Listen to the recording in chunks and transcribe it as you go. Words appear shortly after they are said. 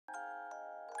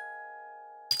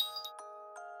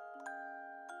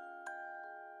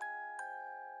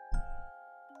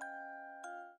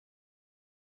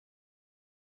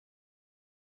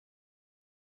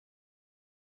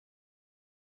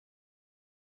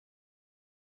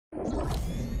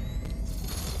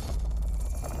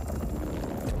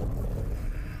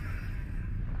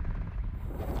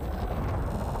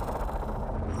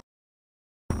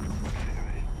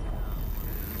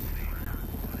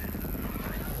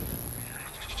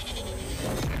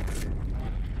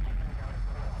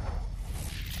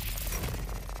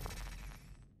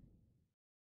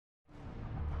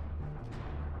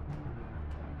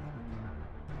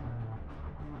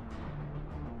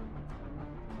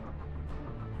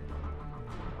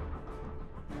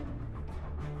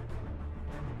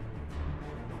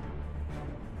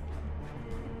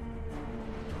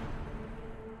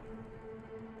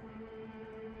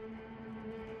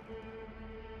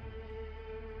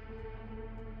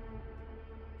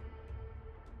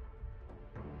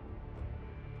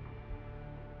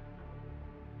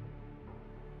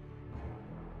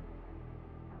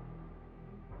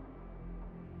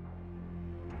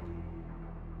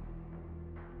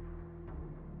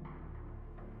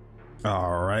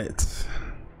All right,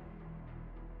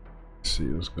 see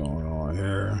what's going on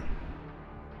here.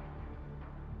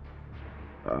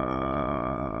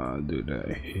 Do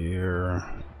that here.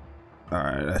 All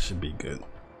right, that should be good.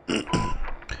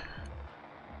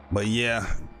 But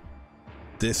yeah,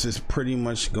 this is pretty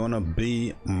much gonna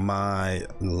be my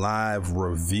live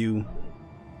review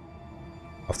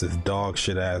of this dog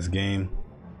shit ass game.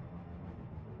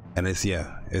 And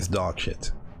it's dog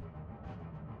shit.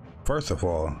 First of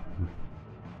all,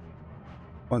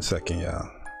 one second,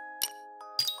 y'all.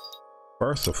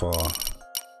 First of all,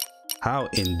 how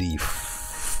in the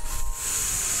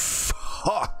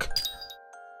fuck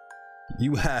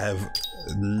you have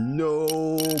no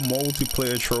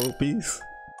multiplayer trophies?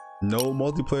 No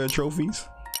multiplayer trophies?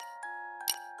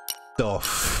 The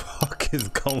fuck is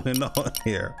going on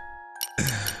here?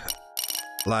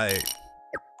 Like,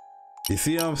 you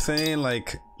see what I'm saying?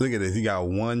 Like, look at this. You got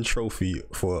one trophy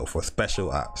for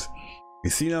special ops. You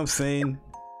see what I'm saying?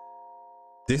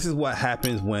 This is what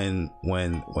happens when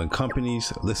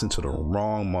companies listen to the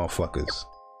wrong motherfuckers.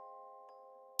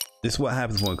 This is what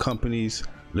happens when companies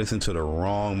listen to the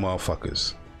wrong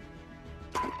motherfuckers.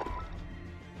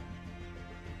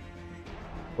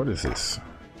 What is this?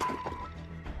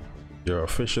 You're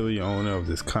officially owner of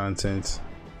this content.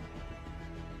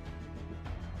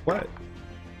 What?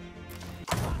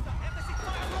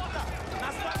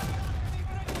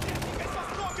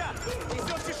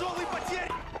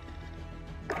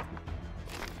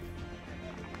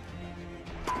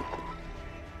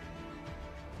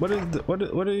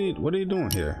 What are you doing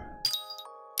here?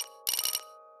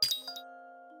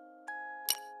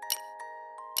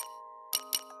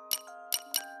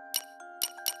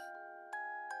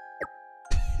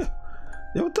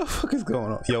 Yo, what the fuck is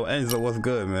going on? Yo, Enzo, what's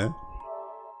good, man?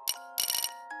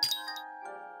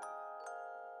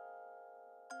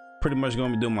 Pretty much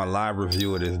gonna be doing my live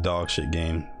review of this dog shit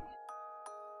game.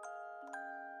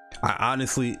 I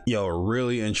honestly, yo,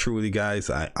 really and truly, guys,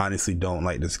 I honestly don't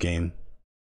like this game.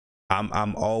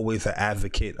 I'm always an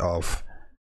advocate of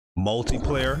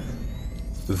multiplayer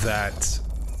that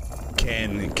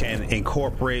can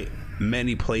incorporate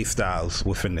many play styles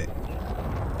within it.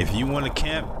 If you want to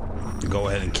camp, go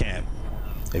ahead and camp.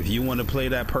 If you want to play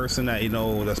that person that, you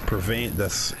know, that's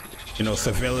surveillance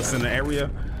in the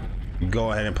area, you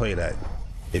go ahead and play that.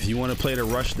 If you want to play the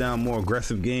rush down, more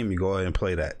aggressive game, you go ahead and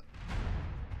play that.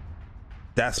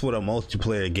 That's what a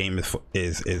multiplayer game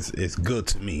is good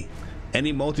to me.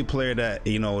 Any multiplayer that,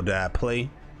 you know, that I play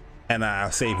and I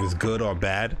say if it's good or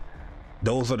bad,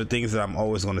 those are the things that I'm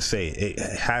always going to say.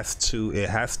 It has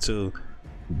to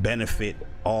benefit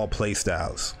all play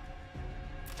styles.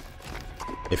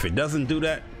 If it doesn't do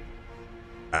that,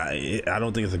 I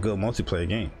don't think it's a good multiplayer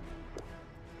game.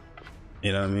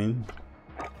 You know what I mean?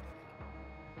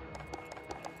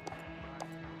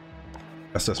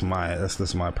 That's just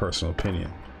my personal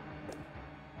opinion.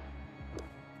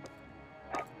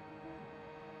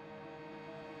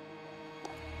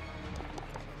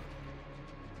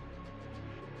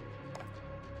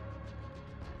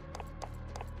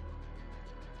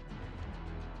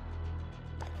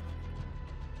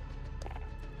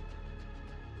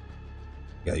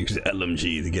 Gotta use the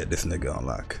LMG to get this nigga on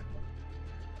lock.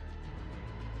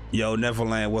 Yo,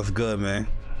 Neverland, what's good, man?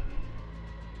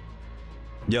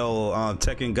 Yo,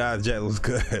 Tekken God's Jet was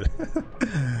good.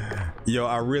 Yo,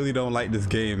 I really don't like this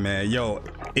game, man. Yo,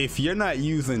 if you're not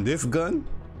using this gun,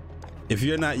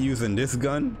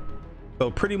 so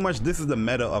pretty much this is the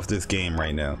meta of this game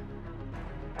right now.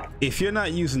 If you're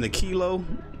not using the Kilo,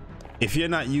 if you're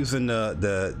not using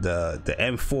the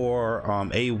M4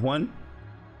 A1,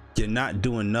 you're not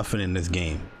doing nothing in this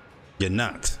game. You're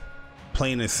not.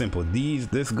 Plain and simple. These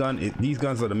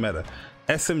guns are the meta.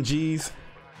 SMGs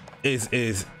is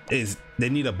they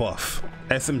need a buff.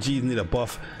 SMGs need a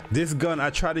buff. This gun, I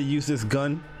tried to use this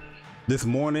gun this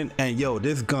morning, and yo,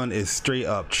 this gun is straight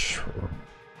up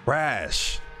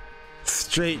trash.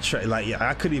 Straight trash. Like, yeah,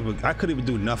 I could even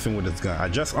do nothing with this gun. I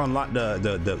just unlocked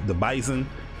the Bison,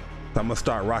 so I'm gonna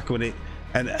start rocking with it.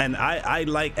 And I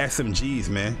like SMGs,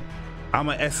 man. I'm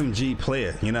an SMG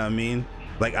player, you know what I mean?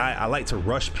 Like, I like to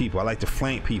rush people, I like to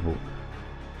flank people,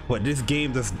 but this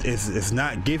game is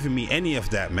not giving me any of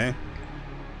that, man.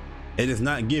 It is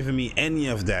not giving me any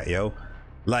of that, yo.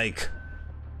 Like,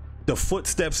 the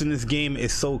footsteps in this game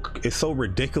is so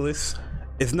ridiculous.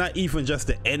 It's not even just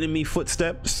the enemy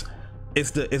footsteps.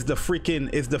 It's the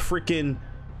freaking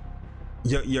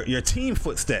your team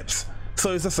footsteps.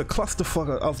 So it's just a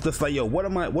clusterfuck of just like, yo, what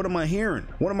am I hearing?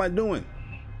 What am I doing?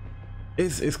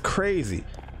 It's crazy.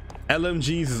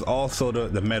 LMGs is also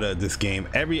the meta of this game.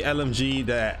 Every LMG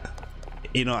that,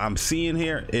 you know, I'm seeing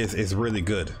here is really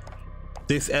good.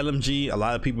 This LMG, a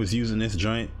lot of people's using this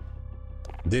joint.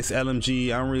 This LMG,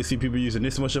 I don't really see people using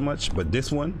this much, but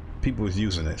this one, people is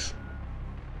using this.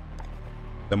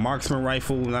 The marksman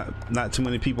rifle, not too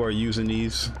many people are using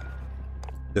these.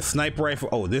 The sniper rifle,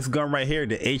 oh, this gun right here,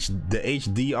 the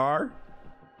HDR.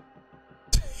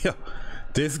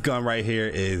 This gun right here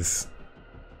is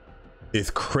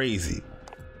crazy.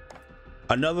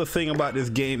 Another thing about this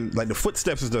game, like, the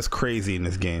footsteps is just crazy in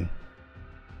this game.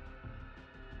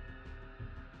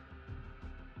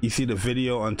 You see the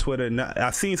video on Twitter. Now, I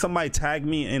seen somebody tag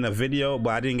me in a video,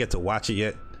 but I didn't get to watch it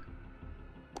yet.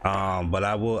 But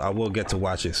I will get to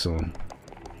watch it soon.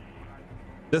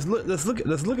 Let's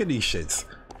look at these shits.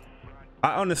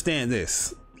 I understand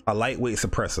this. A lightweight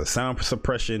suppressor, sound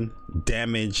suppression,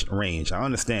 damage, range. I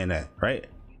understand that, right?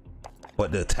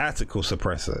 But the tactical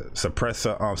suppressor,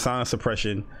 sound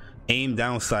suppression, aim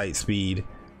down sight speed,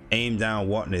 aim down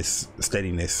wantness,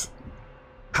 steadiness.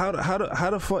 How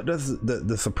the fuck does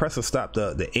the suppressor stop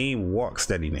the aim walk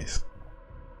steadiness?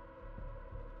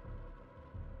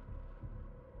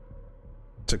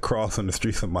 To cross on the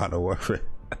streets of Modern Warfare.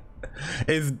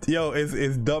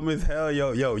 It's dumb as hell.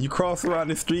 Yo, you cross around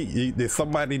the street, there's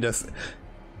somebody that's,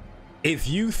 if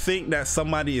you think that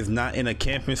somebody is not in a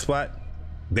camping spot,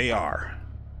 they are.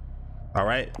 All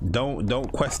right,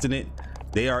 don't question it.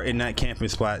 They are in that camping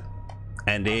spot,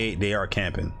 and they are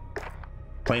camping.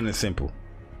 Plain and simple.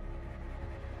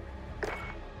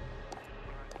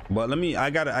 But I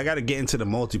gotta get into the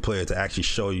multiplayer to actually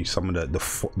show you some of the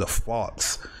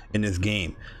faults in this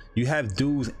game. You have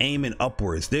dudes aiming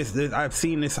upwards. I've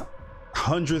seen this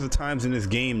hundreds of times in this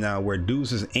game now, where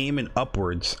dudes is aiming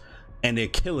upwards and they're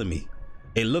killing me.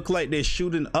 It look like they're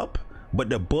shooting up, but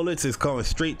the bullets is coming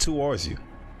straight towards you.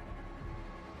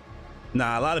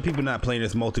 Nah, a lot of people not playing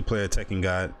this multiplayer Tekken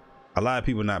God. A lot of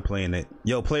people not playing it.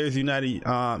 Yo, Players United,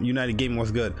 United Gaming,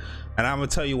 what's good? And I'm gonna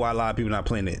tell you why a lot of people not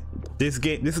playing it. This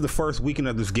is the first weekend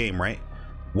of this game, right?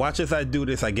 Watch as I do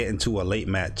this, I get into a late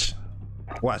match.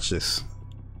 Watch this.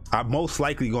 I'm most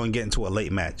likely going to get into a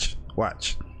late match.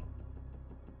 Watch.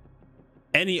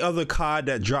 Any other COD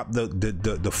that dropped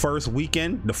the first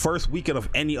weekend, of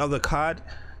any other COD,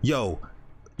 yo,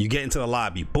 you get into the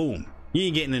lobby, boom. You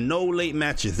ain't getting in no late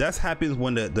matches. That happens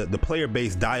when the player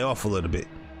base die off a little bit.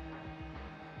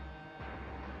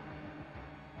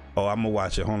 Oh, I'm gonna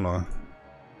watch it. Hold on.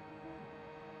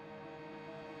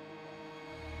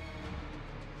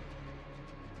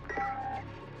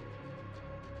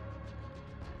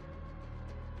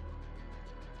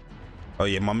 Oh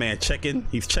yeah, my man checking.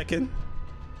 He's checking.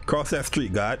 Cross that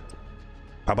street, God.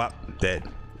 Pop up, dead.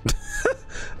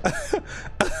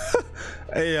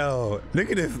 Hey yo,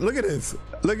 look at this. Look at this.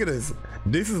 Look at this.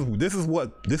 This is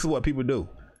what people do.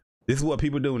 This is what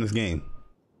people do in this game.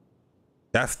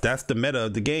 That's the meta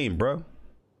of the game, bro.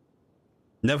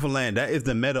 Neverland, that is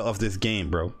the meta of this game,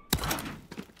 bro.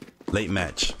 Late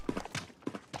match.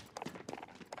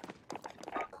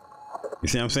 You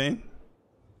see what I'm saying?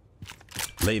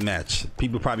 Late match.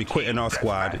 People probably quitting our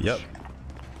squad. Yep.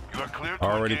 You are clear to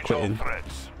already quitting.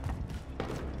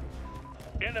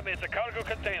 Enemies are cargo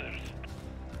containers.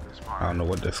 I don't know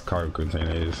what this cargo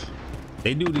container is.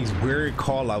 They do these weird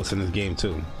call outs in this game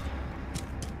too.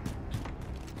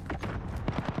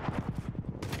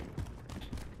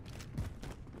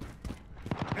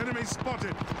 Enemy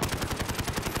spotted.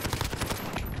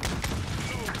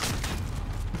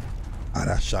 Ah,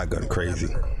 that shotgun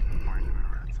crazy.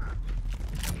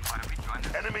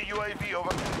 Enemy UAV over.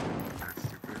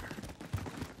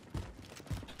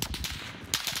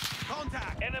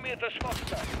 Contact. Enemy at the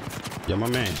spot. Yeah, my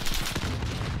man.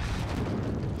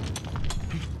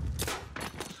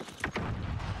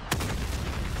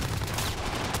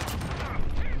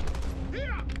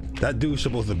 That dude's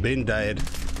supposed to have been dead,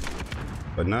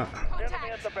 but not.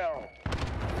 Enemy at the barrel.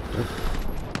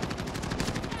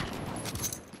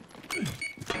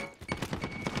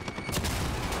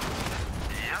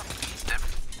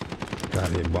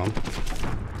 Got it, bum.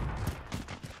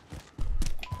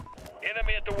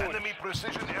 Enemy at the woods. Enemy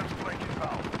precision airstrike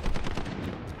inbound.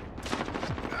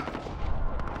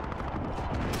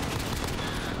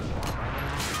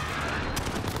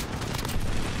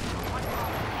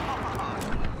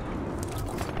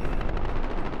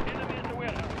 Enemy at the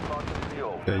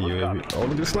warehouse. There you go. Oh,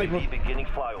 look at the sniper. Beginning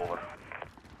flyover.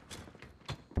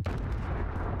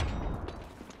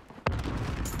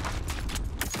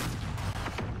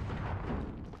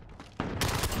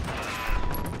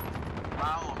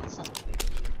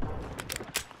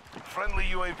 Friendly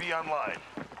UAV online.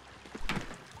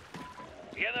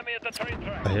 Enemy at the train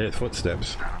track. I hear his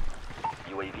footsteps.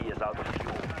 UAV is out of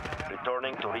fuel.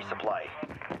 Returning to resupply.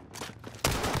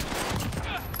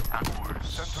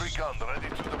 Sentry gun ready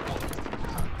to deploy.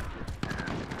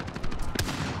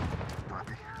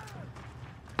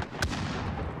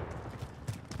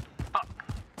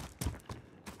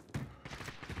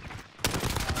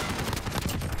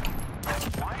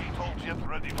 Assault jet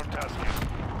ready for tasking.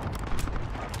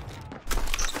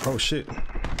 Oh shit.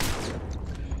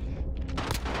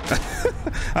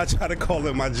 I try to call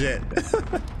it my jet.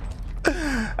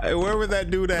 Hey, where would that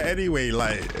dude at anyway?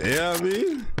 Like, you know what I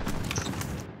mean?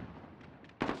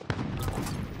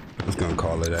 Let's gonna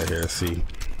call it out here, see.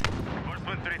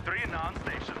 Horseman 33 on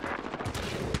station.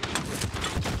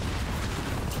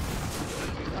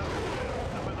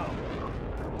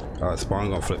 Spawn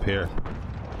gonna flip here.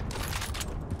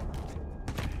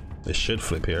 It should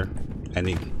flip here.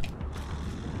 Any,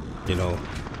 you know,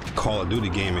 Call of Duty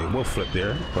game, it will flip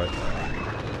there, but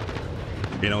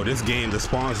you know, this game, the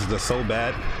spawns is just so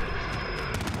bad.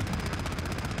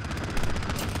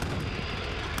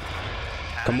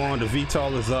 Come on, the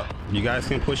VTOL is up. You guys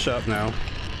can push up now.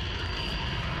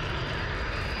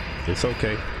 It's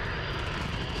okay.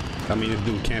 I mean, this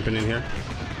dude camping in here.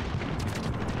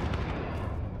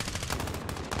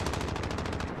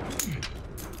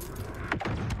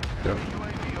 Yep.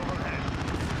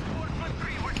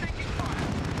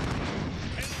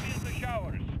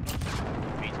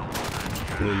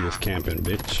 Knew you was camping,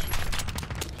 bitch.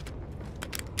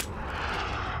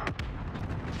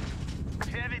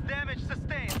 Heavy damage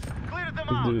sustained. Clear them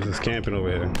This out. dude is camping over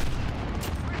here.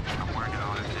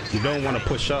 You don't want to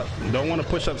push up. You don't want to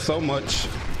push up so much.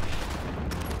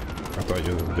 I thought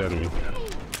you was dead to me.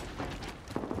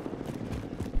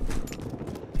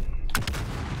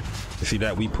 You see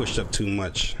that? We pushed up too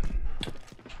much.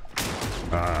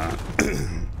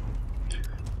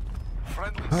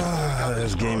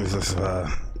 This game is just,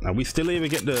 now we still even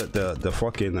get the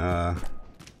fucking,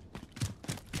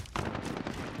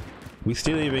 we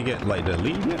still even get like the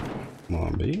lead yet? Come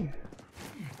on, B.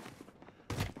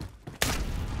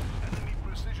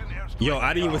 Yo,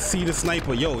 I didn't even see the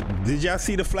sniper. Yo, did y'all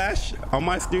see the flash on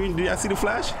my screen? Did y'all see the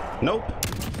flash? Nope.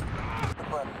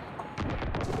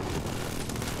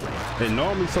 They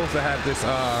normally supposed to have this,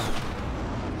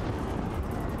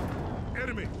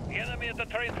 Enemy at the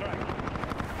train track.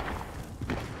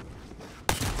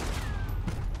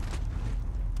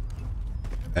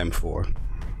 M4.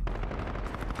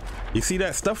 You see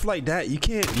that stuff like that? You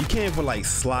can't even like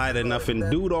slide or nothing.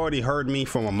 Dude already heard me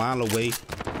from a mile away.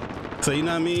 So you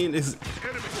know what I mean? It's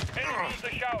Enemy in the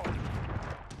shower.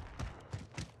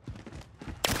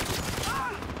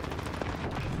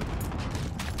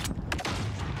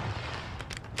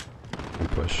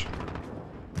 push.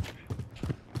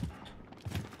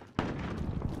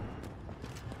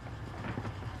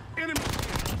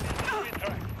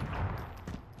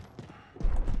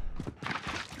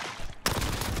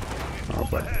 Oh,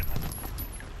 but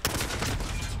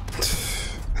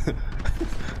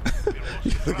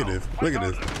look at this. Look at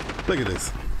this. Look at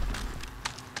this.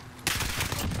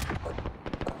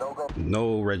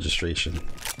 No registration.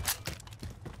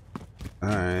 All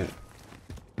right.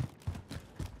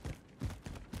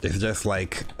 It's just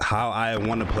like how I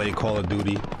want to play Call of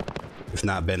Duty. It's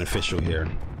not beneficial here.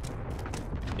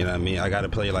 You know what I mean? I got to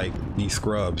play like these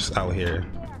scrubs out here.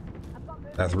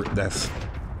 That's.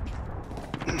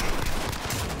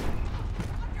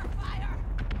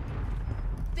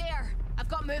 There, I've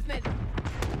got movement.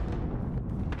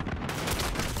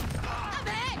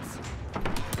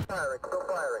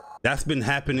 That's been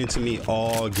happening to me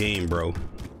all game, bro.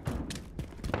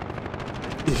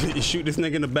 You shoot this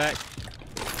nigga in the back,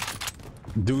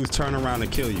 dudes turn around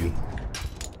and kill you.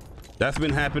 That's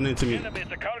been happening to me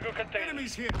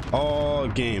all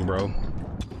game, bro.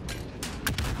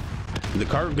 The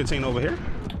cargo container over here?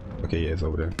 Okay, yeah, it's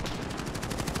over there.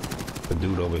 a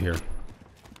dude over here.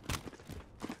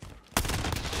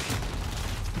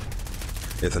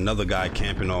 There's another guy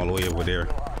camping all the way over there.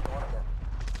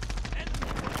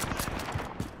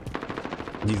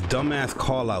 These dumbass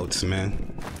callouts,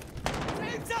 man.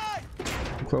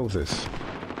 Close this.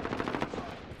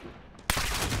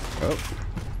 Oh.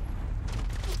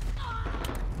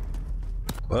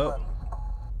 Well.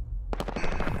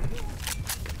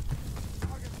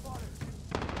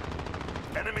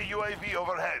 Enemy UAV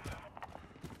overhead.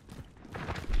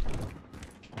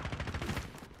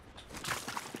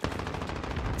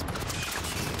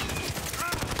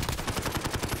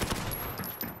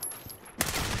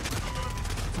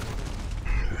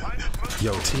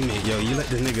 Yo, teammate, yo, you let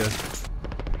the nigga.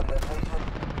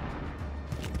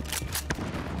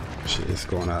 Shit, it's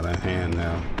going out of hand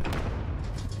now.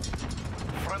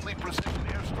 Friendly precision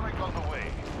airstrike on the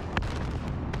way.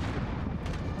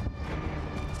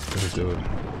 Let's do it.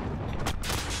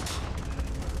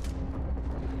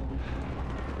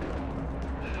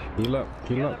 Heal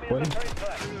up, boy.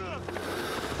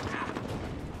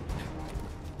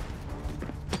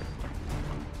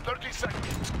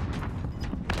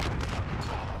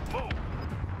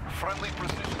 Friendly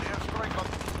precision airstrike on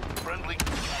friendly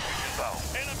inbound.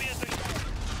 Enemy at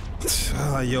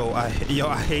the Yo, I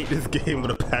hate this game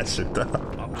with a passion,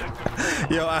 dog.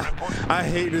 Yo, I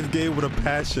hate this game with a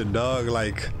passion, dog.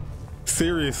 Like,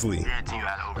 seriously.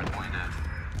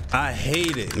 I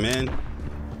hate it, man.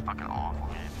 Fucking awful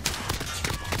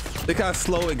game. Look how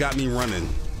slow it got me running.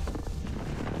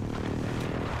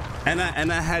 And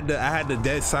I had the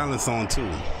dead silence on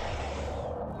too.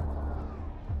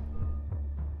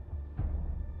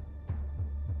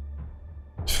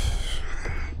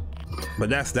 But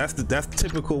that's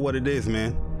typical what it is,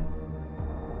 man.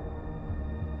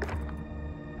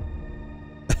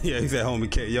 Yeah, he said,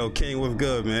 homie King. Yo, King, what's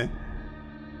good, man?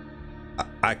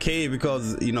 I came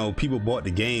because, you know, people bought the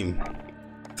game.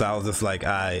 So I was just like,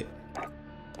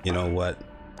 you know what?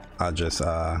 I'll just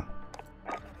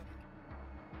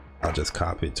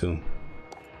copy it too.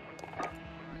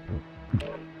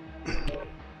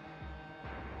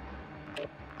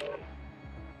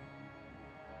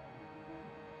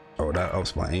 Oh, that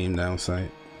ups my aim down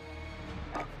sight.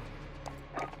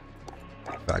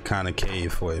 I kind of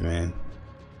caved for it, man.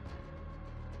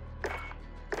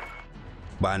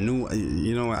 But I knew,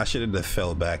 you know, I should have just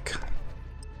fell back.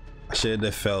 I should have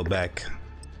just fell back.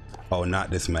 Oh,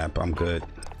 not this map. I'm good.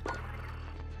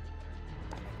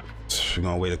 We're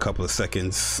gonna wait a couple of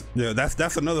seconds. Yeah,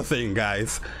 that's another thing,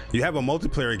 guys. You have a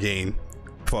multiplayer game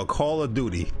for Call of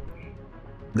Duty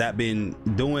that been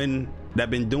doing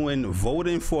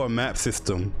voting for a map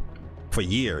system for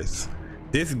years.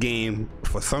 This game,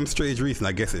 for some strange reason,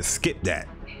 I guess it skipped that,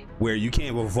 where you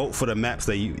can't vote for the maps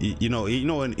that you know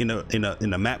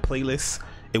in a map playlist,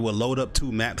 it will load up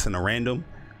 2 maps in a random,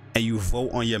 and you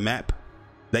vote on your map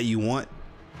that you want.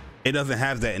 It doesn't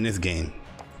have that in this game.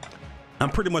 I'm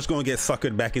pretty much going to get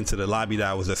suckered back into the lobby that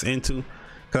I was just into,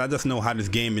 because I just know how this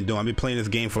game been doing. I've been playing this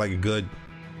game for like a good,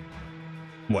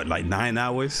 what, like 9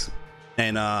 hours,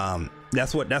 and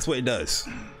that's what it does.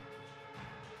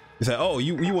 You say, oh,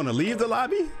 you want to leave the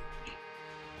lobby?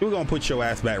 We're gonna put your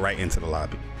ass back right into the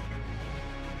lobby.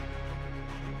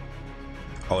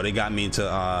 Oh, they got me into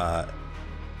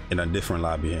in a different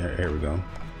lobby. Here we go.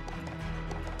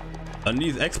 And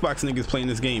these Xbox niggas playing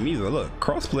this game either. Look,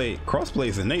 crossplay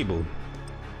is enabled.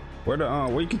 Where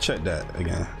you can check that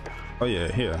again? Oh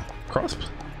yeah, here.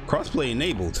 Crossplay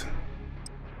enabled.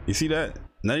 You see that?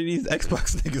 None of these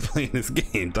Xbox niggas playing this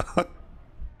game, dog.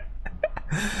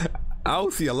 I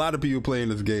don't see a lot of people playing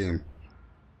this game.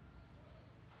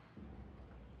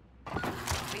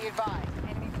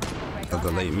 That's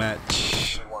a late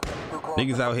match.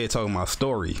 Niggas out here talking about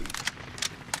story.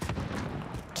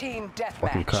 Team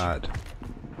Fucking deathmatch. COD.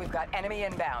 We've got enemy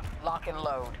inbound. Lock and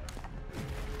load.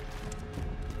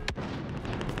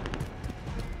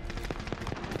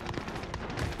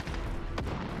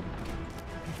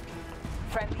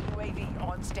 Friendly UAV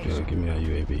on station. Yo, give me a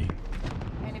UAV.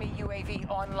 Enemy UAV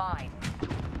online. Be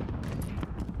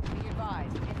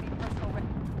advised, enemy personal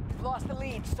We've lost the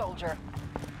lead, soldier.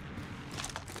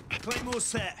 Claymore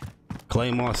set.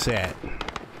 Claymore set.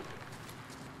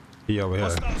 He over here.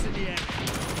 Hostiles in the air.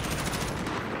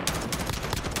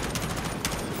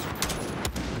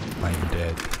 I'm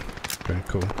dead. Okay,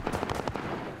 cool.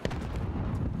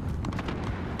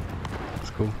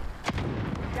 That's cool.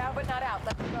 Down but not out.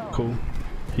 Let's go. Cool.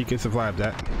 He can survive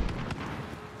that.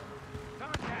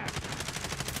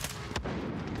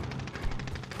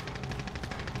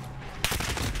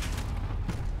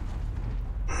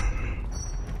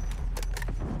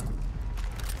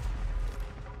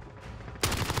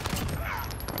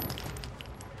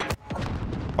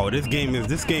 Oh, this game is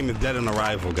dead on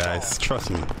arrival, guys.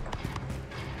 Trust me.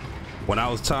 When I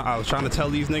was trying to tell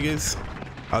these niggas,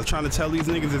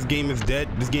 this game is dead.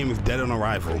 This game is dead on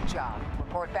arrival. Good job.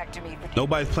 Report back to me.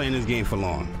 Nobody's playing this game for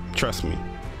long. Trust me.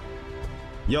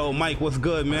 Yo, Mike, what's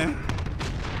good, man?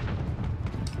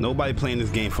 Nobody playing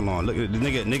this game for long. Look at the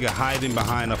nigga hiding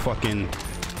behind a fucking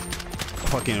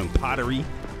pottery.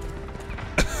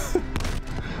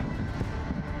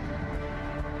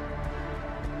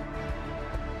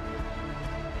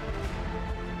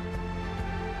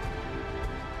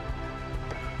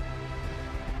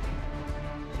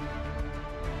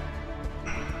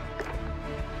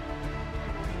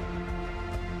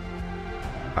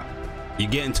 You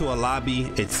get into a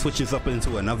lobby, it switches up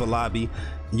into another lobby.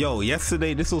 Yo,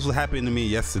 yesterday, this was what happened to me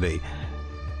yesterday.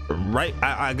 Right,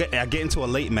 I get into a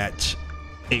late match.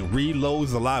 It reloads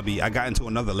the lobby. I got into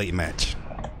another late match.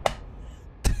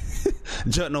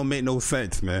 Just don't make no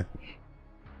sense, man.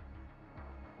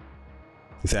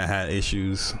 He said I had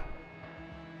issues.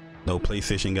 No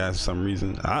PlayStation guys for some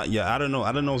reason. Yeah, I don't know.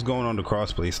 I don't know what's going on the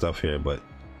crossplay stuff here, but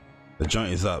the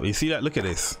joint is up. You see that? Look at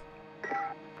this.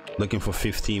 Looking for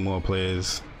 15 more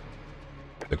players.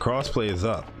 The crossplay is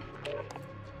up.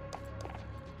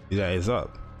 Yeah, it's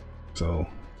up. So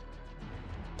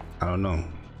I don't know.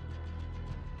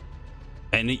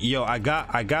 And yo, I got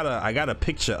a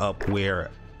picture up where,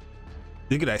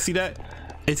 look at that. See that?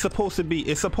 It's supposed to be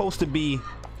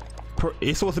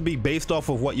based off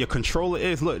of what your controller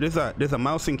is. Look, there's a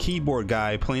mouse and keyboard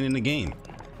guy playing in the game.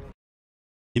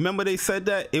 You remember they said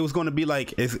that it was going to be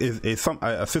like a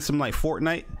system like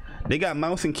Fortnite? They got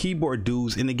mouse and keyboard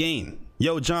dudes in the game.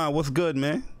 Yo, John, what's good,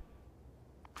 man?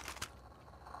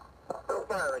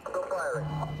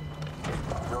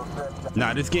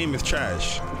 Nah, this game is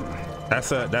trash.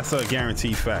 That's a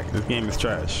guaranteed fact. This game is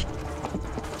trash.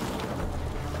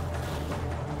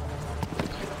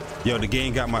 Yo, the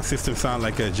game got my system sound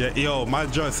like a jet. Yo, my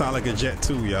joint sound like a jet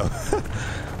too, yo.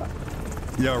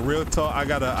 Yo, real talk. I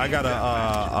got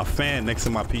a fan next to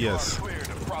my PS. Clear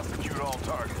to prosecute all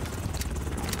targets.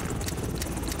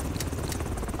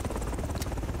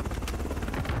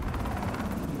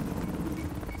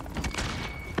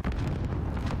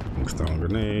 Stone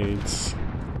grenades.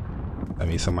 I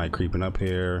mean, somebody creeping up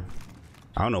here.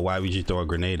 I don't know why we just throw a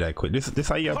grenade that quick. This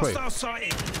how you gotta play. This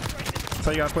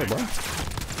how you gotta play, bro.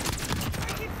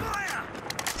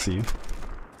 See you.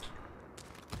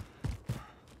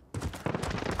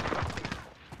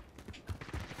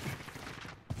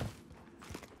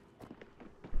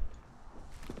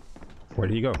 Where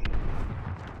do you go?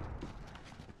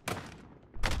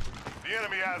 The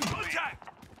enemy has the lead.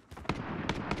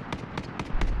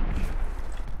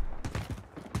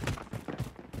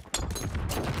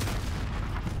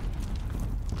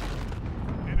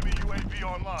 Enemy UAV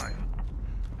online.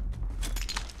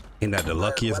 Ain't that the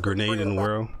luckiest grenade in the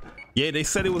world? Yeah, they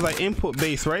said it was like input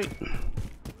based, right?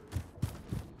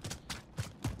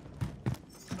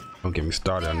 Don't get me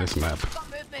started on this map. Got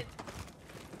movement.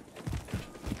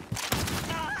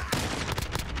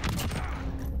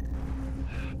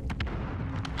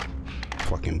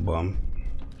 Fucking bum.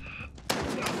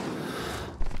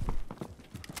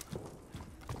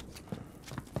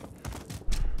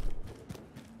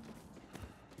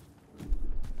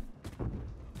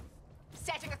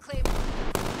 Setting a claim.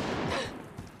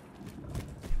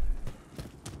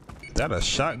 Is that a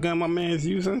shotgun my man's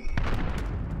using?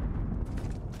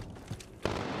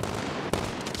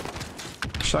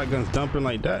 Shotgun's dumping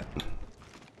like that.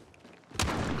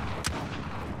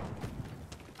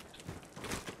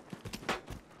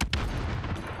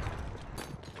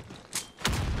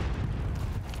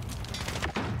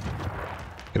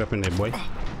 Get up in there, boy.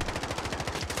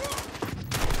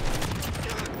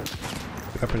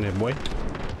 Get up in there, boy.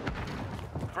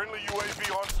 Friendly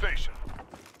UAV on station.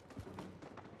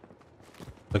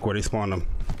 Look where they spawned them.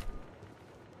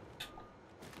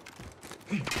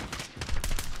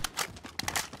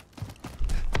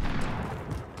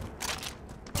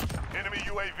 Enemy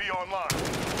UAV online.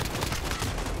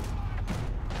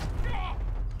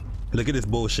 Look at this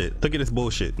bullshit. Look at this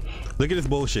bullshit. Look at this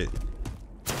bullshit.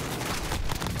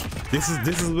 This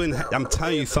is when I'm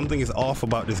telling you something is off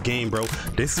about this game, bro.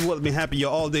 This is what's been happening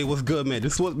all day. What's good, man?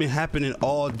 This is what's been happening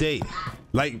all day.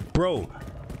 Like, bro,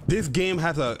 this game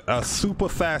has a super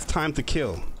fast time to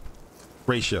kill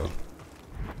ratio.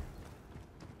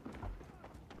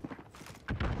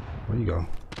 Where you go?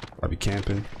 I'll be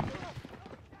camping.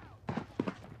 I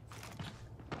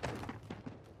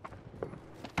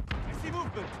see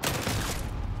movement.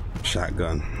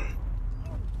 Shotgun.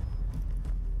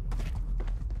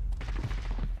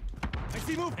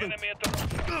 Enemy at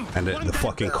the And the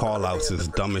fucking call outs is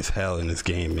dumb as hell in this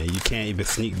game, man. You can't even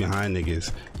sneak behind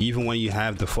niggas. Even when you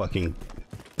have the fucking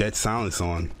dead silence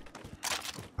on.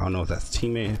 I don't know if that's a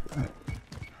teammate.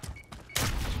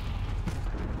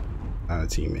 Not a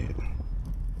teammate.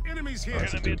 Enemies here.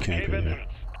 That's a dude camping here.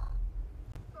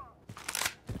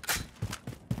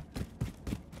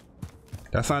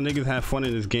 That's how niggas have fun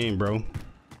in this game, bro.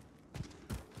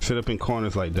 Sit up in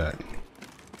corners like that.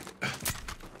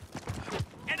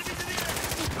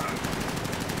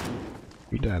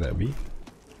 You died at me.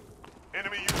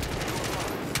 Enemy.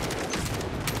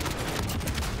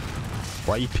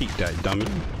 Why you peeked that, dummy?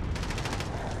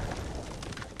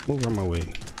 Move on my way.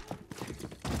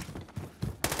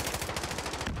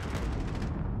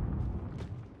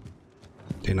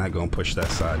 They're not gonna push that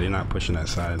side. They're not pushing that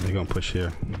side. They're gonna push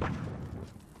here.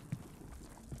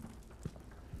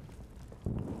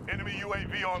 Enemy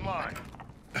UAV online.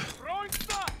 throwing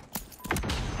stuff.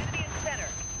 Enemy in center.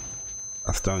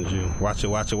 I stunned you. Watch it,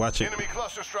 watch it, watch it. Enemy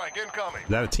cluster strike incoming. Is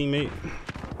that a teammate?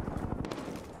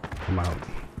 I'm out.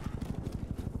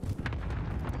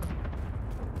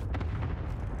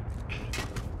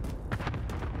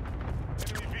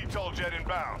 Enemy VTOL jet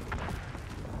inbound.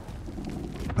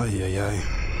 Oh yeah, yeah.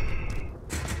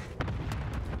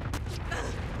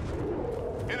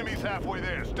 Enemies halfway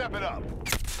there. Step it up.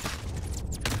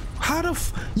 How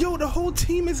the yo, the whole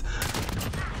team is...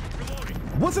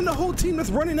 Wasn't the whole team that's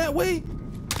running that way?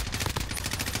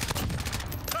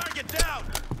 Target down.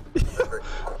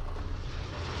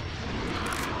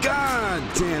 God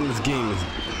damn, this game is...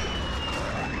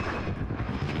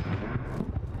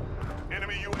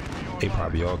 Enemy UAV online. They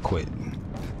probably all quit.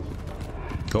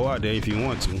 Go out there if you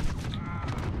want to.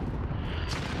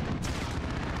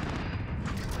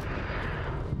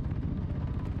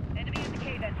 Enemy in the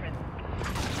cave entrance.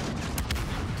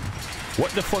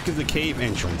 What the fuck is the cave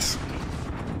entrance?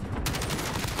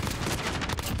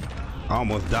 I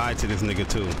almost died to this nigga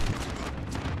too.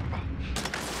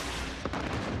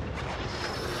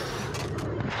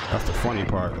 That's the funny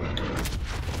part.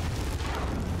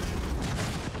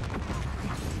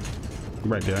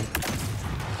 Right there.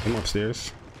 I'm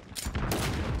upstairs.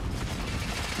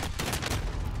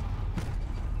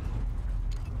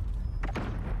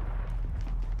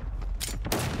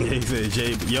 Yeah, he said,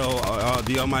 Jay, yo,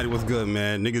 the Almighty was good,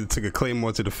 man. Nigga took a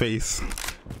claymore to the face.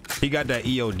 He got that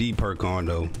EOD perk on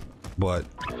though, but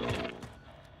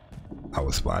I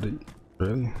was spotted.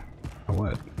 Really? Or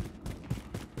what?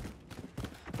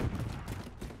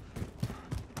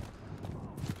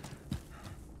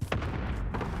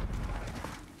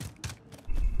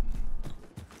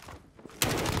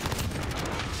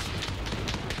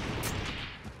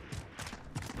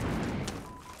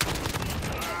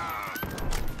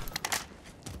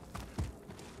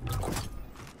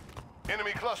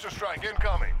 Enemy cluster strike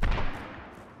incoming.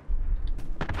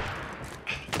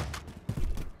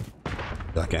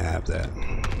 I can't have that.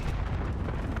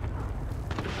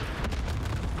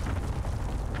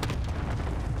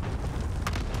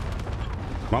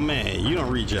 My man, you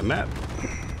don't read your map.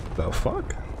 The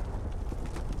fuck?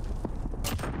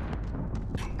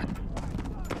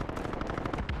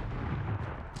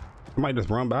 Somebody just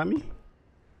run by me?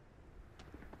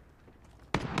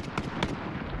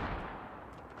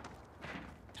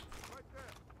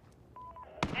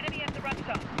 Enemy at the run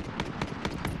stop.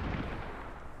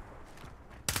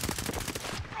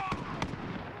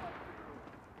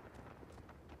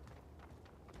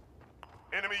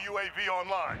 Enemy UAV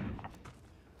online.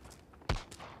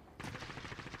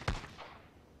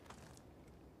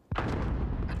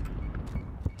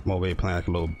 I'm over here playing like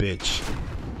a little bitch.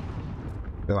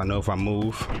 Cause I know if I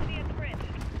move, Enemy at the bridge.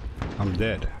 I'm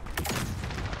dead.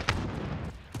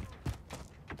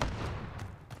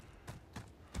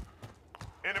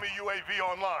 Enemy UAV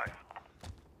online.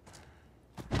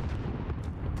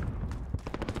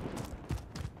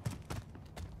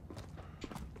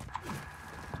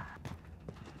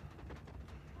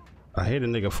 I hear the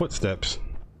nigga footsteps.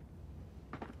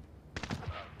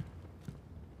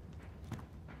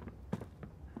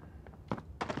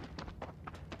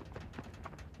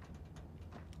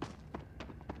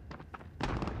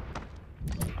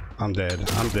 I'm dead.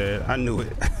 I'm dead. I knew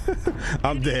it.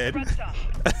 I'm dead. Run stop.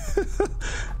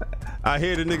 I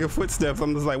hear the nigga footsteps.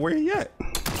 I'm just like, where he at?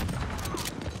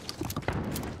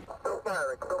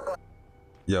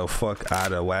 Yo, fuck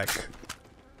out of whack.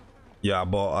 Yeah, I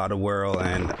bought Outer World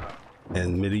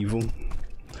and Medieval.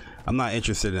 I'm not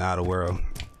interested in Outer World.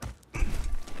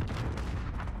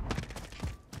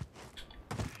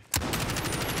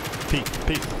 Peek,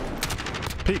 peek,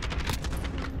 peek.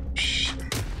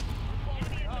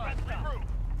 Enemy at the run stop.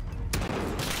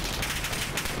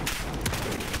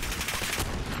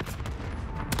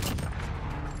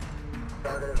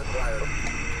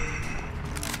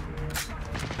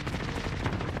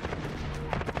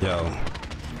 Yo.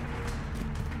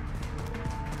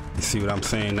 You see what I'm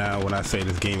saying now when I say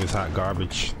this game is hot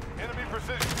garbage? Enemy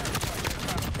precision.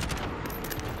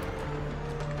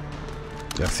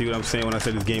 Y'all see what I'm saying when I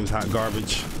say this game is hot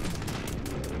garbage?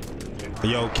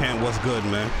 Yo, Ken, what's good,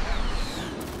 man?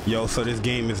 Yo, so this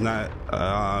game is not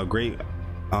great.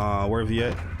 Where have you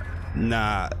at?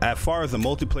 Nah, as far as the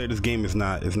multiplayer, this game is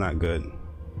not good.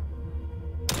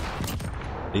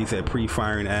 He said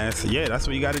pre-firing ass. Yeah, that's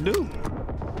what you got to do.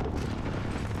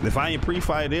 If I ain't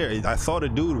pre-fire there, I saw the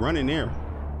dude running there.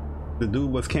 The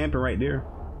dude was camping right there.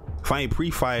 If I ain't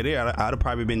pre-fire there, I'd have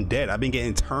probably been dead. I've been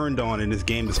getting turned on in this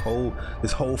game, this whole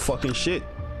fucking shit.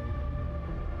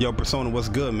 Yo, Persona, what's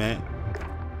good, man?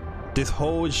 This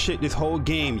whole shit, this whole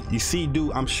game, you see,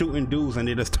 dude, I'm shooting dudes and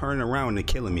they're just turning around and they're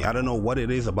killing me. I don't know what it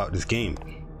is about this game.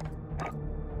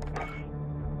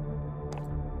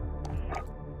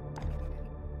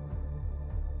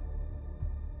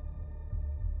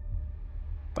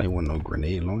 I want no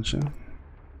grenade launcher.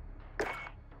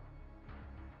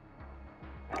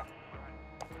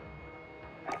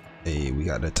 Hey, we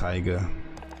got the Tiger.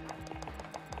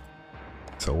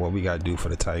 So what we gotta do for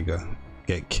the Tiger?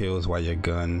 Get kills while your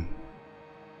gun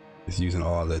is using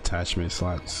all the attachment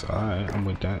slots. All right, I'm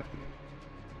with that.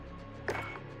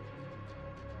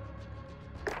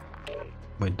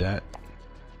 With that.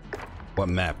 What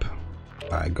map? All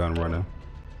right, gun runner.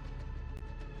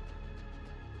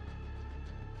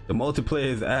 The multiplayer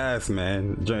is ass,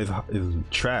 man. The joint is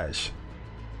trash.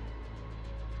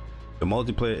 The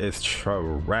multiplayer is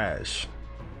trash.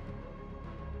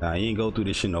 Nah, you ain't go through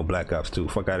this shit no Black Ops 2.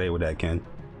 Fuck out of here with that, Ken.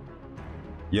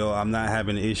 Yo, I'm not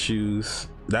having issues.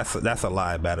 That's a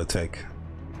lie, Battletech.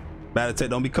 Battletech,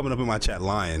 don't be coming up in my chat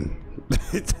lying.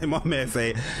 My man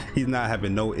say he's not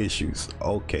having no issues.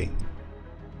 Okay.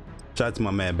 Shout out to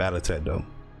my man Battletech though.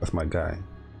 That's my guy.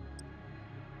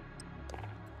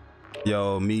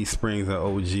 Yo, me Springs and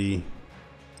OG.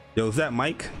 Yo, is that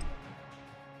Mike?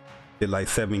 Did like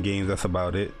 7 games, that's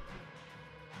about it.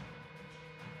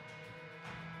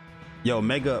 Yo,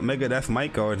 Mega, that's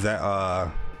Mike, or is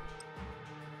that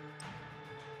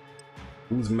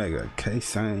who's Mega?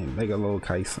 K-Sign, Mega Low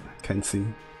K-Sign, Kenzie.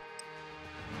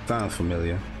 Sounds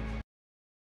familiar.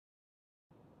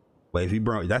 Wait, if you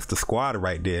brought, that's the squad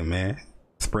right there, man.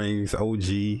 Springs,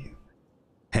 OG,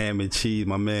 Ham and Cheese,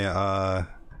 my man.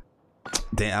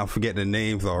 Damn, I forget the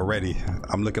names already.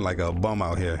 I'm looking like a bum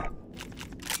out here.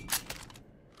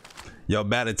 Yo,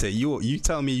 Battletech, you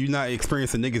telling me you not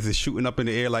experiencing niggas is shooting up in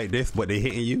the air like this, but they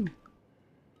hitting you?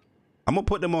 I'm gonna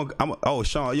put them on. Oh,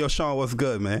 Sean, yo, Sean, what's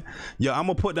good, man? Yo, I'm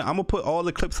gonna put all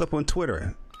the clips up on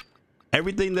Twitter.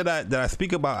 Everything that I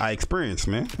speak about, I experience,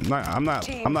 man. I'm not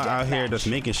out here just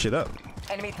making shit up.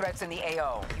 Enemy threats in the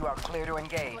AO. You are clear to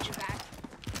engage.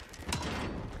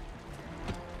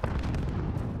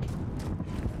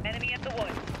 Enemy at the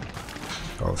wood.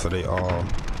 Oh, so they all.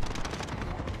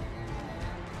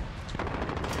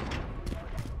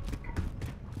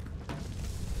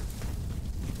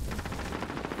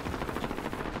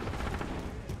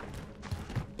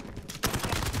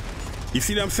 You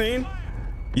see what I'm saying?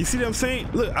 You see what I'm saying?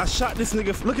 Look, I shot this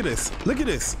nigga. Look at this. Look at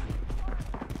this.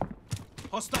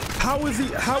 How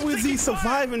is he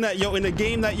surviving that, yo, in a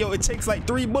game that, yo, it takes like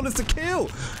 3 bullets to kill?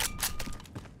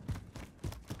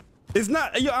 It's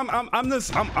not, yo,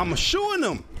 I'm shooting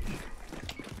him.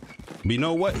 But you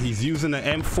know what? He's using the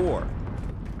M4.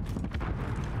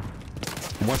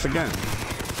 Once again,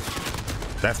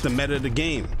 that's the meta of the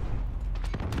game.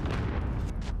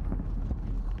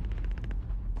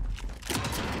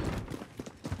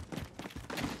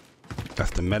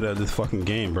 That's the meta of this fucking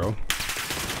game, bro.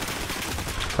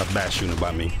 That's bad shooting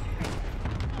by me.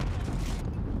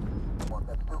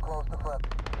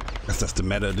 That's just the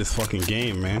meta of this fucking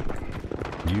game, man.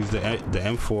 Use the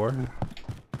M4.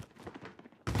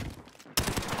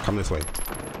 Come this way.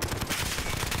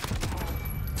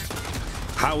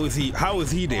 How is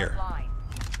he there?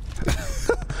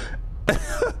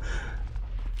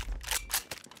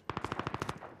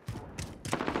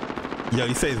 Yo,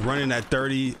 you say he's running at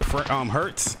 30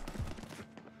 hertz?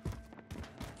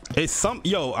 It's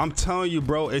yo, I'm telling you,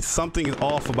 bro, it's something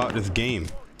off about this game.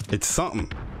 It's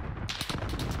something.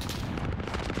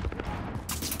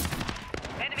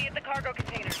 Enemy at the cargo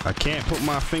container. I can't put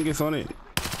my fingers on it.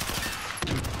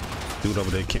 Dude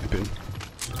over there camping.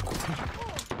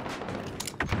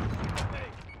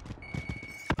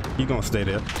 He gonna stay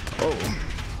there. Oh.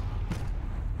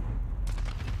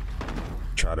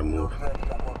 Try to move.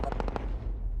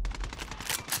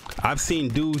 I've seen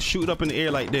dudes shoot up in the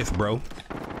air like this, bro.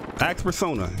 Ask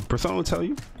Persona. Persona will tell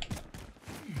you.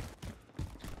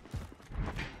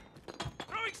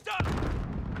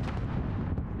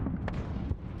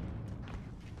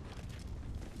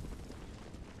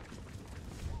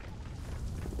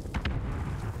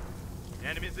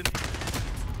 Enemies in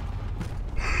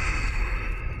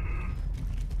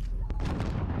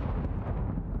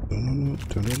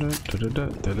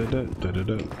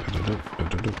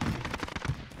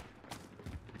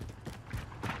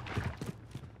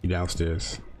He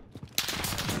downstairs.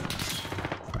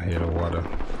 I hear the water.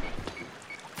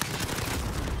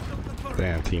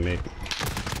 Damn, teammate.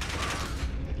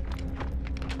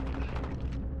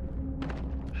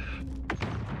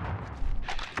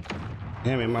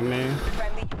 Damn it, my man.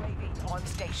 Friendly UAV on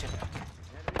station.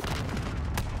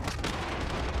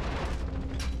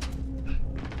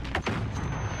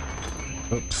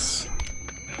 Oops.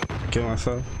 Kill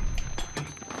myself.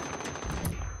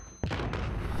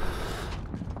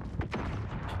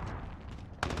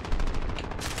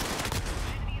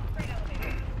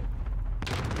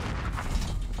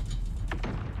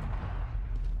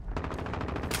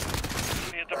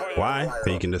 Why? 'Cause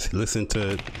you can just listen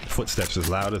to footsteps as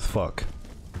loud as fuck.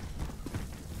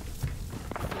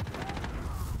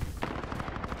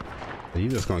 You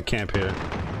just gonna camp here.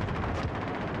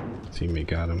 Teammate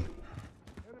got him.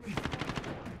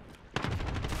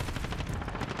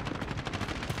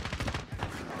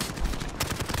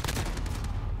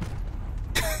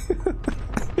 Be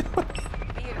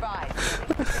advised.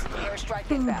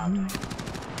 Airstrike inbound.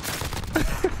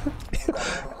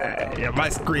 Yeah, my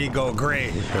screen go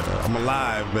great. I'm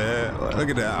alive, man. Look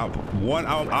at that. I'm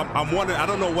wondering. I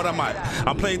don't know what I'm at.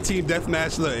 I'm playing team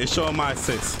deathmatch. Look, it's showing my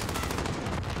assists.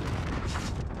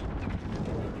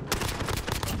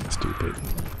 Stupid.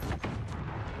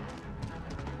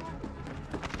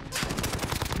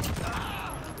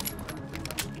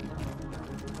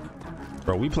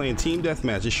 Bro, we playing team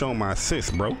deathmatch. It's showing my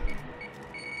assists, bro.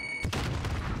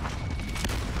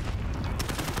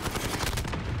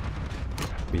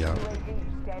 Be out.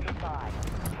 UAV standing by.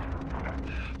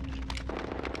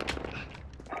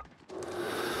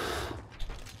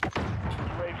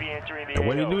 UAV entering the Hey,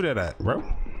 where do you AO. do that at, bro?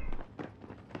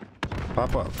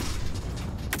 Pop up.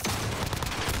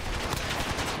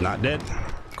 Not dead?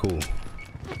 Cool.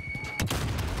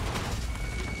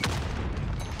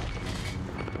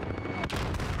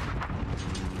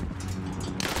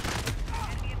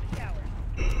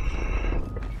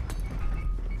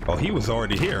 Oh, he was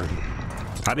already here.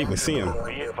 I didn't even see him.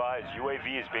 Be advised,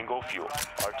 UAV is bingo fuel.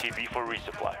 RTB for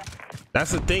resupply.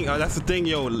 That's the thing. That's the thing,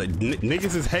 yo. Like,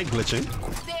 niggas is head glitching.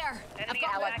 There. Enemy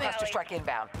Allied back cluster alley. strike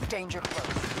inbound. Danger close.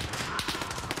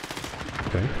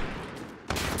 Okay.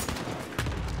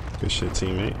 Good shit,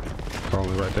 teammate.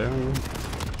 Calling right there.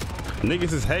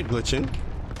 Niggas is head glitching.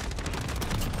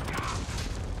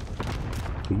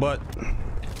 But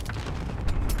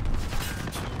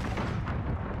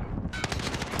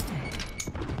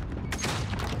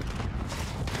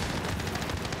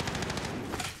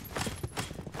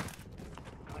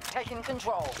Taking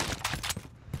control.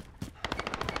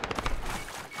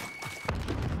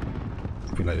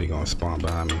 I feel like they're gonna spawn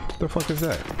behind me. What the fuck is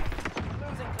that?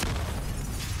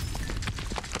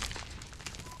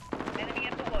 Enemy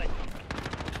at the woods.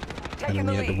 Taking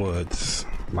the Enemy at the lead. woods.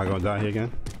 Am I gonna die here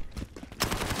again?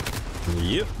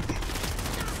 Yep.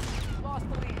 Lost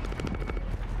the lead.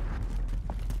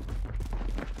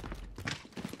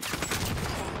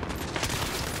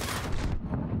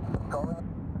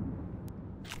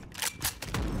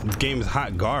 This game is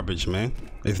hot garbage, man.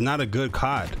 It's not a good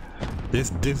COD.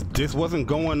 This wasn't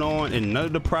going on in none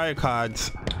of the prior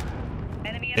CODs.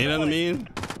 Enemy at You the know what I woods. mean?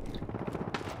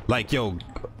 Like, yo,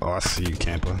 oh, I see you,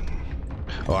 camper.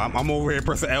 Oh, I'm over here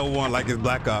pressing L1 like it's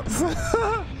Black Ops. If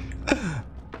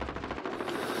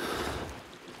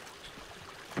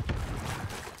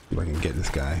I can get this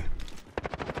guy.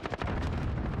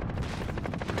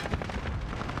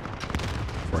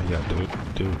 Where you at, dude?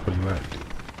 Dude, where you at?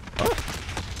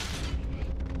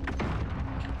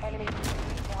 Enemy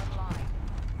UAV online.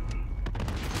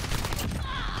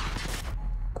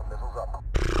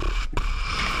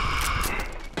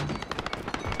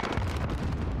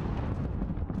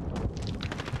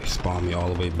 They spawned me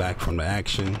all the way back from the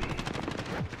action.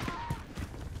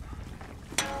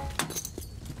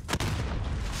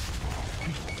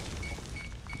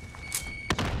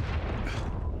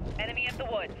 Enemy at the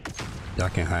woods. Y'all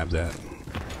can't have that.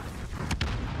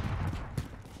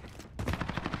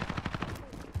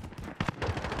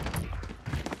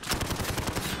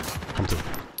 Come to.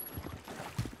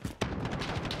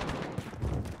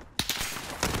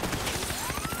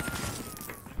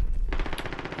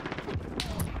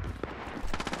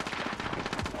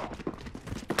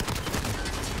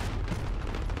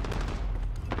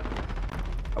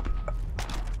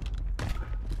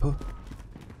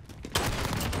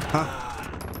 Huh?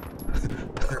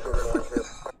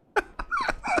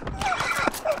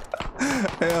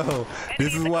 Hell,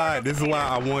 this is why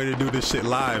I wanted to do this shit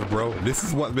live, bro. This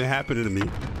is what's been happening to me.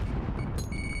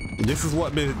 This is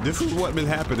what been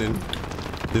happening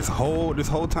this whole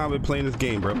time I've been playing this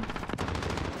game, bro.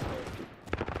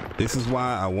 This is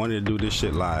why I wanted to do this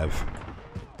shit live.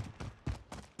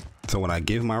 So when I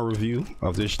give my review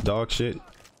of this dog shit,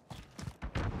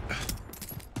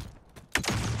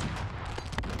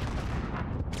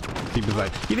 people's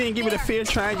like, you didn't give it a fair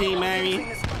try, J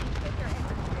Mary.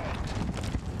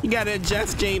 You gotta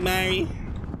adjust, J Mary.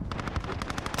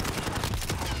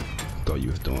 Thought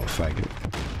you was doing faggot.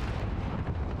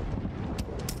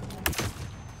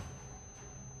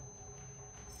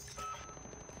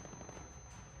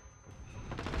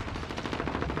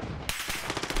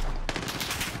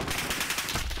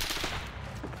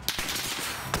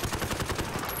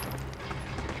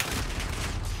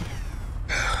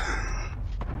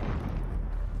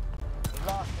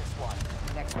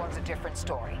 Different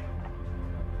story.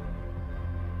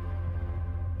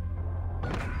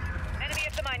 Enemy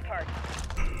at the minecart.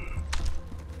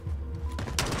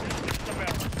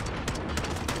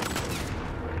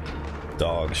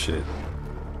 Dog shit.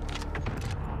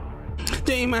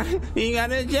 J-Man, you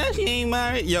gotta adjust,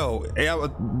 J-Man. Yo,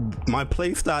 my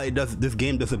playstyle, this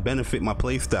game doesn't benefit my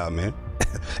playstyle, man.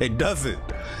 It doesn't.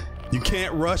 You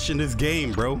can't rush in this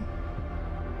game, bro.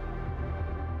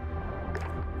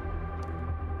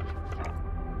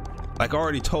 Like I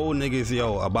already told niggas,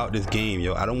 yo, about this game,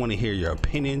 yo, I don't want to hear your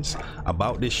opinions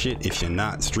about this shit if you're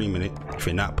not streaming it, if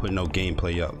you're not putting no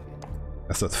gameplay up.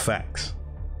 That's just facts.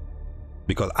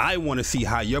 Because I want to see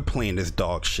how you're playing this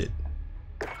dog shit.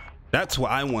 That's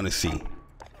what I want to see.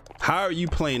 How are you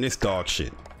playing this dog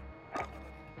shit?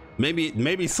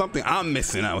 Maybe something I'm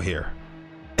missing out here.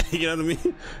 You know what I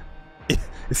mean?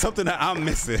 It's something that I'm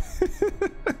missing.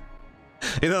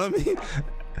 You know what I mean?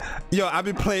 Yo, I've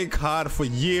been playing COD for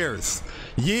years.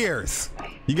 You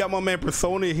got my man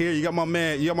Persona here, you got my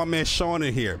man Sean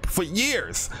in here for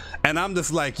years. And I'm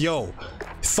just like, yo,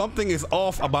 something is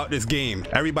off about this game.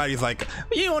 Everybody's like,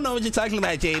 you don't know what you're talking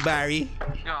about, J Barry.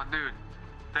 Yo, dude.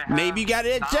 Maybe you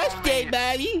gotta adjust, J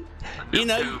Barry. You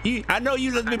know, I know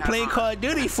you've been playing Call of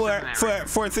Duty for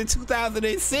since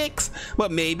 2006,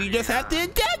 but maybe you just have to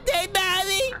adjust, J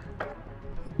Barry.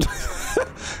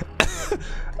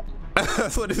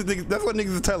 That's what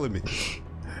niggas are telling me.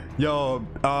 Yo,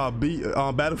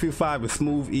 Battlefield 5 is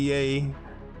smooth. EA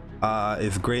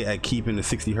is great at keeping the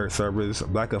 60 hertz servers.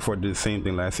 Black Ops 4 did the same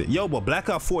thing last year. Yo, but Black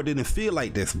Ops 4 didn't feel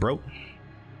like this, bro.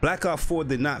 Black Ops 4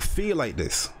 did not feel like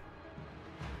this.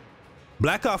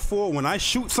 Black Ops 4, when I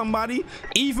shoot somebody,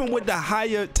 even with the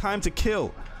higher time to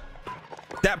kill,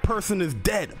 that person is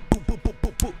dead. Boop, boop, boop,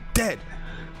 boop, boop, dead.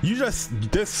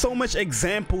 There's so much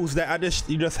examples that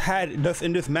you just had just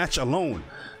in this match alone.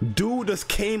 Dude just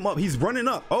came up, he's running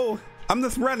up. Oh, I'm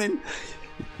just running.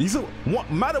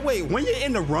 By the way, when you're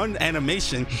in the run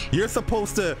animation, it's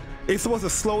supposed to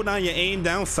slow down your aim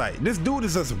down sight. This dude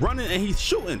is just running and he's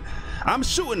shooting. I'm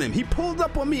shooting him. He pulled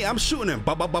up on me. I'm shooting him.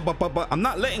 Ba, ba, ba, ba, ba, ba. I'm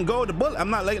not letting go of the bullet. I'm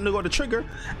not letting go of the trigger,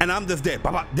 and I'm just dead.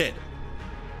 Ba, ba, dead.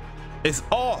 It's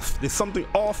off. There's something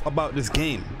off about this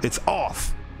game. It's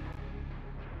off.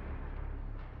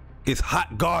 It's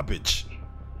hot garbage.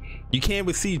 You can't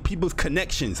receive people's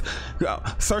connections.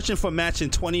 Searching for match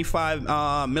in 25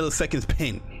 milliseconds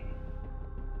ping.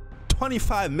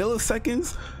 25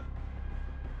 milliseconds?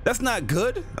 That's not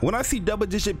good. When I see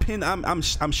double-digit pin, I'm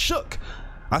shook.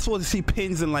 I'm supposed to see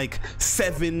pins in like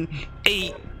 7,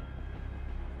 8.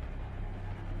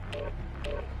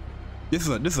 This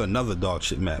is another dog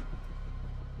shit map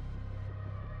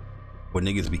where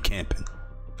niggas be camping.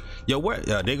 Yo, where?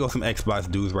 There go some Xbox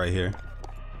dudes right here.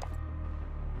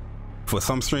 For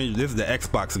some strange, this is the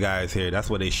Xbox guys here. That's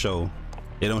what they show.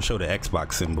 They don't show the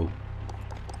Xbox symbol.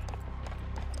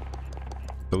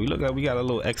 So we look like we got a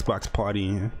little Xbox party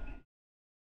in here.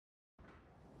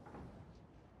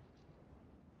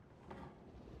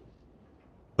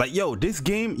 Like, yo, this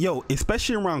game, yo,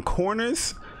 especially around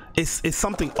corners, it's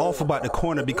something off about the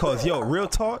corner because, yo, real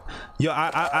talk, yo,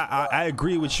 I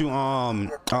agree with you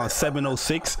on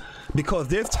 706 because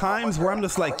there's times where I'm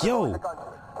just like, yo,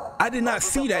 I did not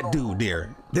see that dude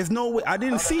there. There's no way I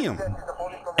didn't see him.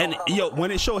 And yo, when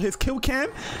it showed his kill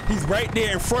cam, he's right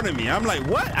there in front of me. I'm like,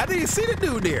 what? I didn't see the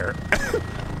dude there.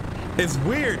 It's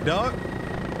weird, dog.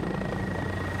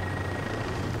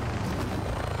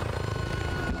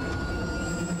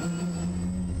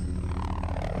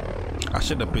 I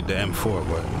should have picked the M4,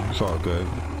 but it's all good.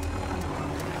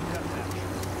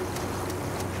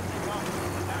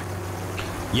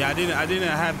 Yeah, I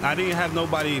didn't have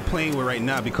nobody playing with right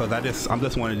now because I just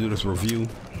wanted to do this review,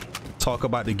 talk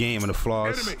about the game and the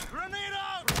flaws.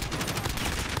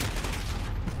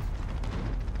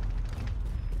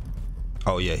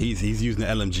 Oh yeah, he's using the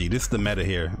LMG. This is the meta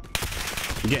here.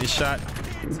 You getting shot?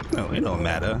 No, it don't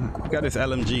matter. You got this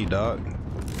LMG, dog.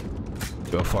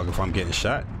 Give a fuck if I'm getting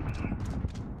shot.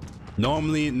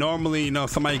 Normally, you know,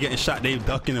 somebody getting shot, they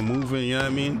ducking and moving. You know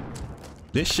what I mean?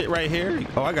 This shit right here.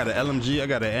 Oh, I got an LMG. I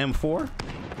got an M4.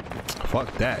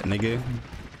 Fuck that, nigga.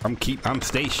 I'm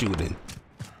stay shooting.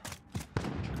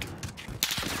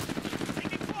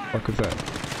 Fuck is that?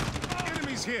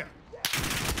 Enemies here.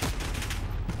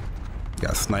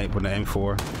 Got sniped with the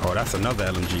M4. Oh, that's another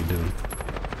LMG, dude.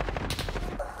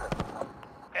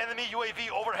 Enemy UAV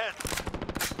overhead.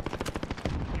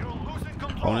 You're losing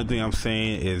control. Only thing I'm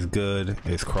saying is good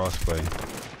is crossplay.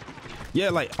 Yeah,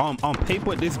 like on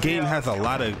paper, this game has a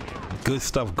lot of good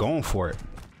stuff going for it.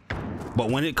 But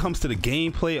when it comes to the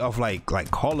gameplay of like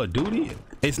Call of Duty,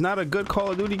 it's not a good Call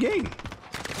of Duty game.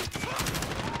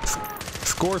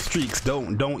 Score streaks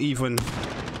don't even.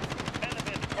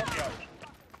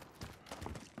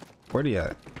 Where they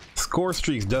at? Score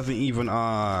streaks doesn't even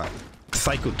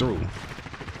cycle through.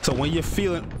 So when you're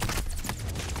feeling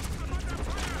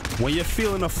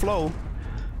a flow,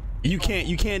 you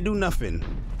can't do nothing.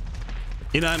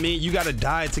 You know what I mean? You gotta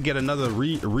die to get another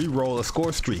re-roll of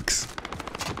score streaks.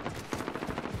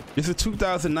 This is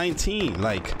 2019,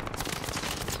 like.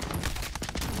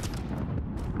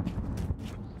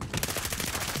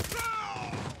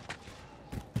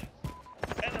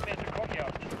 Enemy at the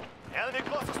courtyard. Enemy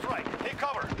cluster strike. Take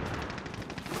cover.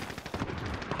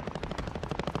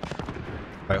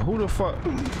 Like who the fuck?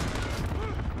 Enemy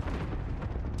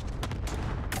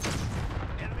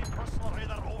personal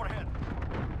radar overhead.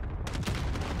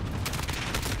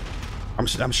 I'm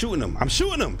shooting him. I'm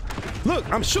shooting him. Look,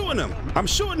 I'm shooting him. I'm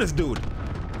shooting this dude.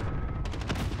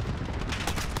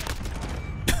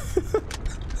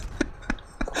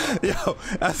 Yo,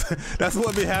 that's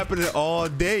what be happening all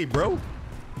day, bro.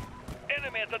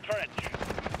 Enemy at the trench.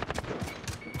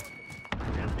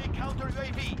 Enemy counter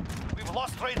UAV. We've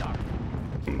lost radar. I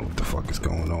don't know what the fuck is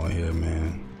going on here,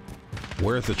 man.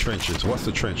 Where's the trenches? What's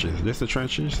the trenches? This the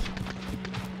trenches?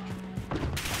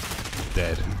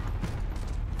 Dead.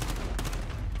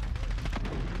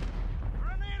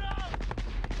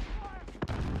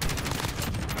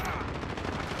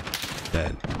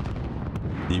 Dead.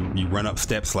 You run up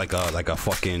steps like a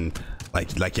fucking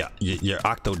like your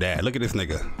Octodad. Look at this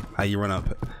nigga. How you run up?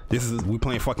 We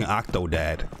playing fucking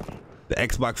Octodad. The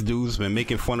Xbox dudes been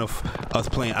making fun of us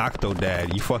playing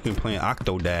Octodad. You fucking playing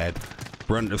Octodad.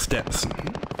 Run the steps.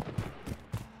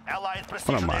 Allied What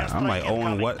precision am I? I'm like, airstrike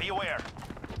Owen, what? Be aware.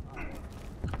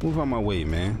 Move on my way,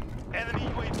 man. Enemy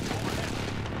UAV overhead.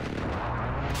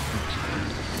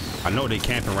 I know they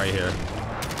camping right here.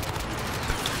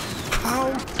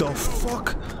 How the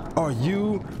fuck are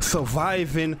you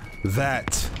surviving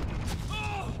that?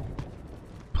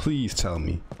 Please tell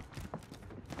me.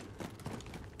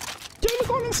 Yo, look at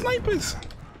all them snipers.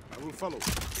 I will follow.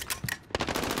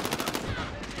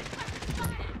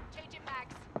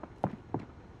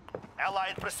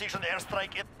 Allied precision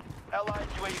airstrike. Allied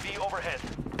UAV overhead.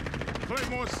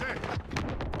 Claymore set.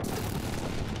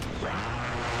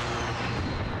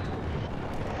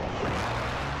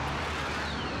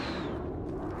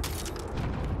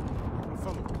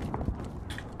 Follow.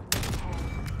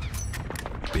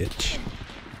 Bitch.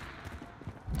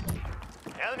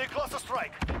 Enemy cluster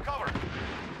strike. Cover.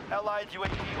 Allied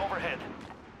UAV overhead.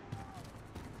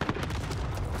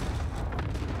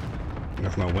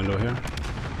 That's no window here.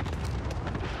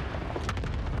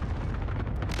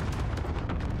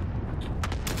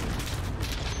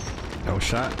 No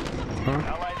shot. Huh?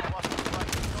 Allied cluster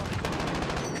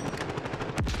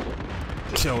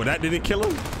strike. Yo, that didn't kill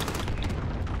him?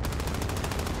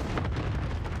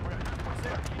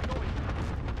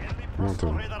 Enemy Come on personal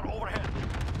through. radar overhead.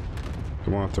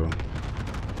 Come on through.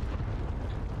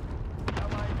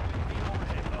 Allied UAV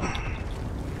overhead.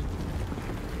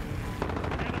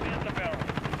 Enemy at the barrel.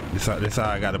 This how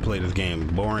I gotta play this game.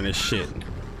 Boring as shit.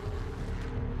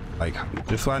 Like,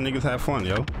 this why niggas have fun,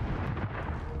 yo.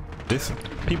 This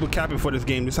people capping for this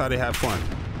game. This how they have fun.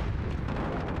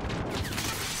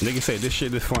 Niggas say this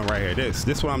shit is fun right here.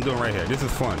 This what I'm doing right here. This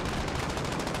is fun.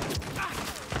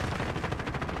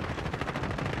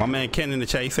 My man Ken in the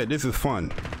chat, he said this is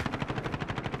fun.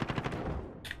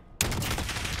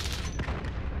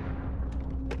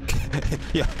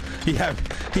 Yeah, he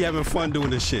having fun doing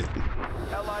this shit.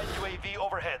 Allied UAV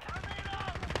overhead.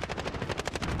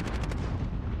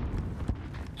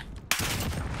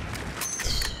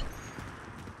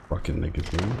 Fucking niggas,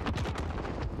 man.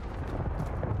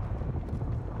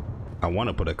 I want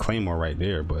to put a claymore right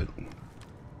there, but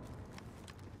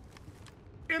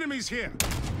Enemies here.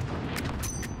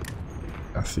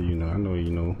 I see, you know, I know,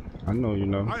 you know. I know you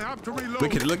know. I have to reload.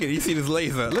 Look at it, look at it. You see this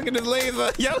laser. Look at this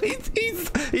laser. Yo,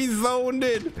 he's zoned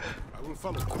in. I will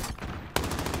follow.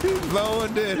 He's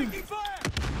zoned in.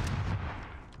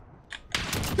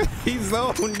 He's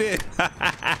zoned in.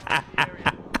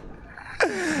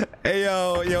 Hey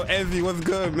yo, Ezzy, what's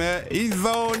good, man? He's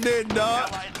zoned in, dog.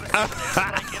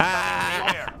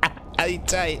 He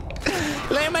tight.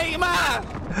 Let me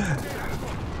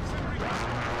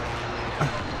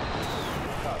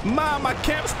my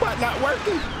camp spot not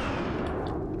working.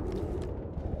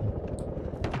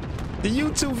 The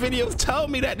YouTube videos told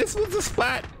me that this was the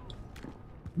spot.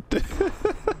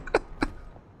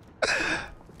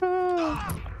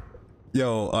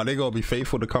 Yo, are they gonna be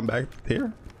faithful to come back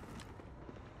here?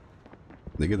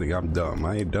 Nigga think I'm dumb.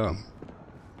 I ain't dumb.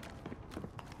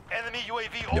 Enemy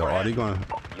UAV Yo, are overhead. they gonna?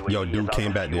 Yo, UAV dude is out came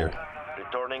of back fuel. there.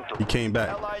 Returning to He came back.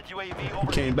 Allied UAV He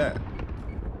overhead. came back.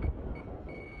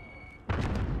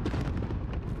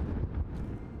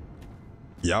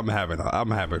 Yeah, I'm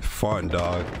having fun,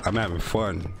 dog. I'm having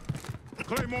fun.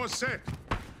 Claymore set.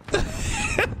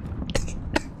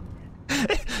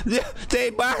 They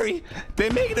Barry, they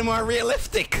making it more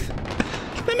realistic.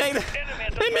 They making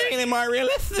it more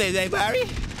realistic, they Barry.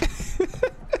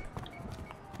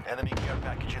 Enemy care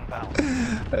package inbound.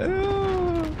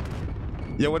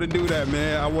 Yo, what to do that,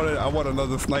 man? I want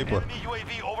another sniper. Enemy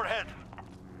UAV overhead.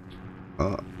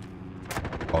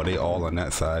 Oh, they all on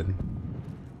that side.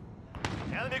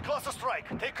 Enemy cluster strike.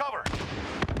 Take cover.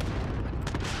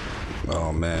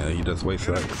 Oh man, he just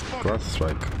wasted that cross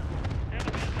strike.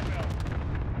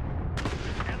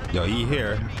 Yo, he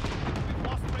here. We've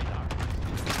lost radar.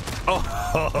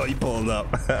 Oh, he pulled up.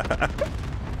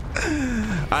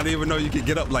 I didn't even know you could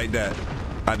get up like that.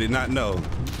 I did not know.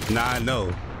 Now I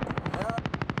know.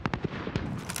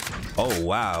 Oh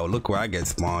wow, look where I get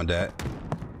spawned at.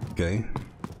 Okay.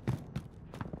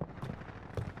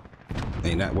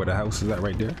 Ain't that where the house is at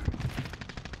right there?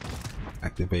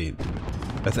 Activate.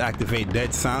 Let's activate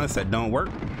dead silence that don't work.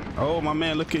 Oh my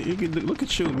man, look at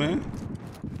you, man.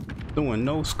 Doing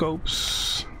no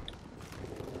scopes.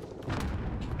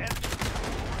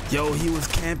 Yo, he was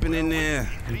camping in there.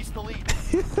 Increase the lead.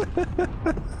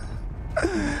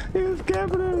 He was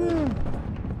camping in there.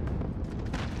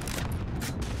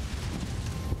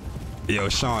 Yo,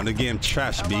 Sean, the game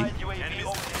trash, B. Allied UAV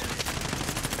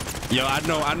overhead. Yo,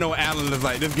 I know Alan is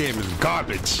like, this game is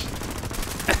garbage.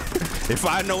 If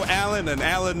I know Alan and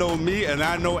Alan know me and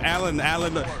I know Alan and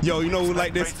Alan know, yo, you know who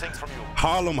like this? Great things from you.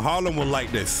 Harlem will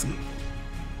like this.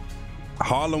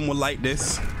 Harlem will like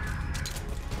this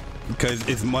because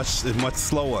it's much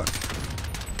slower.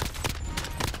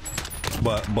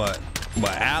 But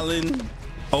Alan,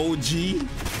 OG,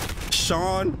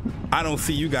 Sean, I don't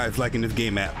see you guys liking this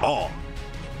game at all.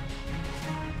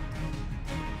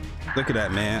 Look at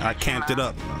that, man. I camped it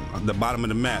up at the bottom of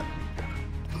the map.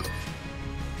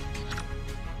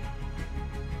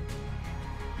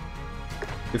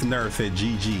 This nerd said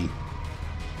GG.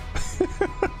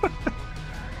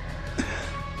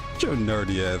 Get your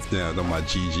nerdy ass down on my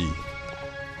GG.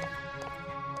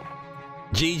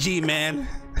 GG, man.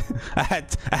 I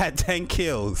had 10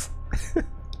 kills.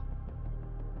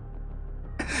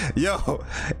 Yo,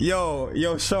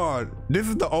 Sean, this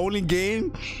is the only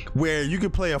game where you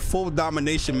can play a full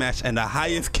domination match and the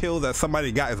highest kill that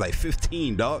somebody got is like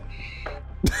 15, dog.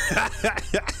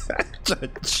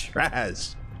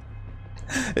 Trash.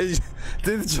 This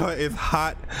joint is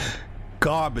hot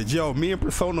garbage. Yo, me and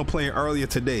Persona playing earlier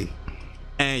today,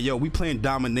 and yo, we playing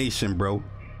domination, bro,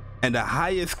 and the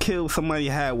highest kill somebody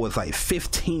had was like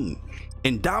 15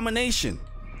 in domination.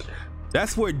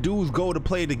 That's where dudes go to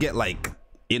play to get like,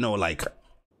 you know, like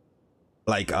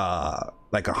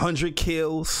 100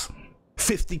 kills,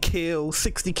 50 kills,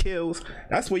 60 kills.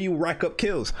 That's where you rack up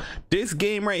kills. This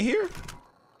game right here,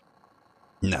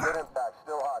 nah,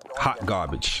 hot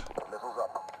garbage.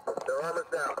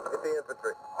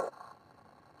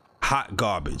 Hot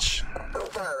garbage. Still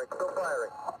firing.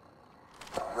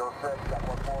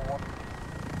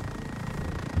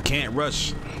 Can't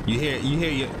rush. You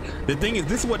hear. The thing is,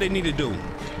 this is what they need to do.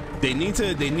 They need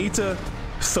to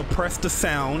suppress the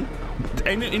sound.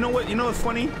 And you know what? You know what's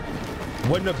funny?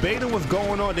 When the beta was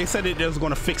going on, they said that they was going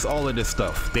to fix all of this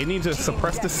stuff. They need to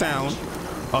suppress the sound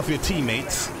of your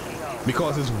teammates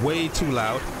because it's way too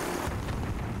loud.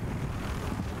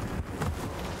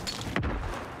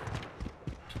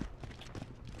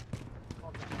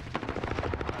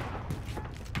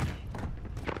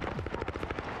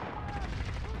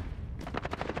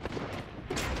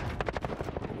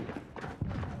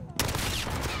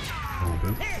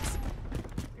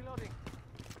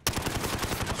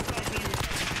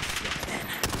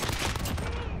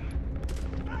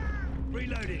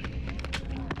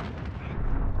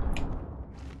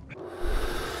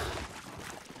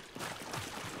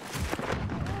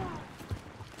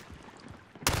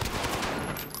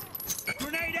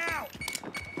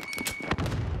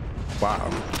 Wow.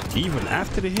 Even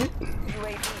after the hit?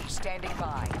 UAV standing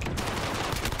by.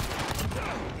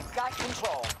 You've got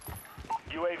control.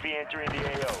 UAV entering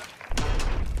the AO.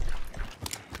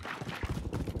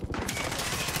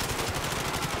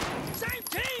 Same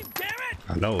team, damn it!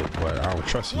 I know, but I don't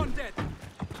trust you. One dead.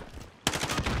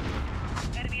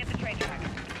 Enemy at the train track.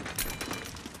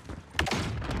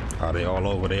 Oh, they all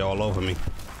over. They all over me.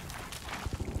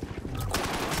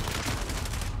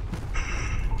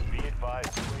 Be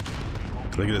advised.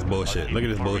 Look at this bullshit. Look at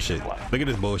this bullshit. Look at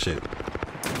this bullshit.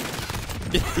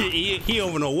 he don't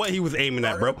even know what he was aiming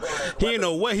at, bro. He didn't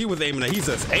know what he was aiming at. He's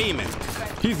just aiming.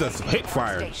 He's just hip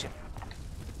firing. Station.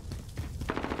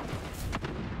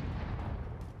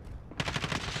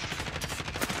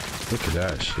 Look at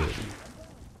that shit.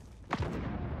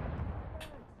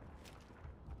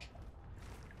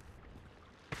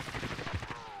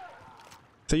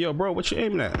 Say, yo, bro, what you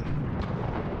aiming at?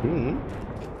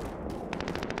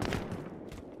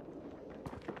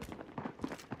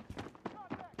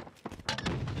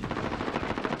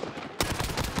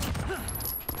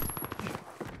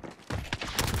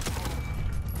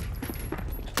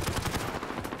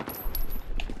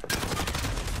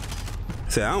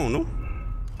 Say, I don't know.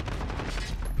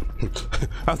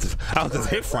 I was just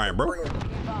hip firing, bro. Be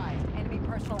advised, enemy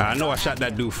personal I know I shot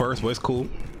that dude first, but it's cool.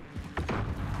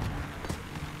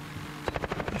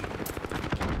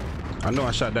 I know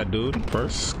I shot that dude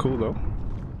first. Cool though.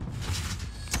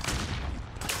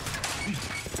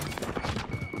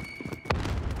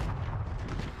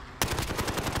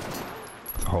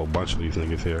 A whole bunch of these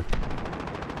niggas here.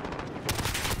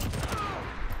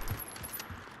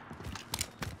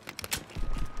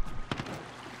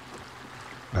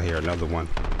 I hear another one.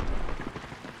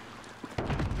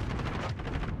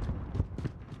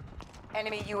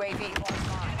 Enemy UAV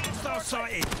online. Start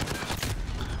sighted.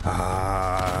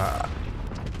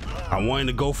 I wanted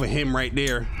to go for him right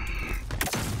there,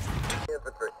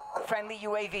 Friendly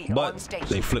UAV on but station.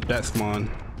 they flipped that spawn.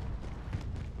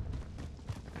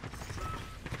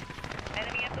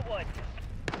 Enemy at the woods.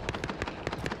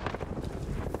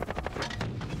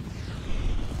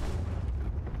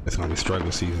 It's gonna be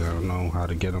struggle season. I don't know how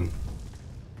to get them.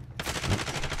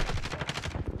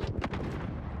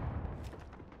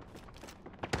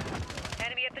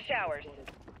 Enemy at the showers.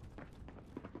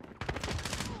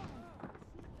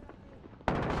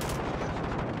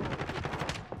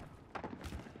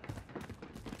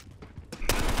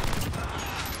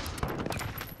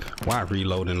 Why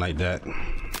reloading like that?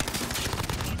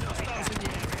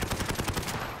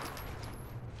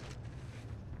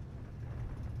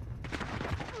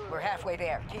 We're halfway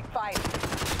there. Keep fighting.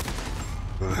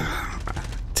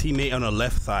 Teammate on the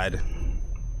left side.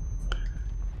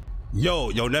 Yo,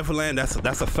 Neverland,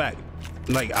 that's a fact.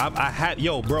 Like I had,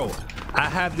 yo, bro, I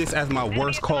have this as my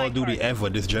worst Call of Duty ever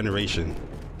this generation.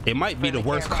 It might be the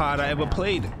worst COD I ever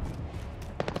played.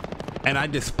 And I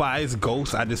despise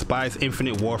Ghost. I despise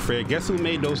Infinite Warfare. Guess who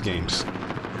made those games?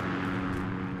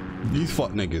 These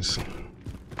fuck niggas.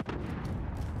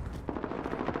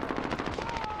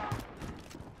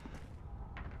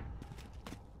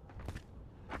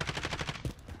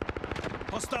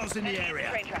 Hostiles in the Enemy at the area.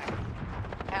 train track.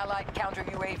 Allied counter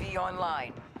UAV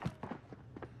online.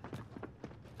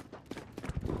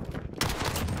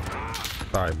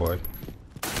 Sorry, boy.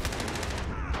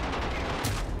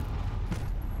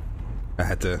 I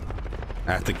had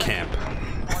to camp.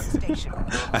 On station.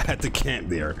 I had to camp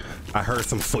there. I heard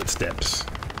some footsteps.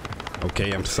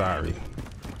 Okay, I'm sorry.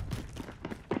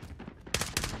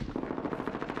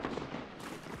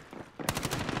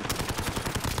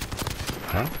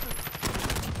 Huh?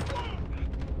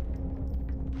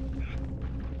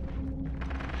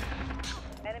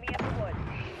 Enemy at the woods.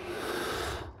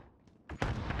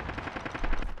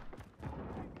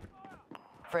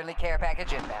 Friendly care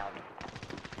package inbound.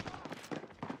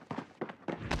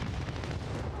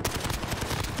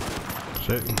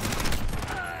 Shit.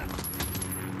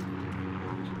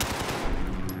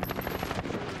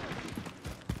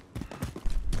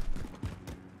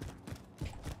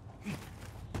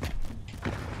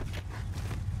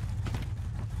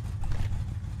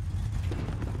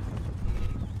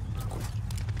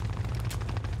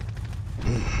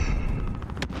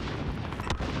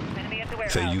 Enemy at the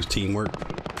warehouse. Say use teamwork.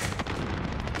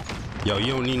 Yo,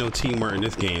 you don't need no teamwork in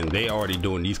this game. They already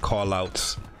doing these call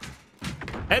outs.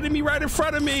 Enemy right in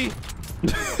front of me.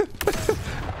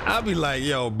 I'll be like,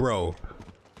 yo, bro.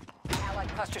 Allied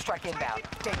cluster strike inbound.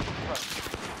 Take it close.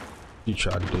 You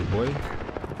tried to do, boy.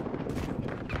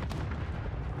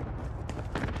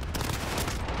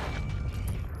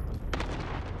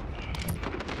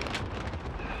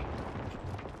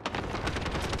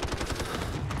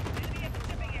 Enemy at the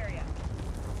shipping area.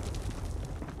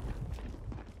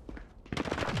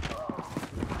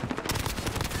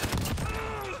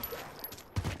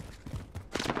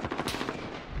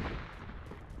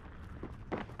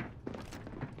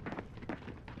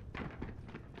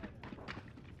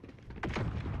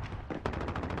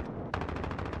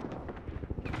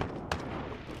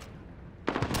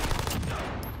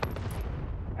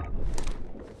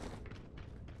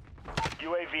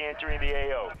 UAV entering the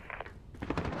AO.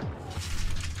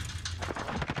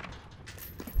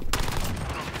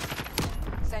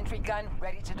 Sentry gun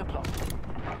ready to deploy.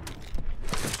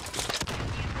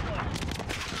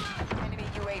 Enemy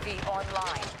UAV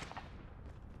online.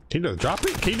 Can you just drop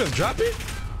it? Can you just drop it?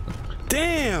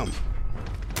 Damn.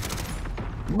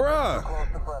 Bruh.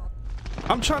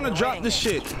 I'm trying to drop this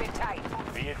shit. Keep it tight.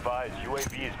 Be advised,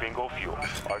 UAV is bingo fuel.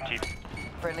 RT.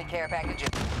 Friendly care package.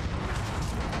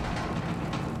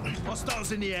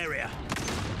 Hostiles in the area.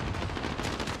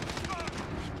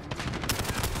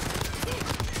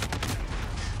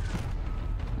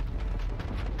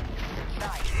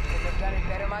 Nice. Couldn't have done it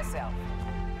better myself.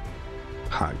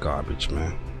 Hot garbage,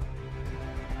 man.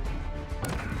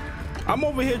 I'm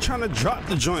over here trying to drop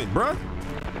the joint, bruh.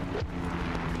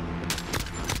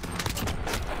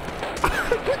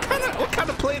 what kind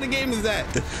of play the game is that?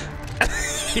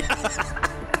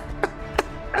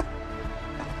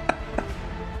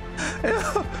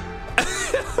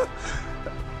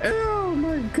 Oh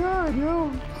my god,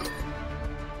 yo.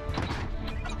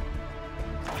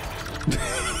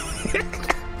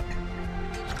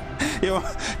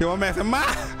 yo, man said, Ma,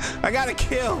 I got a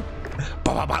kill.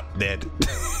 Bop, bop, bop, dead.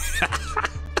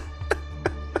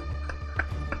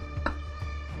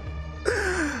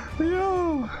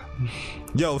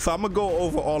 Yo, so I'm gonna go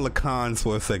over all the cons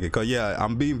for a second, cause yeah,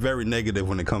 I'm being very negative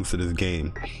when it comes to this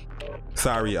game.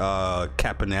 Sorry,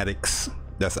 Capanatics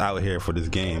that's out here for this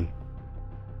game.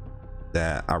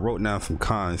 That I wrote down some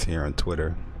cons here on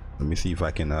Twitter. Let me see if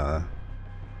I can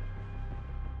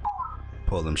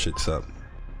pull them shits up.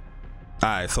 All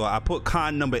right, so I put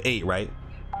con number 8, right?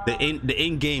 The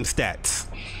in-game stats.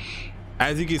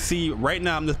 As you can see, right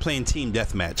now I'm just playing team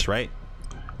deathmatch, right?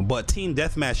 But team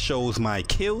deathmatch shows my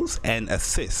kills and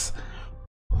assists.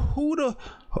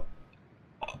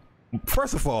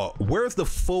 First of all, where's the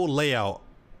full layout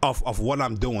of what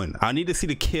I'm doing? I need to see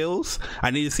the kills, I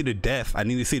need to see the death, I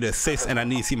need to see the assists, and I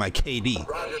need to see my KD,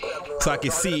 so I can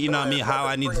see, you know what I mean, how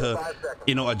I need to,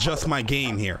 you know, adjust my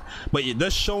game here. But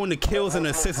just showing the kills and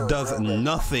assists does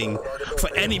nothing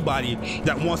for anybody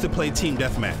that wants to play team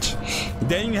deathmatch.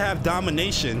 Then you have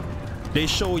domination. They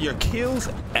show your kills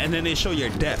and then they show your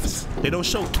deaths. They don't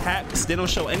show caps. They don't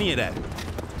show any of that.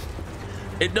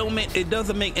 It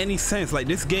doesn't make any sense. Like,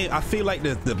 this game, I feel like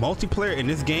the multiplayer in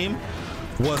this game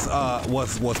was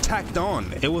tacked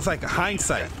on. It was like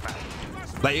hindsight.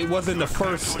 Like, it wasn't the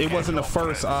first.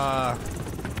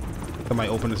 Somebody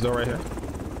open this door right here.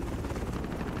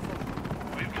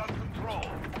 We've got control.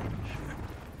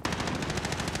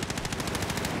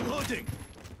 Loading.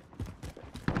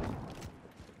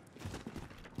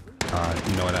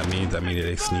 You know what that means? That means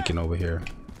they sneaking over here.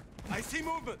 I see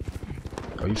movement.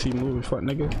 Oh, you see moving, fuck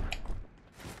nigga?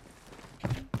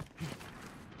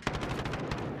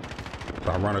 If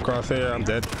I run across here, I'm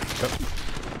dead. Yep.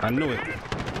 I knew it.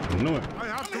 I knew it. I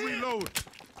have to reload.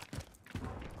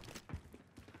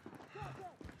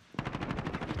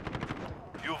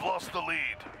 You've lost the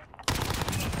lead.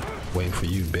 Waiting for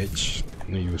you, bitch.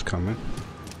 Knew you was coming.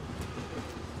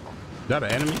 Is that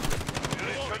an enemy?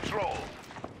 You're in control.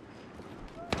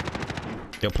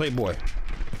 Yo, Playboy.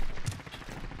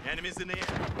 Enemies in the air.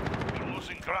 You're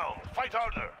losing ground. Fight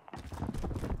harder.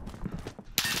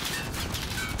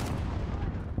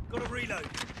 Got to reload.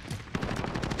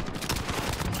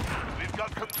 We've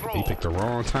got control. He picked the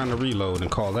wrong time to reload and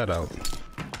call that out.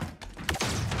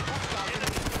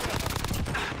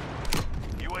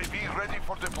 UAV ready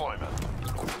for deployment.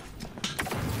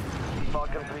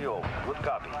 Falcon 3-0. Good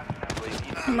copy.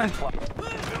 UAV Man,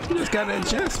 you just got that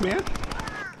chance, man.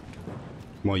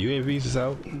 More UAVs is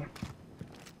out.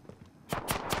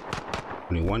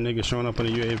 Only one nigga showing up on a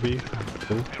UAV.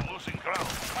 Cool. You're losing ground.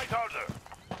 Fight harder.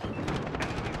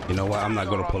 You know what? I'm not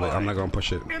gonna pull it. I'm not gonna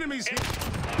push it. Enemies here.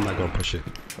 I'm not gonna push it.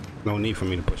 No need for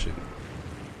me to push it.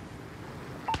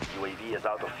 UAV is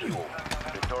out of fuel.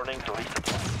 Returning to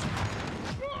resupply.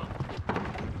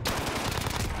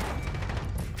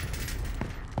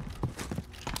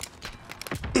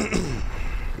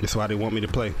 That's why they want me to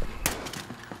play.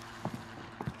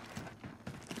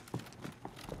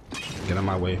 Get on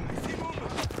my way.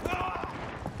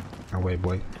 My way,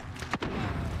 boy.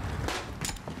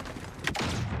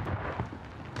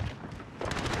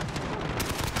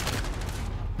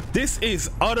 This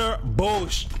is utter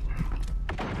bullshit.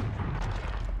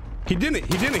 He didn't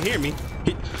hear me.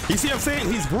 You see what I'm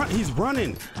saying? He's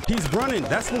running.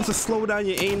 That's supposed to slow down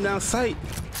your aim down sight.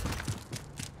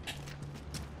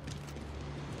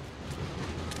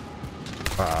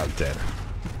 Ah, I'm dead.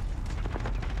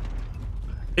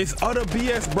 It's utter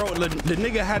BS, bro. The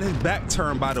nigga had his back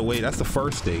turned, by the way. That's the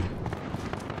first thing.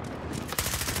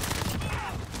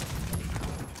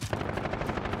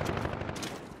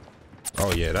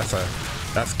 Oh yeah,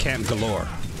 that's camp galore.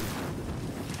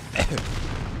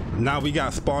 Now we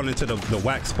got spawned into the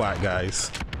wax spot, guys.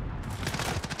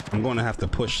 I'm gonna have to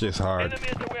push this hard. Enemy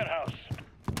at the warehouse.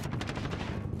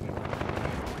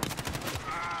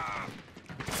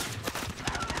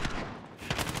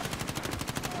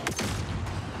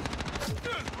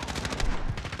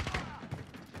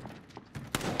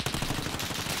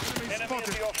 Enemy at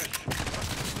the office.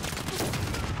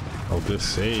 Oh, good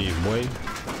save, boy.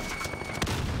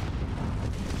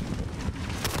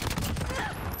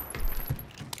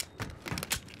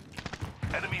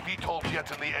 Enemy VTOL jet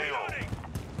in the AO.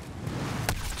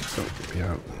 So,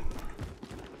 yeah.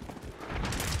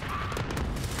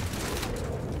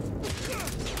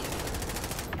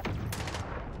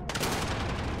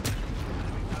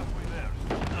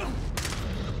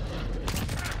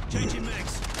 Changing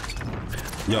mags.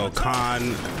 Yo, Con,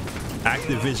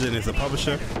 Activision is a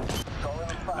publisher.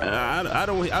 I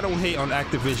don't hate on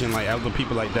Activision like other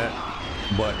people like that,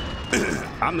 but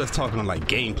I'm just talking on like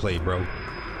gameplay, bro.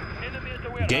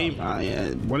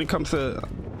 When it comes to,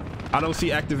 I don't see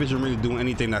Activision really doing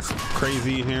anything that's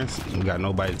crazy in here. We got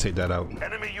nobody to take that out.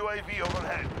 Enemy UAV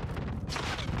overhead.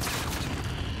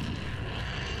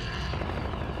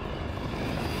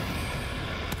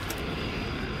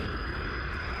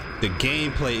 The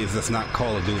gameplay is just not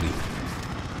Call of Duty. Enemy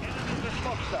the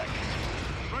smokestack.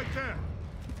 Right there.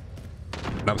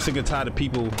 And I'm sick and tired of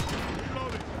people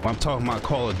when I'm talking about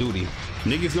Call of Duty.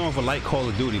 Niggas know if I like Call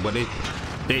of Duty, but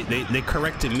they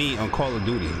corrected me on Call of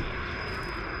Duty.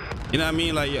 You know what I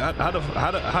mean? Like, how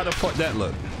the fuck that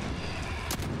look?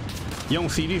 You don't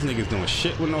see these niggas doing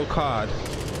shit with no COD,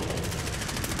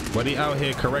 but they out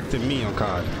here correcting me on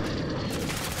COD.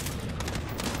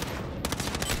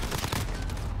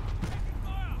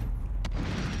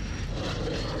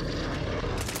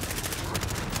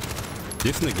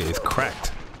 This nigga is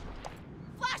cracked.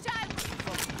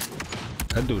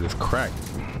 That dude is cracked.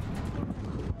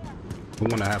 We're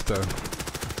gonna have to.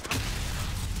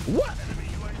 What?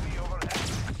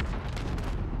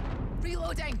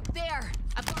 Reloading. There.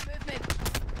 I've got movement.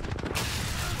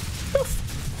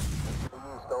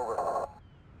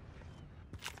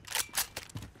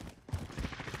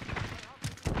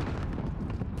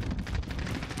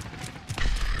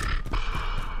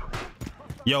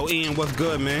 Yo, Ian, what's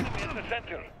good, man?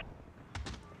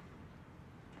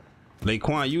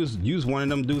 Laquan, you was one of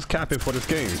them dudes capping for this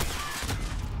game.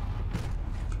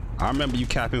 I remember you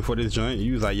capping for this joint.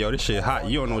 You was like, yo, this shit hot.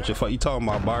 You don't know what the fuck you talking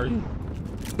about, Barry.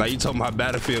 Like, you talking about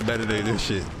Battlefield better than this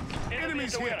shit.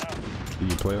 Enemies here.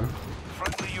 You player?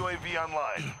 Friendly UAV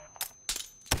online.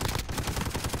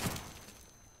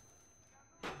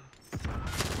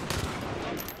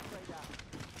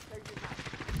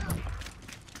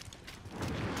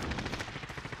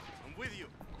 I'm with you.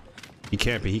 He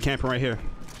camping right here.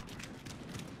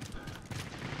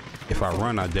 If I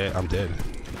run, I'm dead.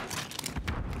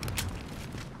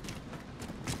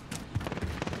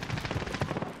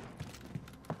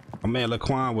 My man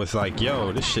Laquan was like,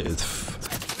 yo, this shit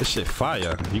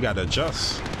fire. You gotta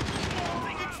adjust.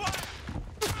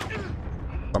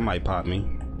 I might pop me.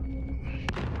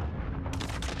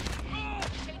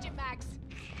 Changing mags.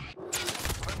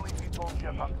 Friendly VTOL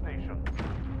jet on station.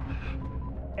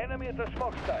 Enemy at the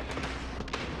smokestack.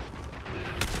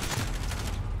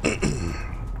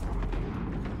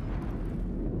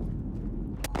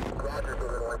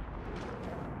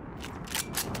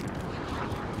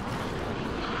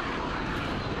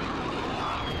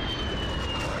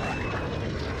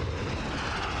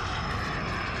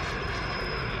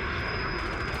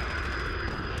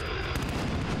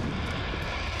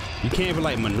 You can't even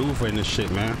like maneuver in this shit,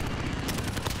 man.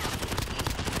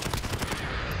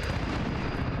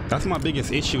 That's my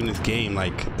biggest issue in this game.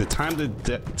 Like, the time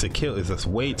to kill is just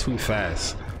way too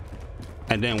fast.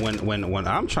 And then when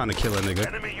I'm trying to kill a nigga,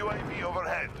 Enemy UAV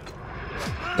overhead.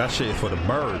 that shit is for the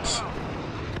birds.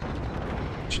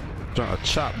 Trying to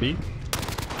chop, B.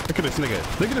 Look at this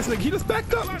nigga. Look at this nigga. He just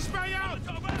backed up. Flashbang out.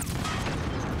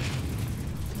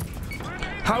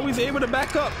 How is he able to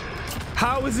back up?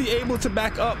 How is he able to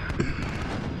back up?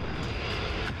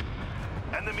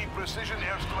 Enemy precision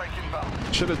airstrike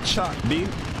inbound. Should have chopped, B.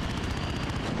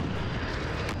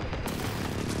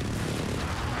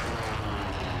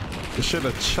 It should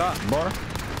have chopped, bar.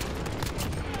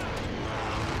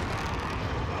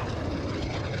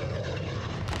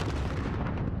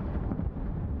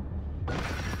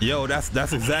 Yo, that's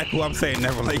exactly what I'm saying.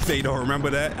 Never like say you don't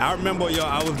remember that. I remember, yo,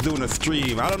 I was doing a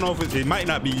stream. I don't know if it might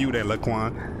not be you there,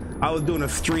 Laquan. I was doing a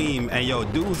stream and yo,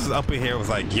 dudes up in here was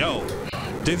like, yo,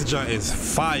 this joint is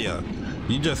fire.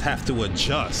 You just have to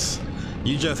adjust.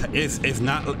 You just it's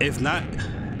not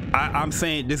I'm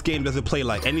saying this game doesn't play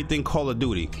like anything Call of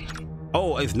Duty.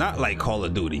 Oh, it's not like Call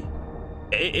of Duty.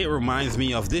 It reminds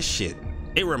me of this shit.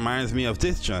 It reminds me of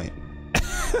this joint.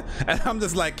 And I'm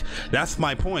just like, that's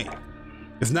my point.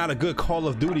 It's not a good Call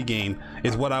of Duty game,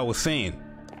 is what I was saying.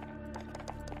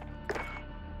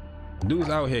 Dude's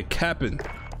out here capping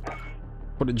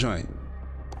for the joint.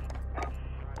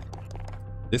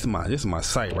 This is my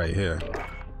site right here.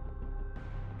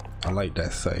 I like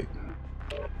that site.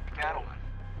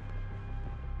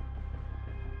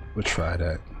 We'll try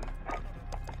that.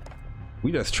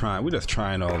 We just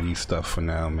trying all these stuff for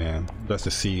now, man. Just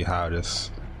to see how the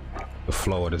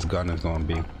flow of this gun is gonna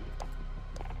be.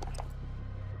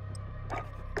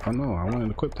 Oh no, I wanted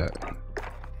to equip that.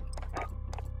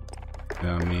 You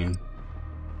know what I mean?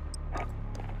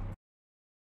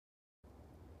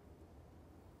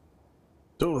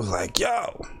 Dude was like,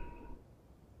 yo,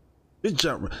 this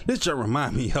jump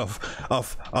remind me of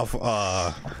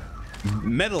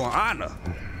Medal of Honor.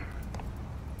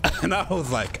 And I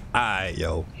was like, alright,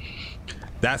 yo.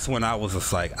 That's when I was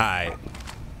just like, alright.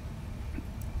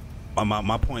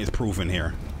 My point is proven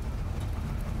here.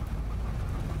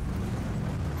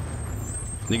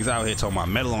 Niggas out here talking about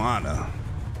Medal of Honor.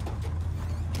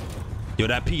 Yo,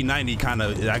 that P90 kind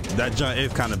of, that junk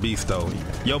is kind of beast though.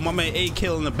 Yo, my man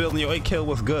 8Kill in the building. Yo, 8Kill,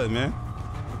 what's good, man?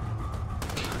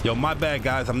 Yo, my bad,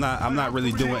 guys. I'm not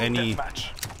really doing any,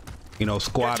 you know,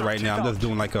 squad right now. I'm just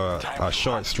doing like a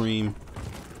short stream,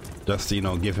 just to, you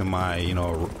know, give him my, you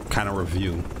know, kind of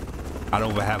review. I don't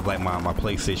even have like my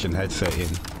PlayStation headset in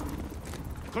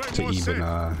to even,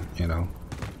 you know.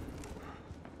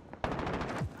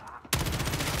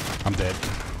 I'm dead.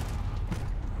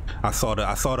 I saw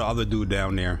the other dude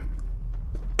down there.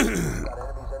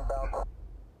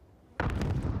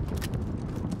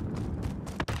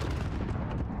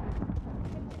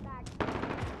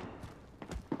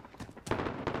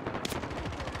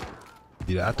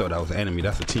 Yeah, I thought that was an enemy.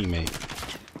 That's a teammate.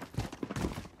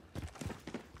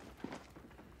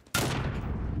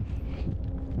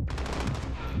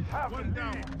 One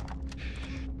down.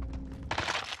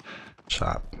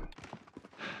 Chop.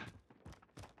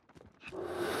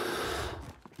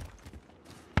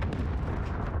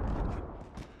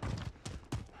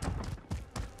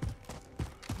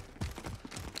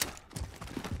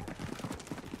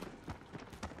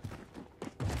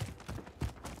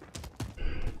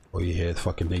 Oh, you hear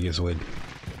fucking niggas with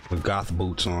goth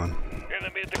boots on.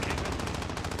 Enemy at the kitchen.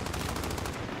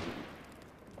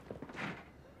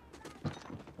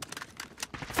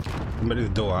 Come at this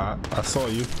door. I saw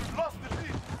you. Lost the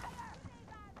lead.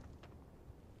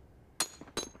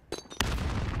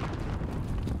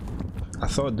 I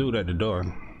saw a dude at the door.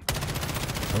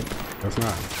 Oh, that's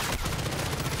not.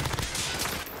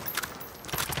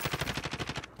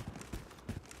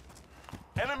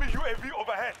 Enemy UAV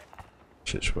overhead.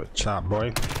 Shit, what chop,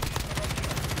 boy?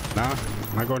 Nah,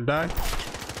 not gonna die.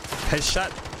 Headshot,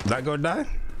 not gonna die.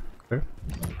 Okay.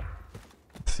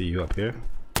 See you up here.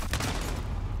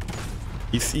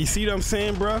 You see what I'm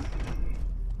saying, bro?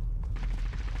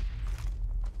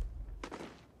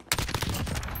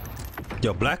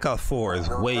 Yo, Black Ops 4 is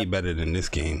way better than this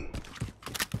game.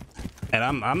 And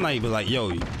I'm not even like,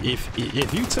 yo,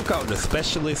 if you took out the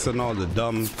specialists and all the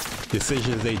dumb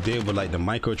decisions they did with like the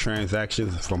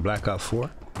microtransactions from Black Ops 4,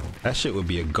 that shit would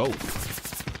be a goat.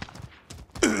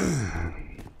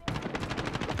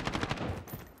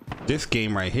 This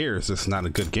game right here is just not a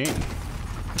good game.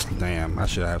 Damn, I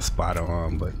should have spotter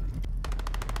on, but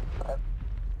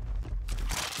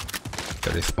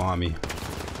they spawn me.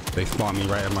 They spawn me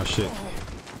right at my shit.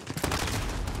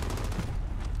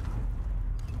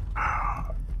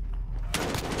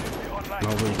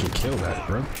 Nobody can kill that,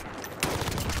 bro.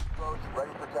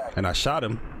 And I shot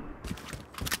him.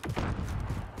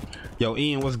 Yo,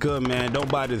 Ian, what's good, man? Don't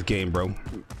buy this game, bro.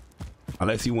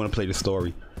 Unless you want to play the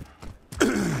story.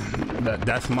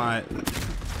 That's my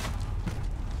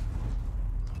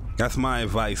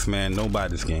advice, man. Don't buy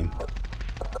this game.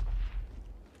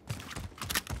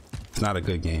 It's not a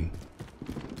good game.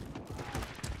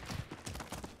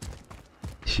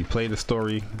 If you play the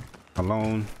story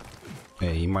alone,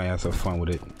 hey, you might have some fun with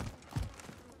it.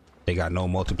 They got no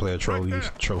multiplayer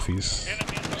trophies.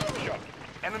 Enemy in the shot.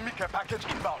 Enemy care package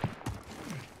inbound.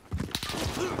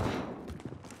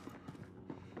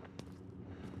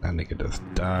 That nigga just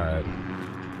died.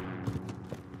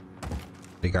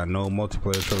 They got no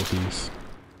multiplayer trophies.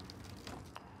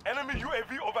 Enemy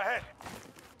UAV overhead.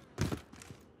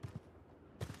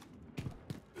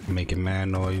 Making mad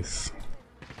noise.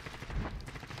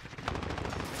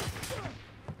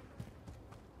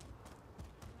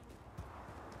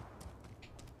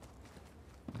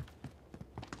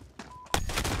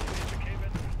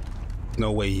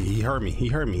 no way. He heard me. He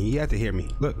heard me. He had to hear me.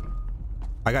 Look,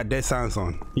 I got dead silence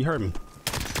on. He heard me.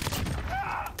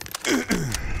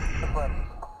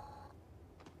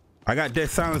 I got dead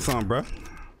silence on, bro.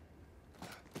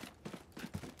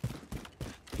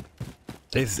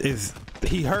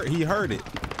 He heard it.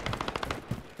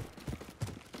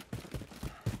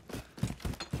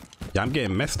 Yeah, I'm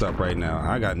getting messed up right now.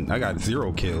 I got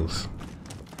 0 kills.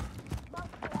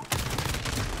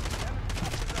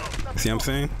 See what I'm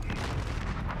saying?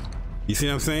 You see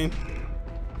what I'm saying?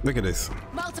 Look at this.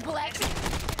 Multiple exits.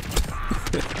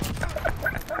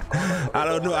 I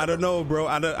don't know, bro.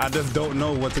 I just don't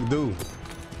know what to do.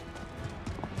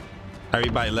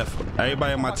 Everybody left.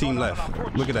 Everybody on my team left.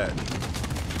 Look at that.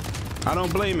 I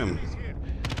don't blame him.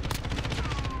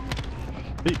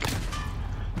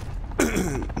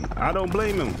 I don't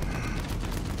blame him.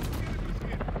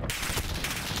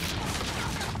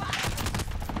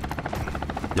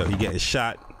 Yo, he getting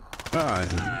shot.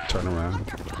 Turn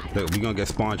around. Look, we gonna get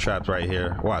spawn trapped right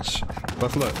here. Watch.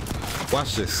 Let's look.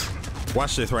 Watch this.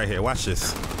 Watch this right here. Watch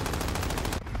this.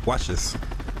 Watch this.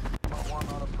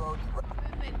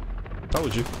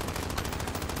 Told you.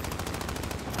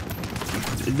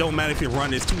 It don't matter if you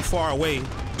run, it's too far away,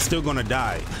 still gonna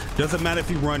die. Doesn't matter if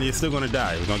you run, you're still gonna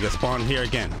die. We're gonna get spawned here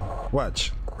again.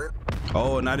 Watch.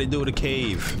 Oh, now they do the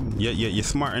cave. You're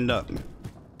smartened up.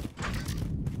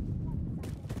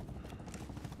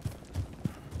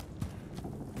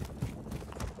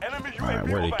 Alright,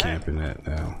 where they camping at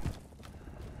now?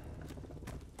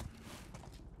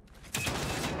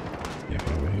 Yep,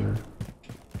 over here.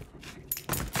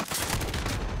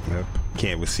 Yep,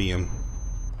 can't even see him.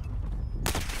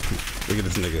 Look at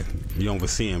this nigga. You don't even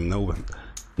see him. No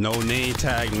name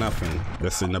tag, nothing.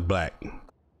 That's in the black.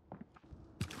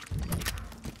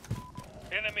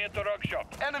 Enemy at the rock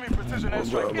shop. Enemy precision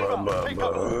airstrike inbound. Take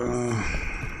cover.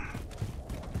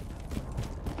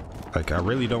 Like, I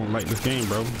really don't like this game,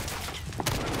 bro.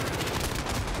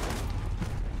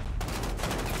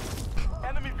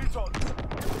 Enemy VTOL.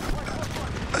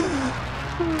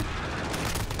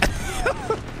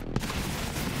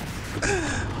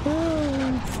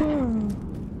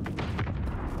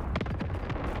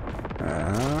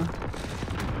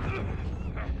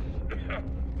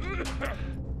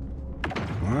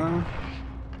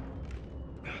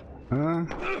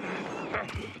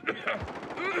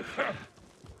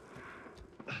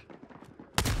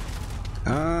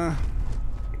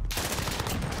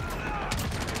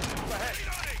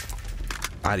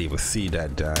 I didn't even see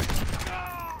that die.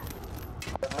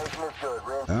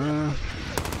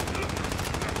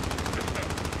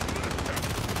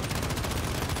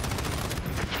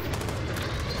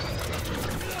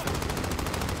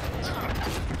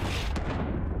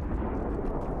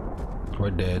 We're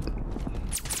dead.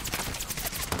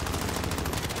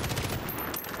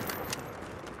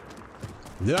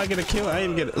 Did I get a kill? I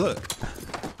didn't get it. Look,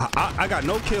 I got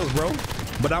no kills, bro,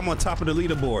 but I'm on top of the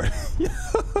leaderboard.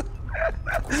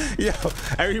 Yo,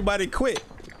 everybody quit.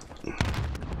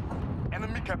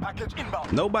 Enemy care package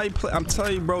inbound. Nobody play. I'm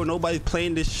telling you, bro, nobody's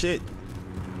playing this shit.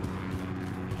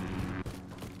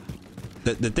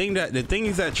 The thing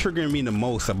is that triggering me the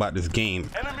most about this game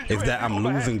is that I'm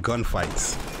losing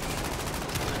gunfights.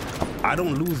 I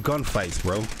don't lose gunfights,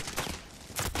 bro.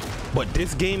 But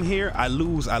this game here, I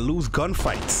lose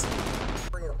gunfights.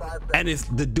 And it's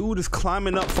the dude is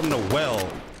climbing up from the well.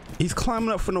 He's climbing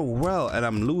up from the well, and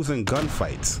I'm losing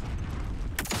gunfights.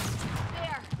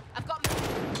 There. I've got.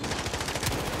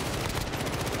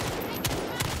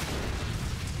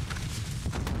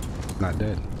 Not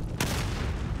dead.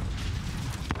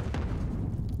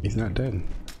 He's not dead.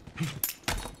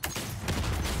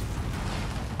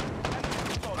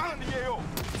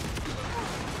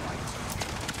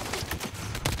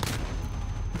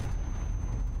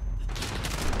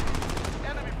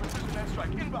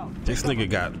 This nigga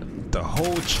got the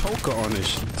whole choker on this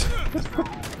shit.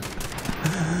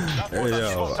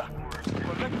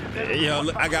 Yo,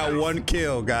 look, I got 1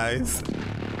 kill, guys.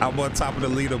 I'm on top of the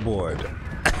leaderboard.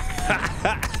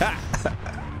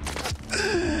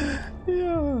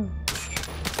 Yeah.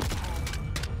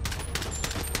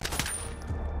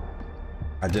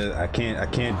 I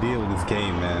can't deal with this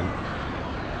game, man.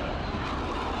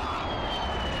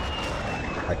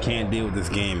 I can't deal with this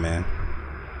game, man.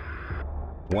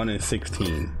 1 in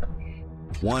 16.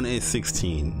 1 in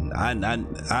 16. I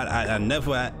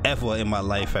never ever in my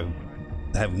life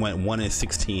have went 1 in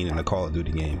 16 in a Call of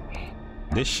Duty game.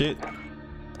 This shit,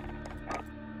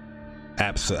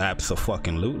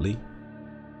 abso-fucking-lutely.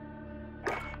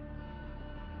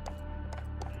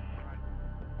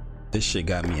 This shit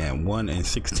got me at 1 in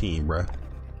 16, bruh.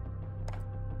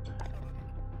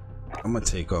 I'm gonna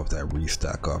take off that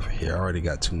restock off here. I already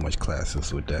got too much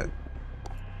classes with that.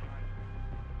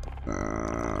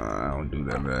 I don't do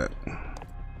that.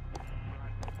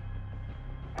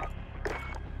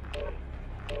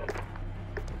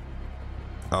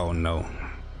 Oh no,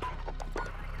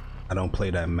 I don't play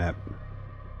that map.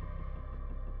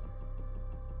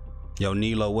 Yo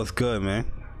Nilo, what's good, man?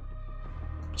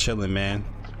 Chilling, man.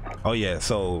 Oh yeah,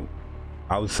 so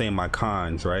I was saying my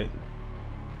cons, right?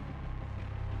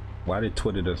 Why did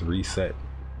Twitter just reset?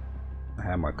 I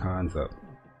had my cons up.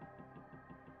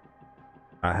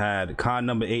 I had con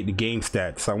number 8, the game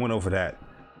stats. I went over that.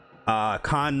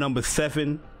 Con number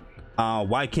 7,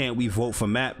 why can't we vote for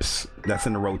maps? That's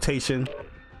in the rotation.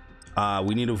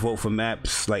 We need to vote for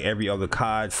maps like every other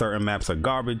COD. Certain maps are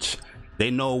garbage.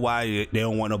 They know why they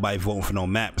don't want nobody voting for no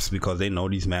maps, because they know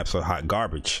these maps are hot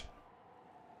garbage.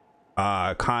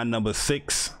 Con number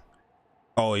 6.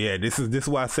 Oh yeah, this is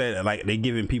why I said like they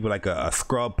giving people like a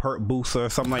scrub perk boost or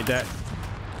something like that.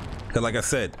 Cause like I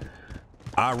said,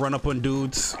 I run up on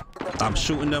dudes, I'm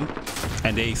shooting them,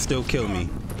 and they still kill me.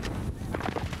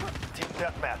 Team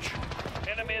deathmatch.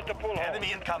 Enemy at the pool hall.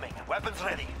 Enemy incoming. Weapons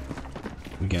ready.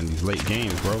 We getting these late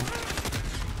games, bro.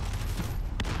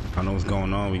 I know what's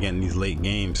going on. We getting these late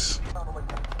games.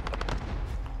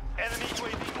 Enemy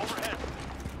UAV overhead.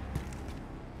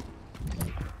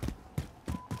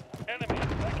 Enemy,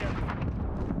 back here.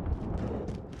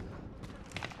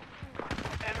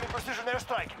 Enemy precision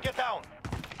airstrike. Get down.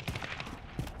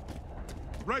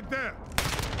 Right there.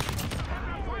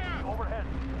 Overhead.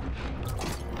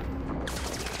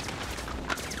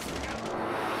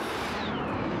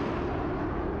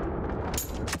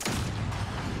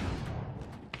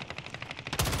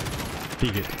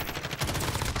 Peek it.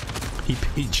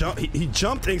 He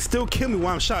jumped and still killed me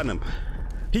while I'm shooting him.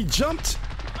 He jumped.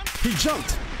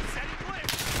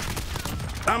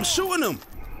 I'm shooting him.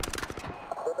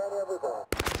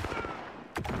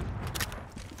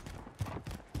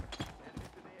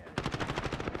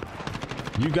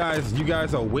 You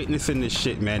guys are witnessing this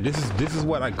shit, man. This is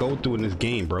what I go through in this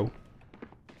game, bro.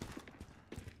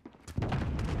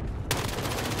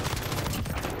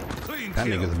 Clean That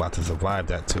kill. nigga's about to survive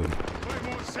that too.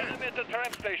 Enemy at the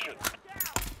tram station.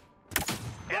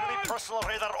 Enemy personal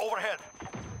radar overhead.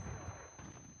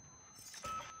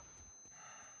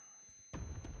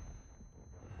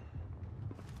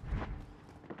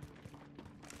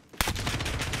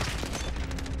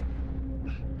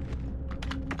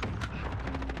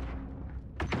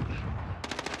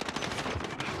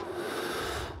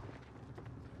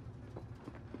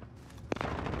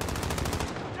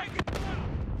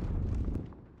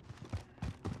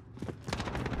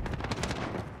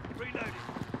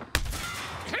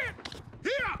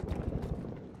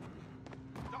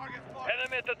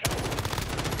 Enemy at the tram.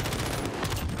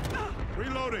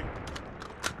 Reloading.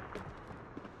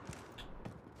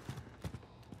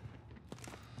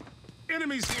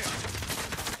 Enemies here.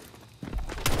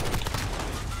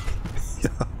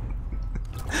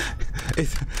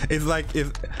 It's like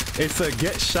it's a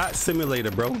get shot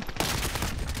simulator, bro.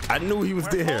 I knew he was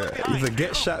there. He's a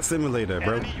get shot simulator,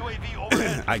 bro. Enemy UAV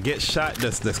overhead. I get shot,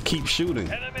 just keep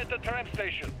shooting. Enemy at the tram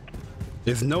station.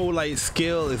 There's no like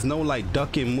skill, there's no like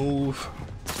duck and move.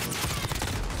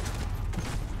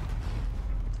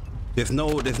 There's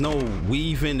no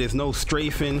weaving, there's no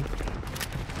strafing.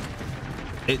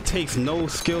 It takes no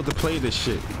skill to play this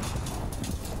shit.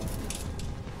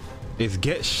 It's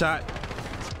get shot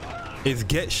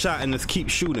and just keep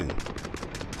shooting.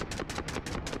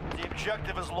 The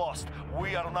objective is lost.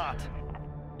 We are not.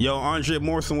 Yo, Andre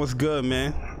Morrison, what's good,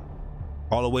 man?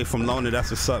 All the way from Lona, that's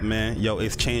what's up, man. Yo,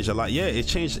 it's changed a lot. Yeah,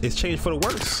 it's changed for the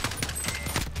worse.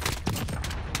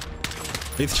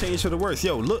 It's changed for the worse.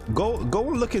 Yo, look, go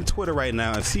and look in Twitter right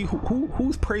now and see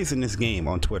who's praising this game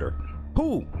on Twitter.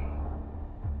 Who?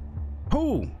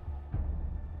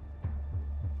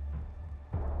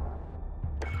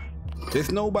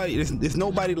 There's nobody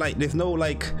like, there's no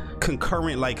like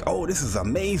concurrent like, oh, this is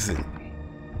amazing.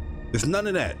 There's none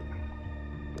of that.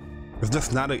 It's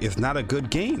just not a good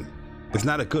game. It's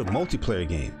not a good multiplayer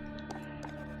game.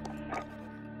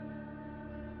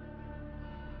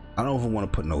 I don't even want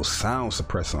to put no sound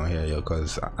suppressor on here, yo,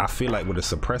 because I feel like with a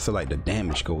suppressor, like the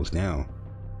damage goes down.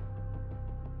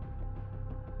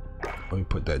 Let me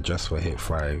put that just for hip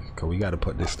fire, because we got to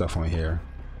put this stuff on here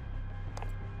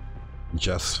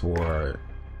just for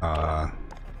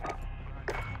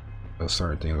those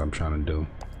certain things I'm trying to do.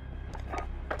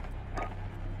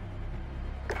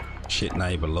 Shit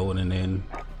not even loading in.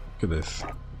 Look at this.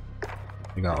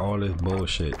 We got all this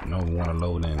bullshit. No one want to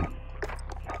load in.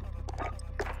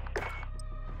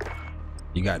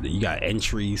 You got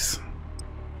entries.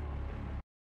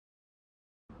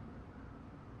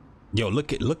 Yo,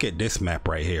 look at this map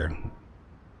right here.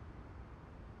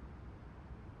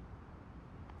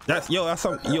 That's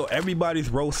something. Yo, everybody's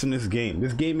roasting this game.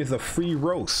 This game is a free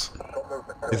roast.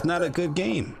 It's not a good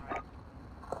game.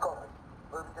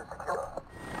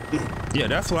 Yeah,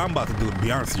 that's what I'm about to do, to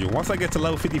be honest with you. Once I get to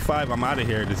level 55, I'm out of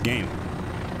here in this game.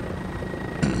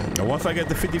 And once I get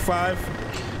to 55,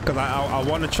 because I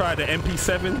want to try the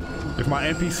MP7. If my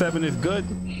MP7 is good,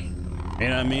 you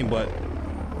know what I mean? But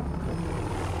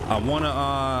I want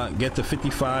to get to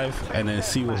 55 and then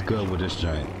see what's good with this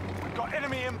giant. Got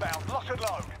enemy inbound. Lock and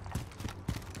load.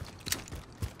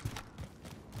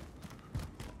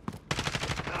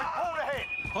 Report ahead.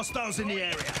 Hostiles in the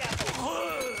area.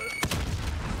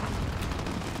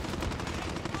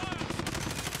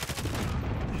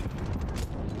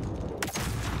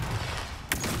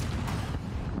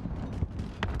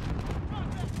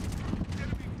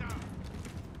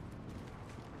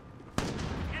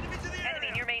 Enemy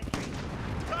in your main street.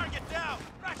 Target down.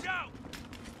 Rush out.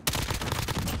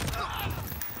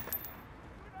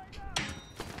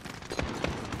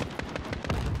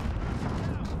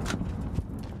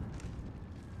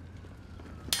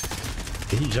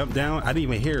 Did he jump down? I didn't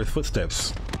even hear his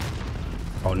footsteps.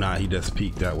 Oh nah, he just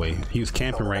peeked that way. He was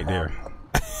camping right there.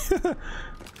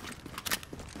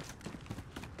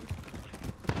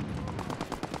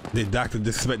 Did Dr.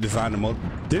 Disrespect design the most?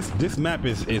 This map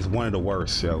is one of the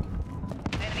worst, yo.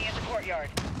 Enemy in the courtyard.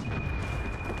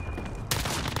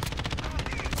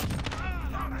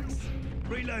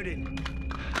 Reloading.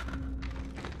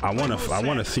 I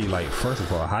wanna see, like, first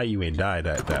of all, how you ain't died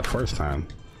that first time.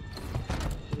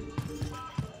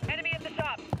 Enemy at the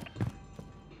shop.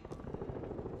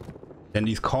 And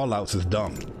these call outs is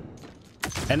dumb.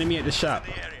 Enemy at the shop.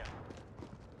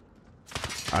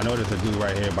 I know there's a dude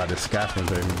right here by the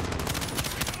scaffolding thing.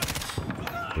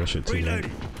 What's your teammate?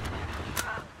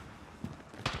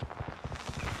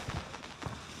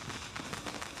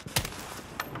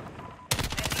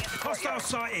 Hostile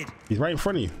sighted. He's right in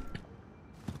front of you.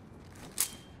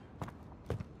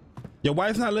 Yo, why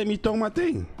is it not letting me throw my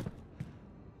thing?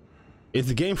 Is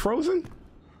the game frozen?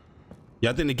 Yeah,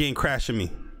 I think the game crashing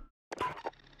me.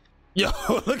 Yo,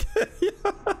 look at you.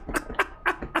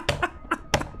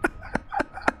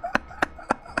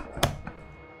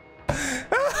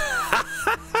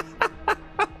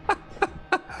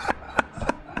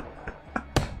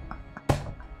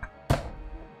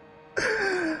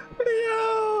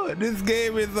 Yo, this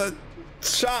game is a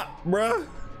chop, bruh.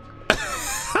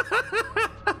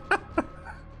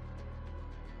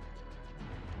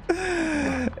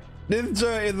 This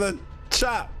joint is a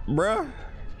chop, bruh.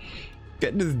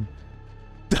 Get this.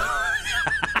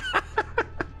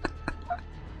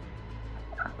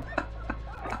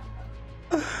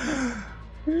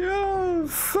 Yo,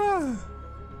 son.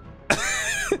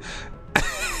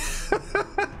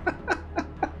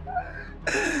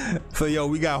 So yo,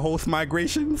 we got host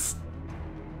migrations.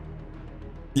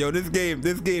 Yo, this game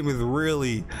is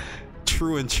really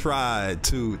true and tried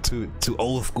to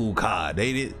old school COD,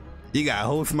 ain't it? You got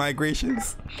host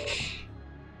migrations.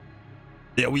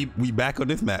 Yeah, we back on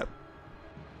this map.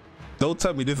 Don't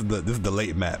tell me this is the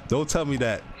late map. Don't tell me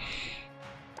that.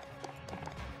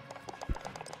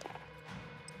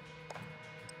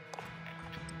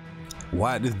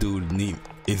 Why this dude need?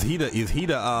 Is he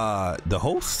the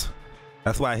host?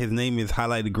 That's why his name is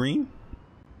highlighted green.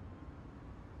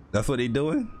 That's what they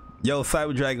doing. Yo,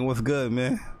 Cyber Dragon, what's good,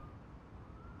 man?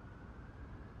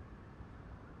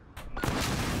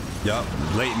 Yup,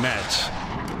 late match.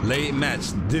 Late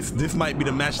match. This might be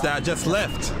the match that I just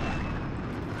left. Team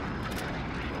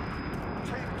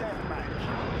deathmatch.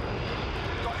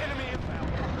 Got enemy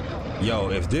inbound. Yo,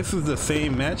 if this is the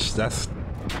same match, that's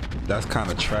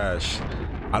kind of trash.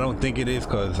 I don't think it is,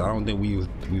 cause I don't think we was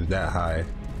that high.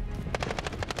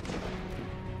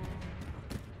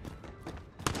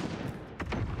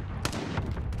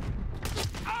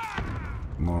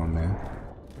 Come on, man.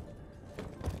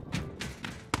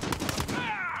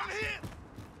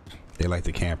 They like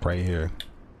to camp right here.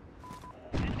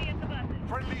 Enemy at the buses.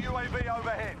 Friendly UAV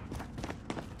overhead.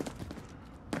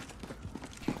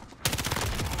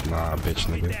 Nah, bitch,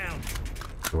 nigga. Down.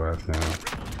 Go ass down.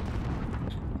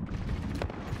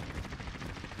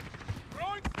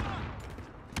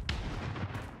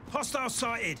 Hostile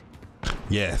sighted.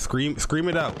 Yeah, scream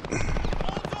it out.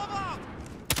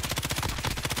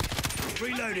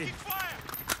 Reloading.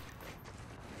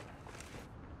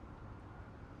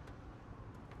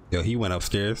 Yo, he went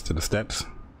upstairs to the steps.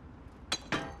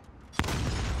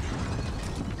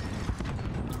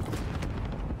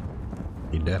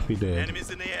 He definitely did. Enemies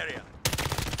in the area.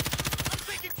 I'm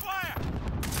taking fire.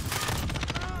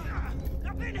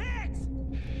 I've been hit.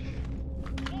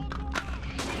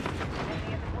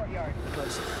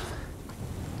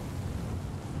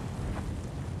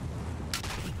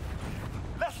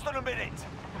 than a minute.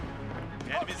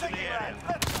 Enemies in the area.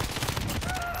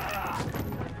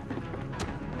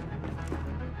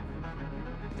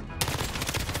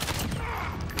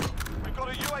 We've got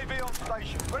a UAV on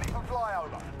station, ready for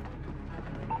flyover.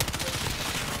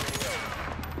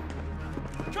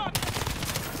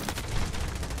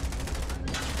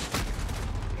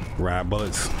 Ride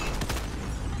bullets.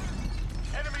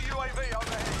 Enemy UAV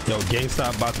overhead. Yo,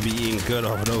 GameStop about to be eating good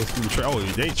off of those people. Oh,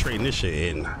 they trading this shit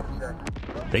in.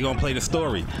 They gonna play the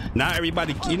story. Not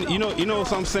everybody. You know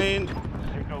what I'm saying.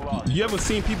 You ever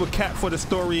seen people cap for the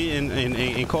story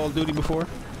in Call of Duty before?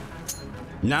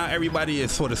 Not everybody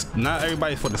is for the. Not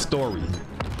everybody for the story.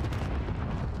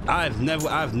 I've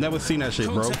never seen that shit,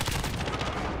 bro.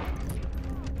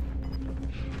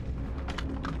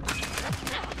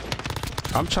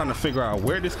 I'm trying to figure out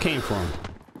where this came from.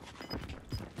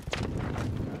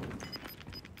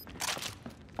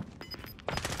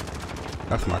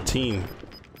 That's my team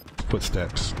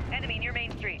footsteps. Enemy in your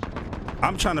main street.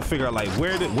 I'm trying to figure out like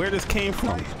where this came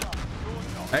from.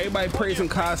 Everybody praising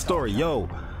COD's story. Yo,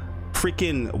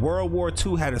 freaking World War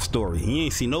II had a story. You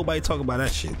ain't see nobody talk about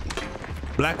that shit.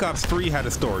 Black Ops 3 had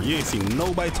a story. You ain't see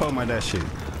nobody talking about that shit.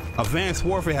 Advanced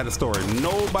Warfare had a story.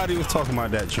 Nobody was talking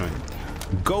about that joint.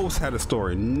 Ghost had a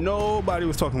story. Nobody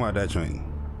was talking about that joint.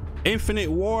 Infinite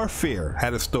Warfare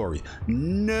had a story.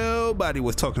 Nobody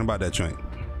was talking about that joint.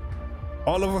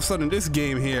 All of a sudden, this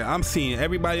game here, I'm seeing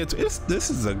everybody. This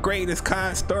is the greatest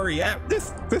COD story ever.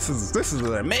 This is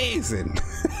amazing.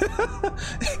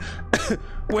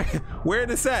 where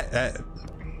this at?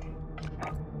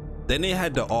 Then they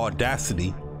had the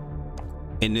audacity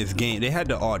in this game. They had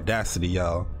the audacity,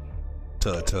 y'all,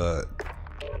 to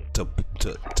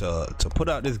put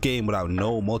out this game without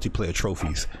no multiplayer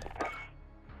trophies.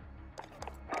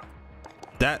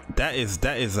 That is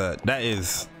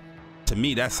to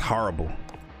me, that's horrible.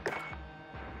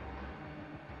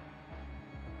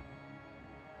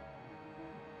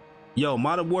 Yo,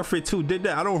 Modern Warfare 2 did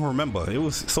that. I don't remember. It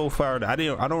was so far that I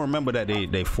don't remember that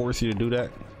they forced you to do that.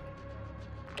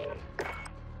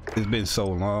 It's been so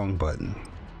long, but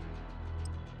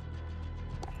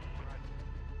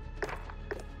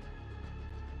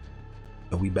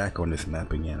we back on this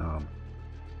map again.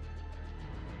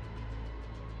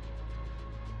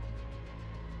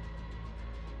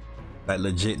 Like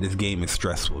legit, this game is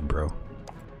stressful, bro.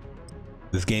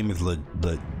 This game is a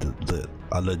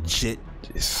legit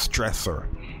stressor.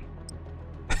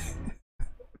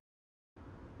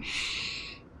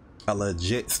 A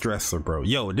legit stressor, bro.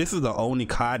 Yo, this is the only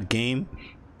COD game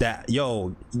that,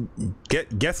 yo,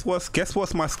 guess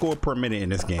what's my score per minute in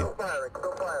this game?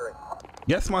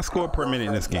 Guess my score per minute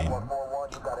in this game.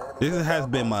 This has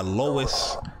been my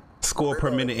lowest score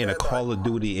per minute in a Call of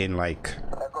Duty in like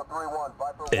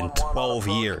 12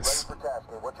 years.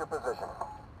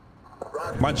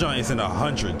 My joint is in the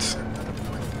hundreds.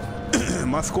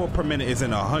 My score per minute is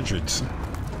in the hundreds.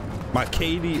 My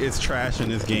KD is trash in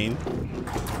this game.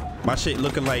 My shit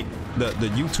looking like the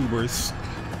YouTubers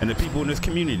and the people in this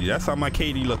community. That's how my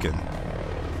KD looking.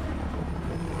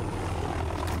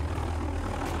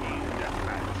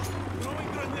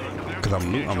 Cause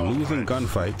I'm losing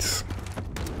gunfights.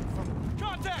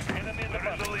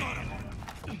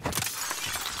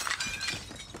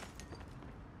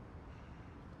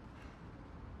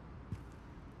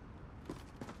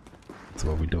 That's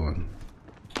what we doing.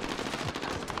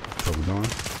 That's what we doing.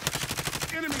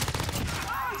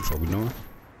 That's what we doing.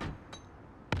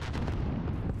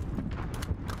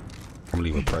 I'm gonna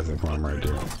leave a present for him right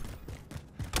there.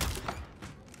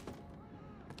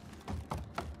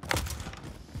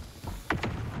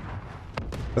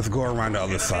 Let's go around the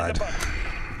other side.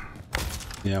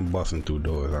 Yeah, I'm busting through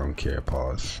doors. I don't care.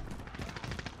 Pause.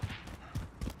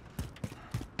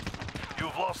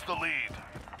 You've lost the lead.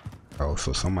 Oh,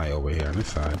 so somebody over here on this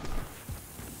side.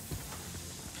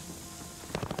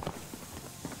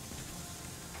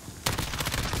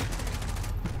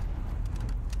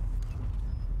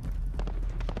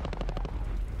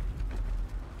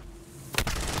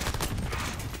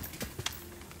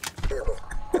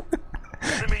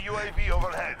 Enemy UAV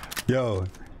overhead. Yo,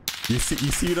 you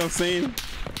see what I'm saying?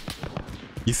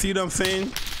 You see what I'm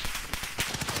saying?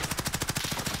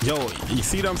 Yo, you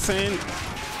see what I'm saying?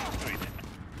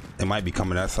 It might be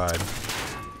coming that side.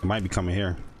 It might be coming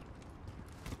here.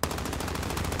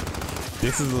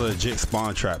 This is a legit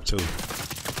spawn trap too.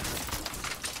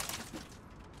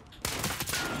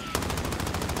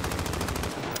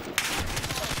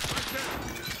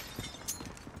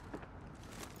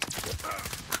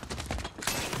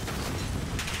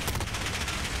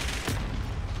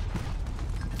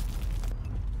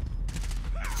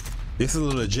 This is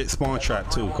a legit spawn trap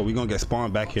too, cause we gonna get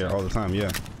spawned back here all the time. Yeah.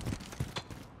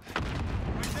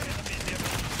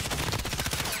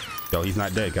 Yo, he's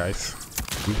not dead, guys.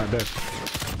 He's not dead.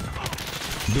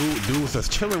 Dude was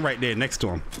just chilling right there next to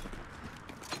him.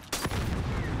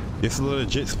 This is a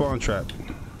legit spawn trap.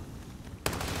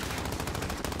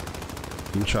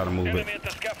 Let me try to move it. At the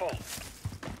scaffold.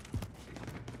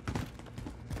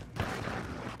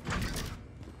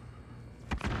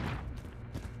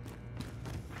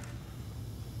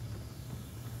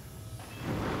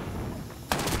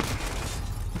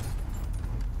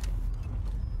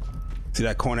 See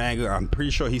that corner angle? I'm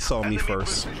pretty sure he saw me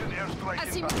first.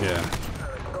 Yeah.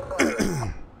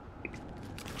 I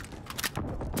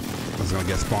was gonna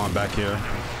get spawned back here.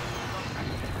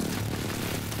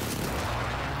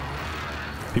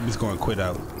 People's gonna quit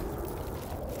out.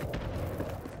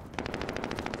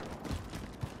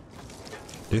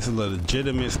 This is a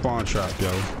legitimate spawn trap,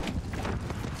 yo.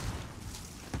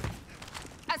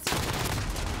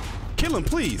 Kill him,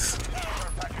 please.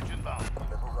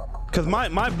 Cause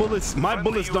my bullets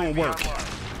don't work.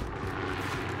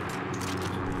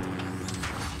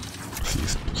 See,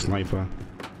 sniper.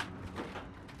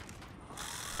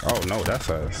 Oh no, that's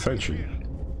a sentry.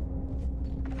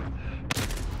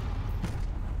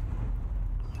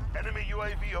 Enemy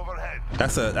UAV overhead.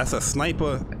 That's a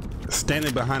sniper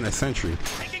standing behind a sentry.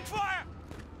 Taking fire.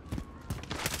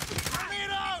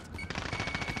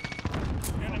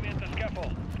 Enemy at the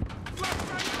scaffold.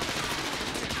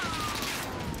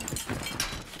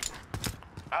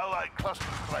 Allied cluster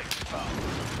strike found.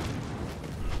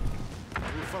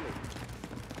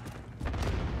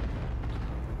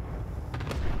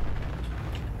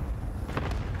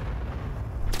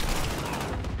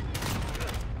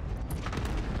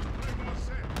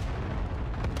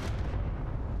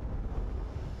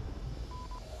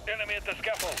 Enemy at the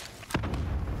scaffold.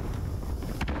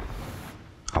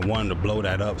 I wanted to blow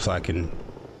that up so I can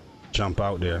jump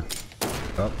out there.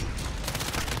 Up.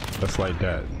 Just like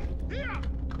that.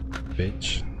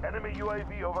 Bitch. Enemy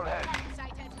UAV overhead.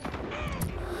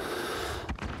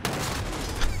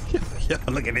 Yo,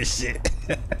 look at this shit.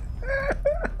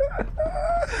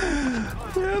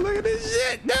 Yo, look at this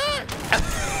shit, dog.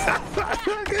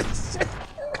 Look at this shit.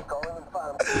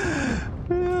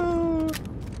 Yo.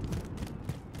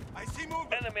 I see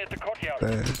movement. Enemy at the courtyard.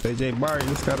 AJ Barry,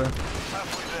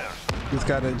 just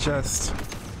gotta adjust.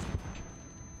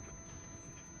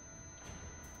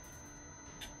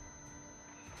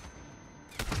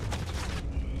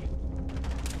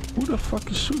 Who the fuck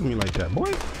is shooting me like that,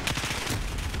 boy?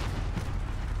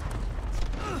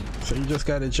 So you just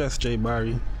gotta adjust, Jay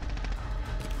Barry.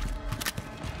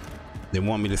 They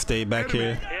want me to stay back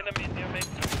here Enemy near me.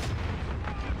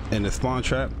 in the spawn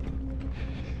trap.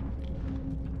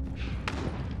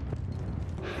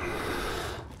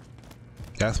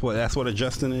 That's what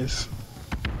adjusting is.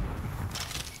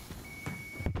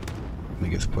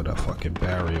 Niggas put a fucking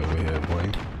barrier over here, boy.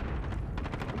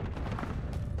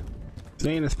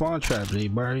 Stay in the spawn trap, Jay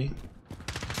Barry.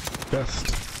 Just.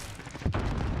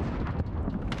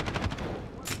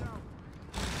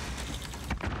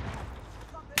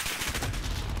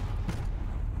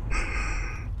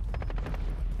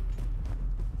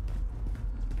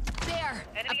 There!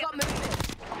 I've got movement.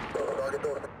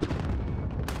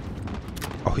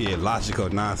 Oh yeah, logical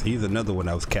nonsense. He's another one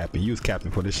that was capping. He was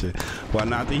capping for this shit. Well,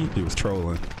 not that he was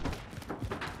trolling.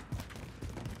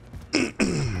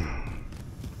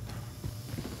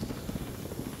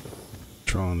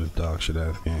 Trolling this dog shit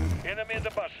ass game. Enemy in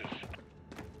the buses.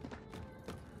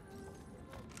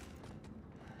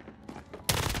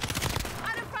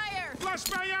 Under fire! Flash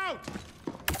fire out.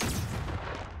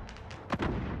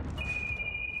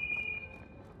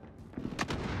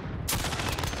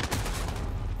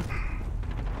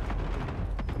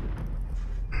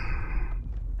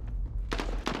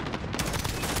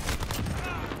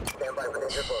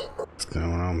 What's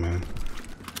going on, man?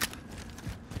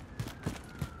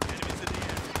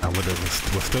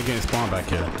 We're still getting spawned back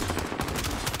here.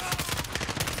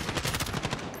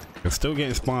 We're still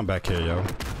getting spawned back here, yo.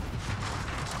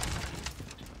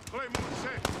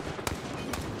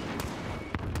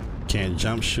 Can't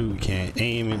jump shoot, can't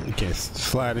aim it, can't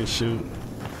slide and shoot.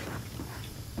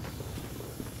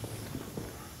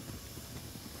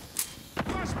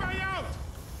 Flash fire out.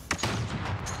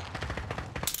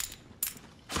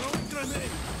 Throwing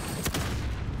grenade.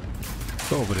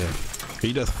 Go over there.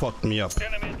 He just fucked me up.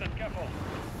 Enemy at the scaffold.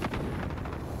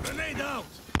 Grenade out.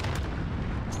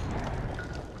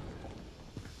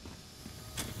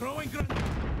 Throwing grenade.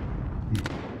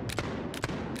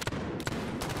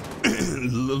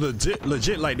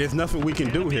 Legit, like there's nothing we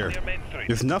can do here.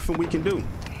 There's nothing we can do.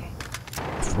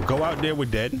 We'll go out there, we're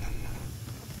dead.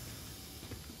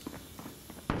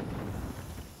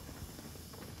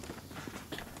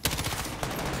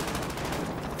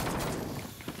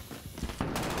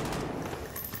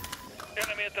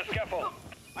 Enemy at the scaffold.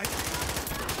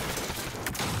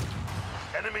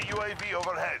 Enemy UAV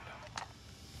overhead.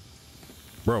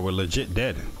 Bro, we're legit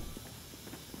dead.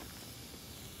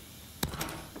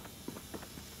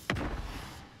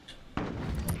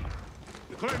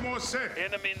 The Claymore set.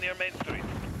 Enemy near Main Street.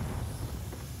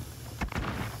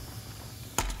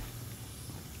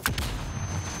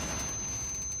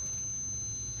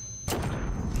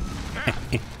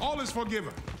 All is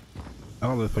forgiven.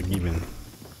 All is forgiven.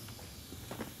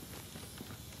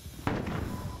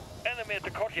 Enemy at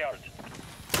the courtyard.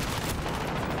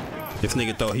 This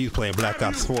nigga thought he was playing Black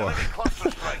Ops 4. Enemy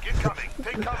cluster strike incoming.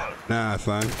 Take cover. Nah,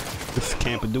 son. This is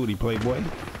Camp of Duty, playboy.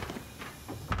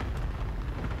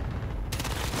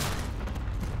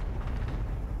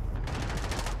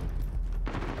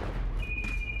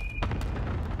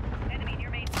 Enemy near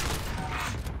Main Street.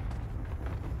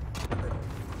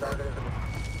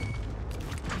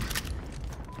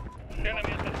 Enemy at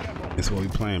the scaffold. This is what we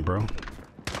playing, bro.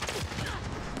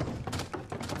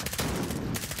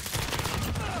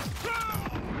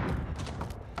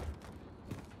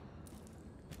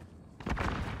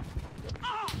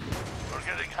 We're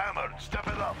getting hammered. Step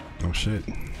it up. Oh shit.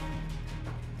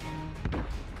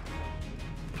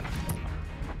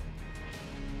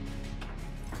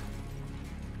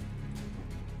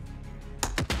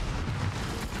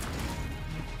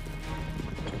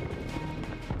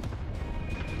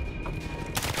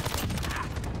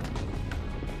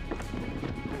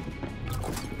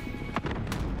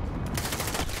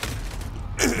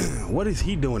 What is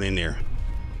he doing in there?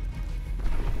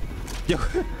 Yo,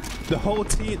 the whole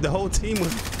team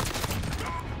was.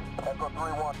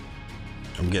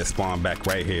 I'm getting spawned back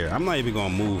right here. I'm not even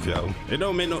gonna move, yo. It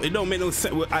don't make no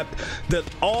sense.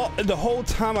 The whole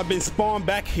time I've been spawned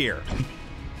back here.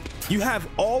 You have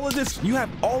all of this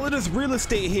real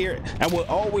estate here, and we're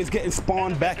always getting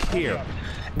spawned back here.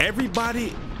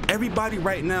 Everybody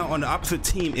right now on the opposite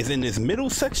team is in this middle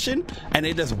section, and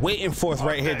they're just waiting for us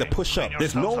right here to push up.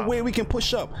 There's no way we can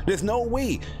push up. There's no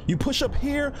way. You push up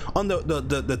here on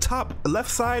the top left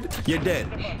side, you're dead.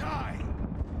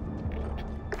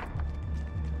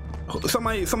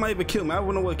 Somebody even killed me. I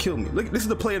don't know what killed me. Look, this is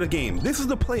the play of the game. This is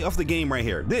the play of the game right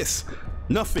here. This,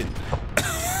 nothing.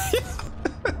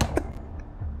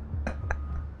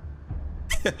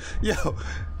 Yo,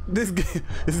 this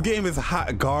game is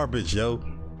hot garbage, yo.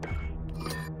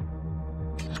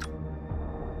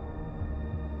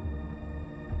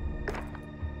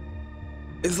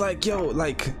 It's like, yo,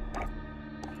 like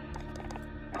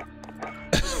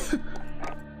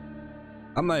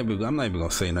I'm not even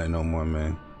gonna say nothing no more,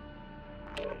 man.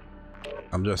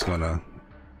 I'm just gonna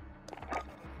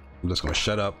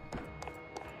shut up.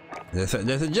 That's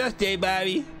a just day,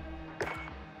 baby.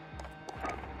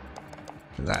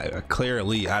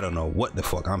 Clearly, I don't know what the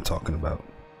fuck I'm talking about.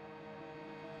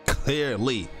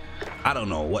 Clearly, I don't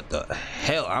know what the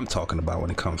hell I'm talking about when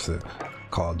it comes to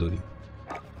Call of Duty.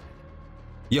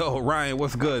 Yo, Ryan,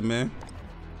 what's good, man?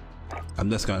 I'm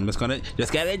just gonna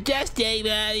just day,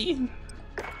 baby.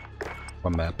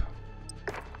 What map?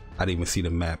 I didn't even see the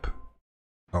map.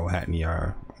 Oh, Hackney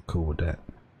R. I'm cool with that.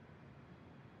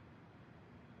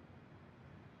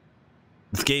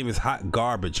 This game is hot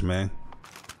garbage, man.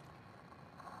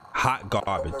 Hot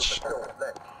garbage.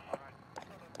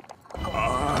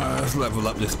 Let's level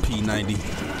up this P90.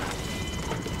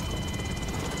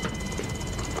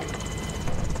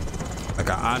 Like,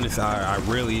 I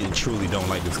really and truly don't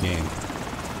like this game.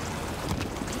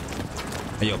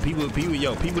 And yo, people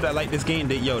that like this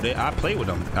game, I play with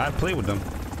them. I play with them.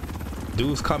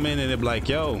 Dudes come in and they're like,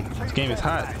 yo, this game is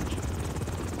hot.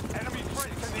 Enemy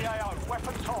threats in the AO.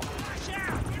 Weapons hot.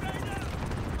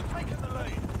 Taking the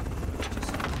lead.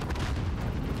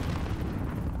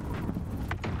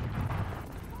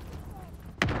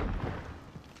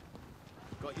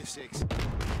 Got your 6.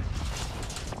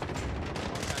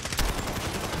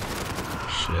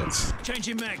 Shit.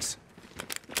 Changing mags.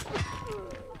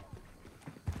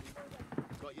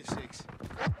 Got your 6.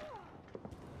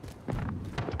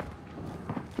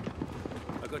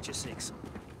 I got your 6.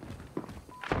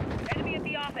 Enemy at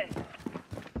the office.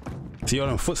 See all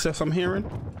them footsteps I'm hearing?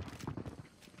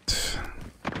 6.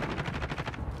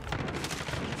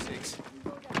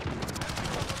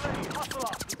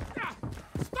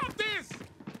 Stop this!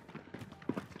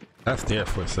 That's their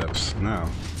footsteps now.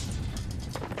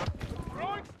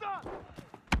 Throwing stun.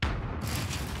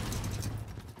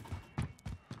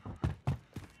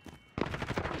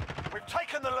 We've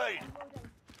taken the lead.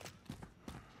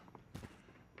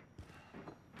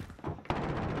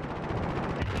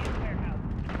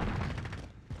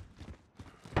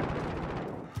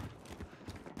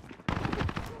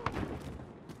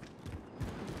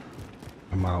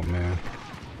 I'm out, man.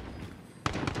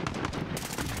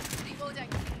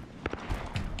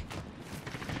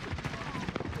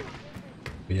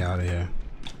 Be out of here.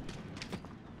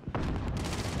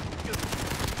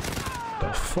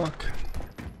 The fuck?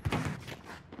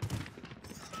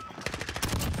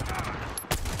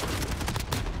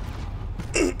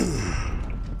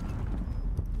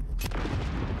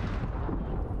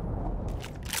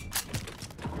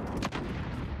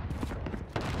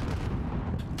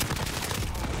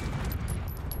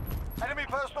 Enemy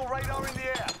personal radar in the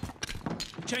air.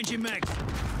 Changing mags.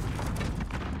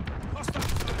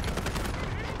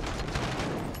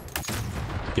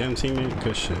 Get him, teammate.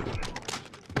 Good shit.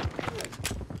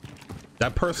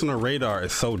 That personal radar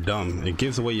is so dumb. It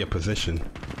gives away your position.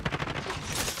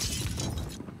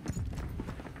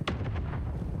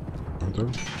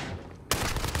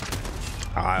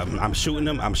 I'm shooting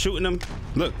them. I'm shooting them.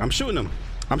 Look, I'm shooting them.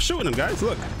 I'm shooting them, guys.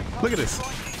 Look. Look at this.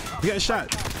 He's getting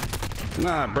shot.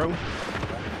 Nah, bro.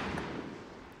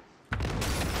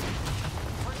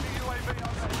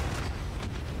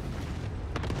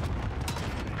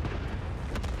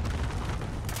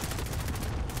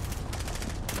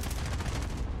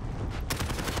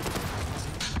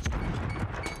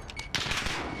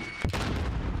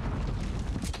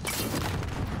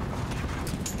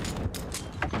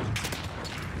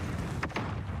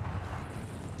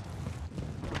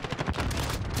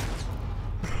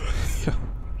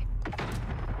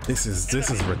 This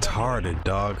is retarded,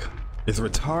 dog. It's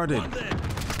retarded.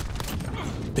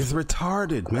 It's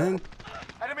retarded, man.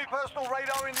 Enemy personal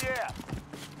radar in the air.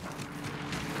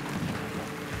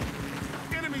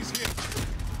 Enemies here.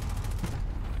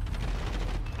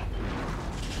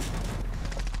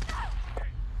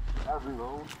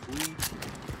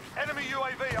 Enemy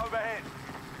UAV overhead.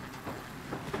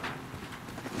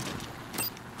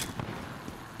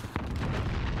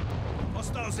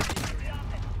 Hostiles in the area.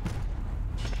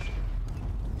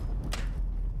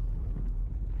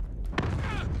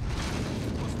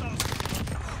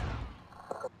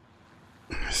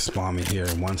 Spawn me here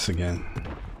once again.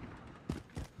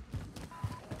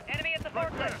 Enemy at the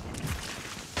forklift.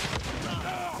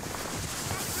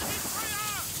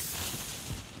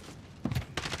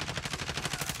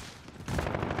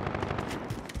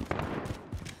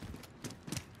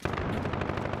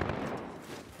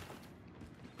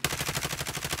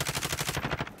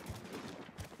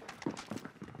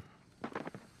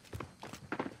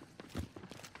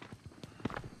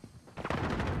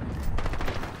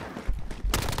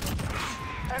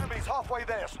 Enemy's halfway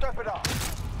there. Step it up.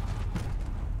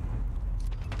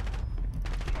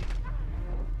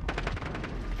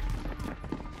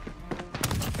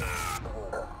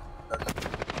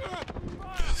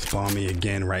 Spawn me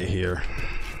again right here.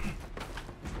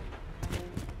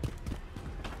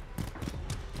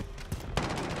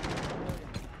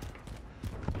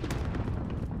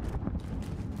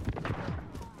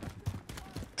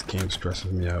 This game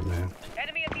stresses me out, man.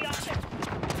 Enemy at the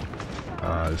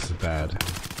office. This is bad.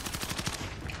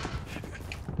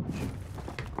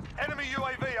 Enemy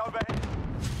UAV overhead.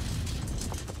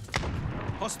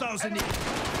 Hostiles in the Enemy at the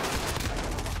office.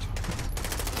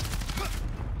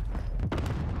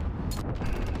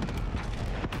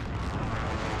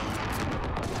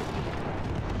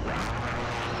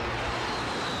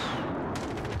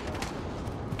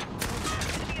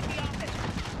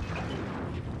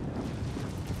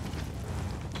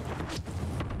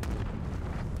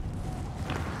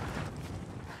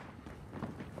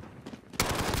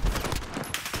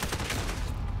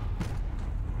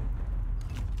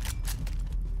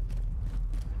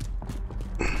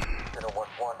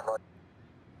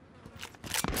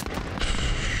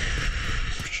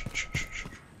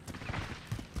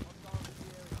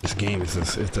 This game is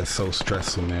just, it's just so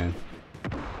stressful, man.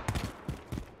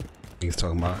 He's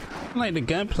talking about, I like the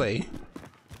gunplay.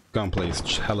 Gunplay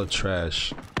is hella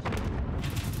trash.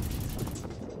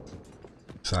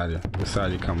 Which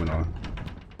side you coming on?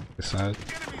 This side?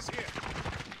 Enemies here.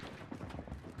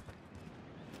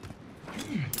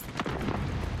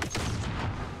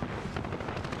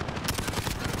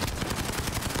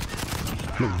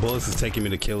 Look, bullets is taking me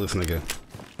to kill this nigga.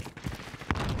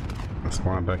 I'm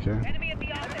spawning back here. Enemy at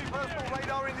the office. Enemy personal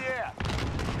radar in the air.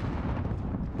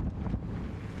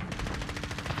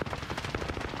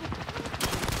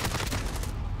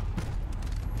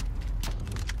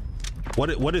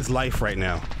 What is life right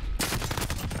now?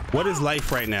 What is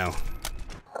life right now?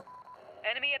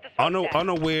 Enemy at the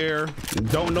Unaware,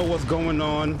 don't know what's going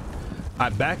on. I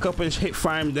back up and hit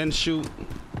fire and then shoot.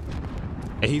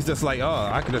 And he's just like, oh,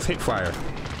 I could just hit fire.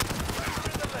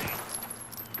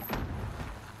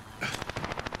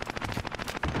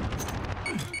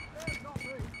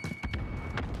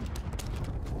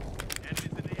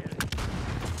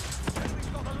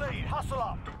 Muscle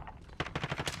up.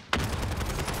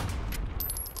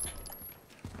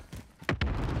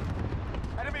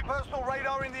 Enemy personal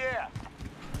radar in the air.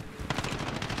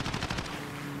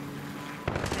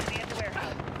 Enemy at the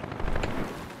warehouse.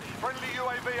 Friendly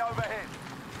UAV overhead.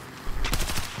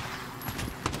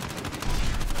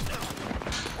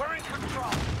 We're in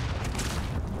control.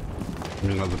 Give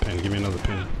me another pin. Give me another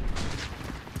pin.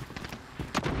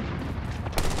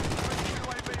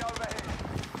 UAV overhead.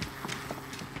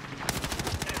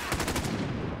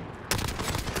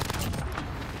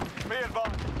 Be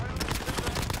advised.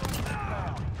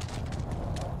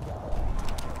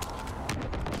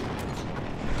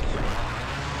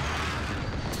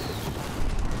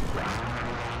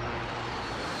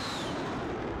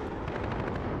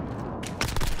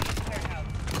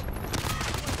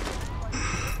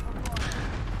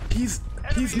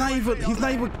 He's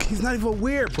not even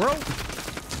weird, bro.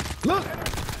 Look,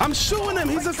 I'm shooting him.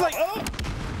 He's just like, oh.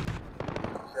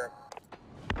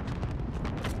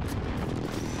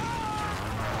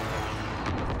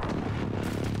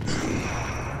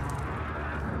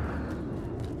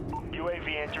 UAV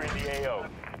entering the AO.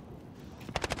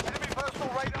 Enemy personal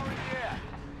radar in the air.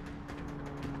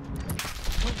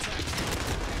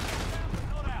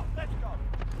 Not out. Let's go.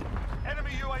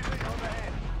 Enemy UAV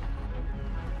overhead.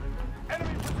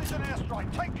 Enemy precision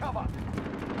airstrike. Take cover.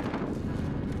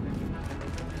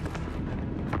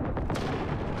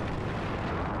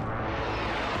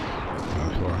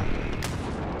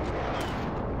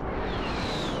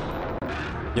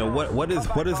 Yo, what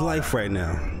is life right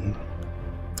now?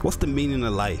 What's the meaning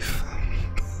of life?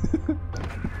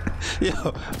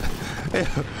 yo,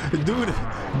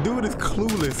 dude is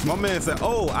clueless. My man said,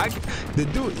 "Oh, the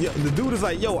dude is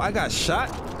like, yo, I got shot.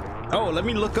 Oh, let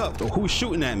me look up who's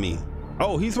shooting at me.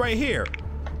 Oh, he's right here."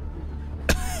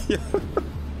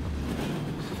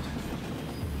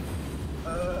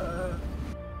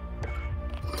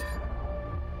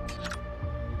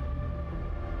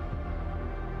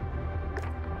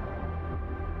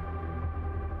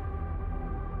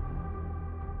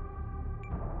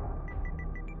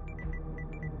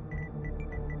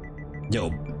 Yo,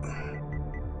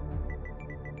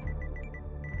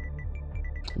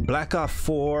 Black Ops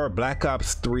 4, Black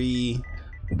Ops 3,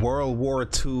 World War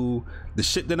II, the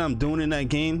shit that I'm doing in that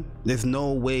game, there's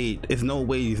no way these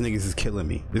niggas is killing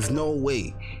me. There's no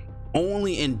way.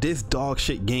 Only in this dog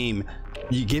shit game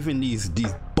you giving these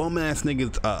bum ass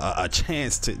niggas a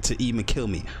chance to even kill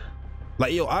me.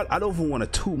 Like, yo, I don't even want to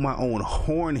toot my own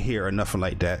horn here or nothing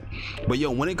like that, but yo,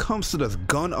 when it comes to this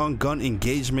gun on gun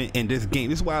engagement in this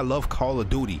game, this is why I love Call of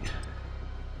Duty.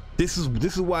 This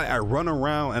is why I run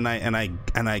around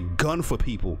and I gun for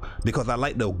people, because I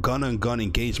like the gun on gun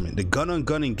engagement. The gun on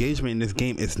gun engagement in this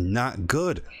game is not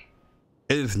good.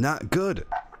 It is not good.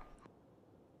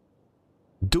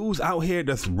 Dudes out here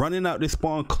that's running out this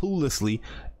spawn cluelessly,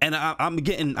 and I'm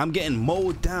getting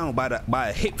mowed down by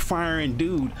a hip firing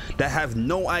dude that has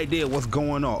no idea what's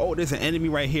going on. Oh, there's an enemy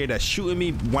right here that's shooting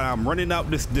me when I'm running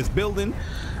out this building.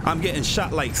 I'm getting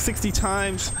shot like 60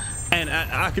 times, and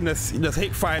I can just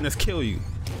hip fire and just kill you.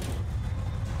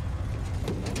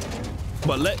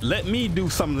 But let me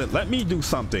do something. Let me do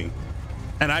something,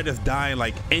 and I just die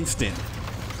like instant.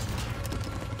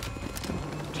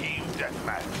 Team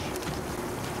deathmatch.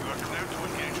 You are clear to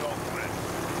engage all threats.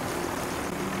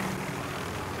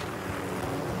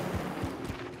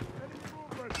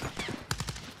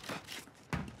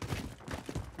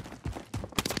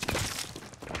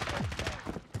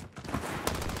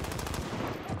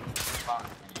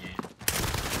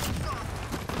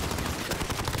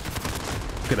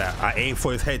 Look at that. I aimed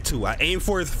for his head too. I aimed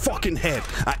for his fucking head.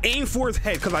 I aimed for his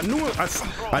head because I knew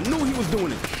he was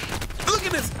doing it. Look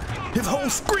at this. His whole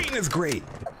screen is great.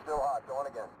 Still hot. Going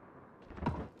again.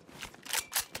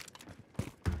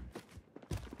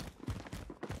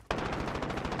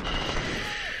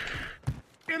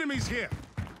 Enemies here.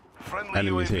 Friendly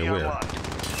Enemies UAV here, where? online.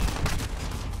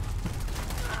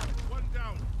 One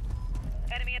down.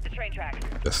 Enemy at the train tracks.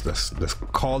 That's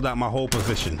called out my whole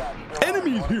position.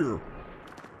 Enemies here.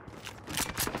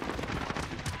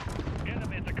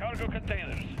 Enemy at the cargo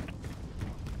containers.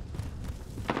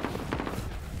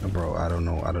 Bro, I don't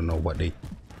know what they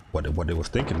was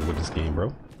thinking with this game,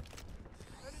 bro.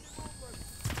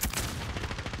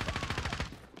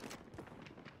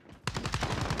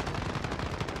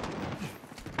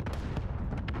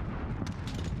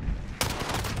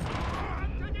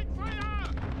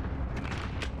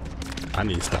 I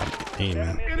need to stop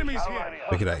aiming. Enemies here.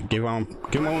 Look at that. Give him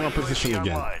on position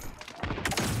again. Online.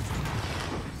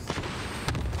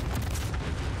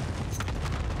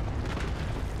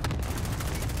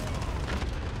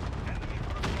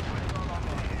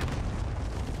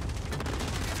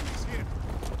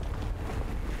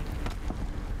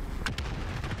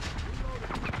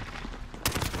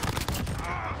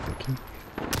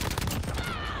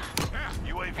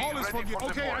 Enemy for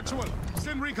Okay, deployment. actual.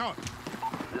 Send recon.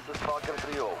 This is Falcon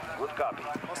 3-0. Good copy.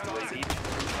 UAV.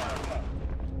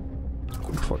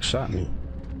 Who the fuck shot me?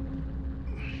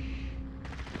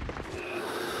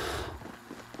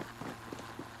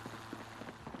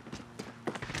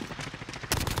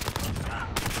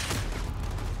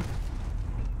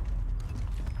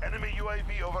 Enemy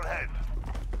UAV overhead.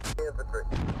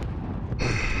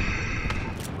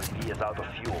 UAV is out of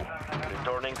fuel.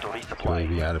 Returning to resupply.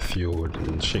 We out of fuel.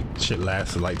 And shit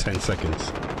lasted like 10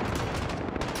 seconds.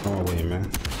 Go away, man.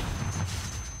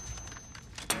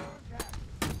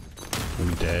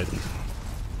 We dead.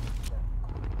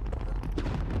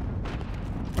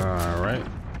 Alright.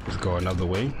 Let's go another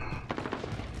way. We've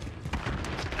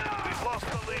lost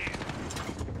the lead.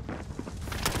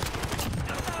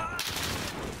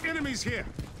 Enemies here.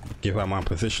 Give out my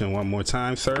position one more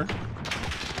time, sir.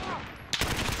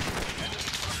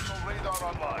 Personal radar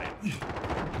online.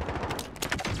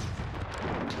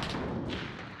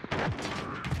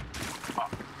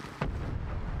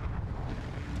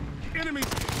 Enemies.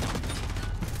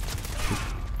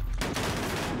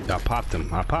 I popped him.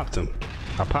 I popped him.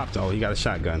 I popped him. Oh, he got a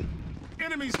shotgun.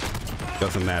 Enemies.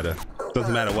 Doesn't matter.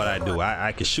 Doesn't matter what I do.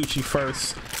 I can shoot you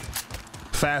first.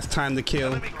 Fast time to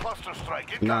kill. Enemy cluster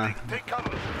strike Nah. incoming. Take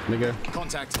cover. Nigga.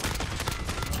 Contact.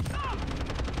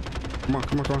 Come on,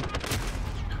 come on, come on.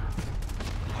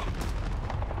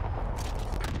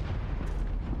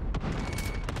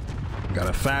 Got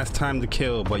a fast time to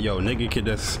kill, but yo, nigga could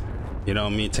just, you know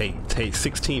what I mean, take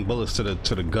 16 bullets to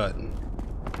the gut.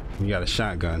 You got a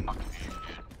shotgun.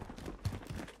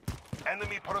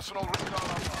 Enemy personal radar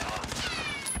online.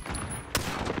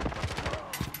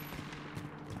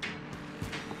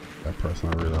 That person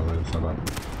I realize is about.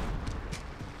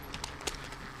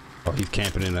 Oh, he's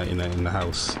camping in the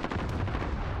house.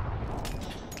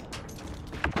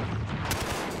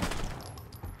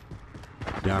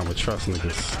 Yeah, I would trust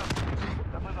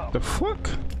niggas. The fuck?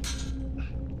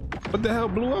 What the hell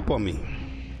blew up on me?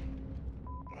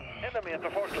 Enemy at the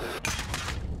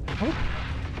forklift.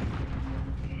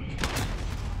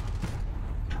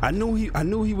 I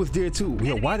knew he was there too.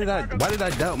 Yo, why did I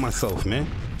doubt myself, man?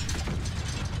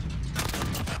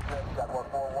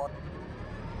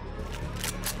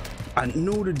 I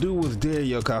knew the dude was there,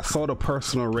 yo, cause I saw the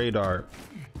personal radar.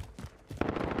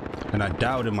 And I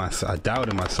doubted myself.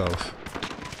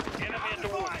 Enemy at the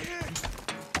wall.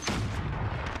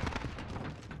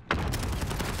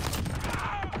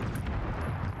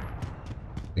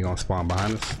 He gonna spawn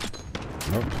behind us?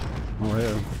 Nope. Oh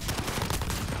hell.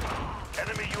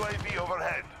 Enemy UAV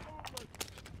overhead.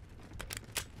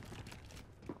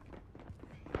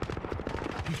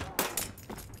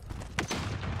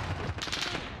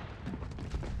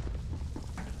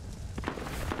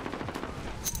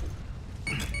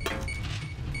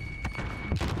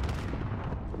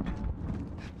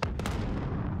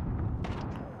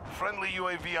 Friendly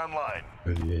UAV online.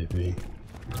 Good UAV.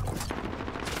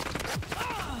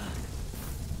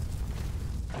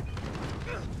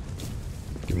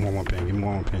 Give me one more pin. Give me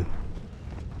one more pin.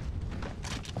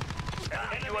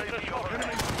 Enemy UAV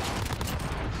overhead.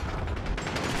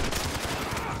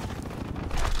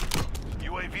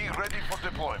 UAV ready for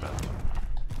deployment.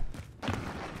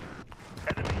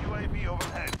 Enemy UAV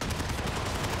overhead.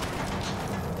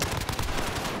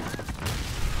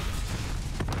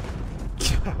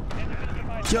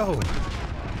 Yo,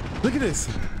 look at this.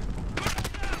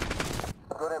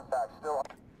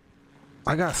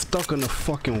 I got stuck on the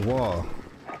fucking wall.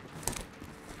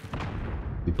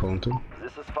 You pulling too?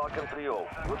 This is Falcon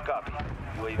 3-0. Good copy.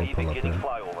 UAV We'll pull up beginning there.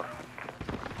 flyover.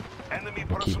 Enemy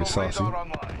We'll keep it personal saucy. radar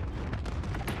online.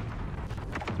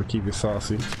 We'll keep it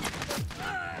saucy.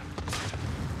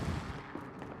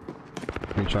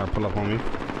 You try to pull up on me.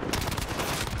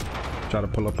 Try to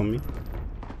pull up on me.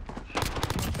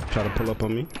 Try to pull up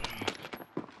on me.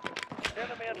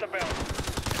 Enemy at the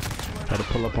belt. Try to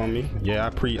pull up on me. Yeah, I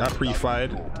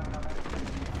pre-fired.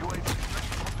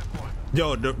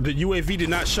 Yo, the UAV did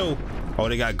not show. Oh,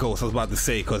 they got ghosts. I was about to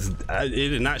say, because it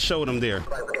did not show them there.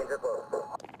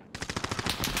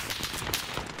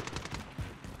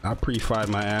 I pre-fired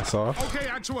my ass off. Okay,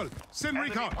 actual. Send Enemy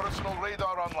recon. personal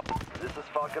radar online. This is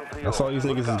Falcon 3-0. That's all these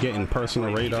Good niggas is copy. getting, personal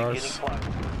UAV radars. beginning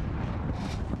flyover.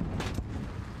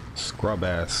 Scrub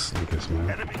ass niggas, man.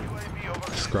 Enemy UAV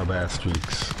overhead. Scrub ass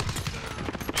streaks.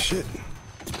 Shit.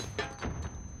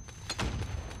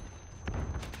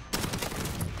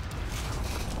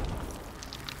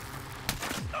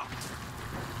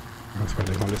 This way,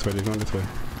 they're going this way, they're going this way.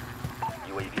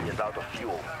 UAV is out of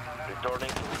fuel. Returning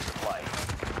to resupply.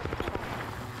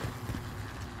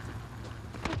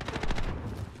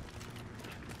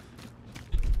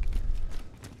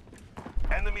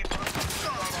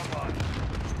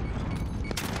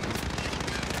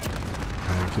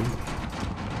 too.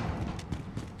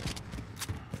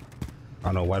 I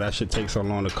don't know why that shit takes so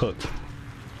long to cook.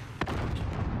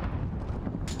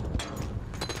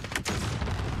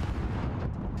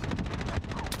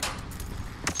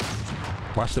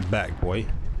 Watch the back, boy.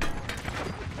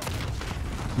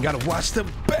 You gotta watch the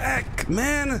back,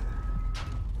 man.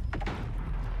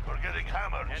 We're getting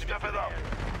hammered. Step it up.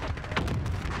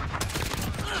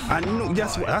 I knew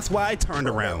that's why I turned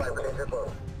around. Enemy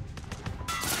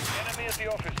at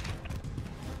the office.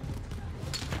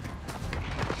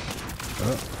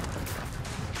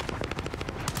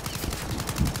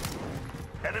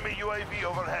 Enemy UAV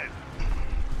overhead.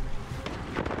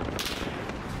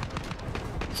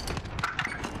 It's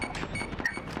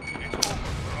over.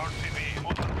 RTV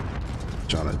moving.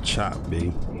 Trying to chop,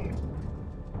 B.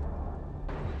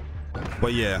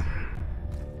 But yeah,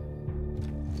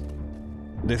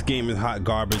 this game is hot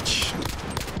garbage.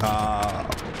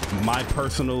 My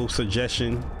personal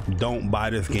suggestion: don't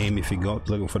buy this game if you go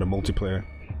looking for the multiplayer.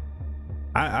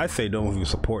 I say don't even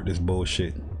support this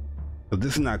bullshit. But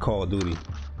this is not Call of Duty.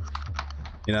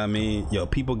 You know what I mean? Yo,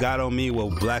 people got on me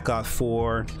with Black Ops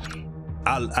 4.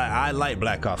 I like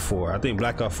Black Ops 4. I think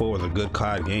Black Ops 4 was a good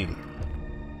COD game.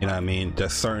 You know what I mean?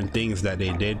 There's certain things that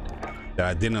they did that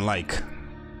I didn't like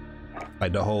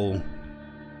the whole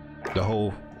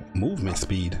movement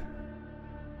speed,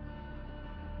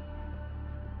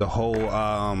 the whole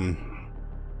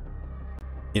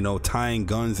you know, tying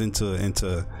guns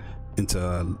into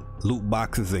loot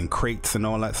boxes and crates and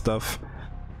all that stuff.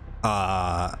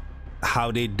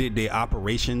 How they did their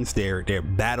operations, their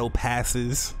battle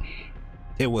passes,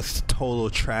 it was total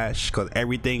trash, because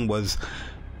everything was,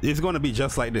 it's going to be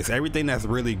just like this. Everything that's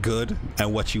really good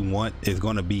and what you want is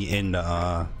going to be in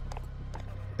the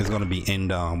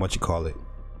what you call it,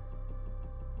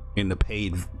 in the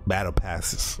paid battle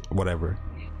passes, whatever.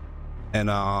 And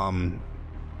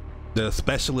the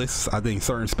specialists, I think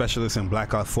certain specialists in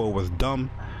Black Ops 4 was dumb,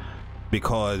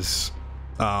 because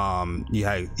you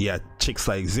had chicks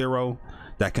like Zero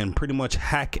that can pretty much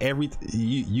hack everything.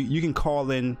 You can call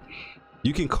in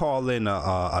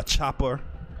a chopper,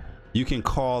 you can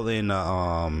call in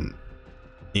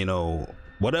you know,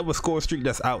 whatever score streak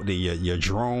that's out there, your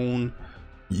drone.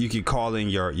 You can call in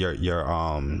your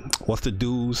what's the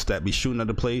dudes that be shooting at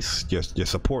the place, your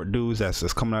support dudes that's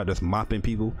just coming out, that's mopping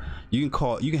people. You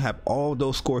can have all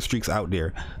those score streaks out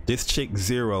there. This chick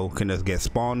Zero can just get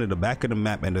spawned in the back of the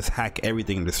map and just hack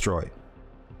everything and destroy it.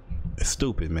 It's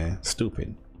stupid, man.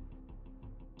 Stupid.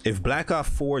 If Black Ops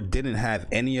 4 didn't have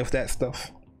any of that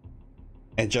stuff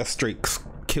and just straight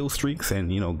kill streaks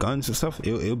and, you know, guns and stuff,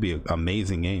 it'll be an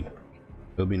amazing game.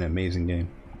 It'll be an amazing game.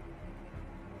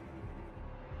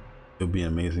 It'll be an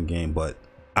amazing game. But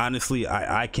honestly,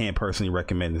 I can't personally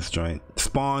recommend this joint.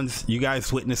 Spawns, you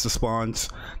guys witnessed the spawns.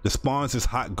 The spawns is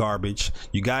hot garbage.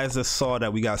 You guys just saw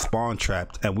that we got spawn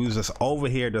trapped, and we was just over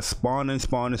here just spawning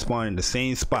in the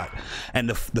same spot. And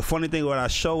the funny thing what I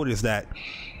showed is that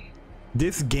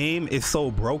this game is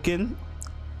so broken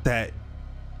that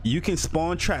you can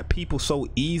spawn trap people so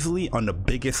easily on the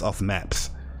biggest of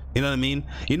maps. You know what I mean?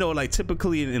 You know, like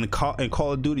typically in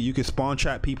Call of Duty, you can spawn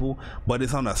trap people, but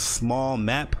it's on a small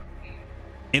map.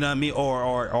 You know what I mean?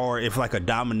 Or if like a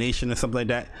domination or something like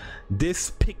that.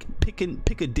 This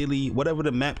Piccadilly, whatever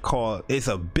the map called, is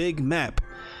a big map,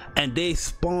 and they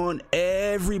spawn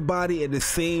everybody at the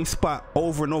same spot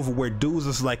over and over, where dudes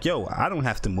is like, yo, I don't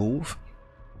have to move.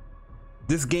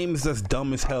 This game is just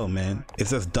dumb as hell, man.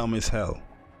 It's just dumb as hell.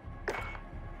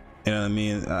 You know what I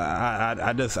mean?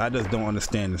 I just don't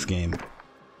understand this game. Did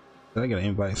I gotta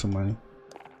invite somebody?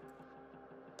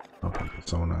 Okay,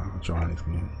 Persona, join this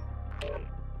game.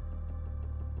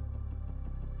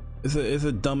 It's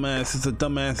a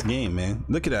dumbass game, man.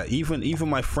 Look at that. Even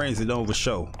my friends, they don't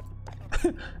overshow.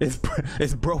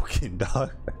 it's broken,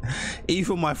 dog.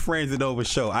 Even my friends, it don't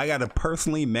overshow. I gotta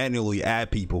personally manually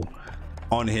add people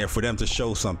on here for them to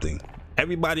show something.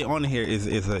 Everybody on here is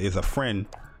a friend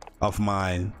of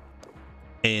mine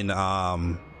in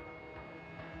the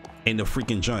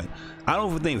freaking joint. I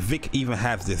don't even think Vic even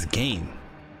has this game.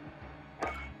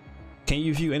 Can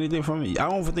you view anything from it? I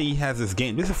don't even think he has this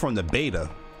game. This is from the beta.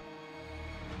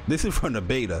 This is from the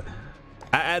beta.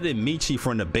 I added Michi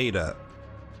from the beta,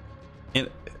 and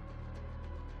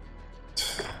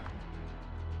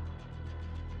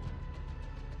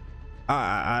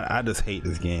I just hate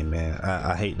this game, man.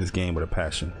 I hate this game with a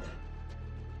passion.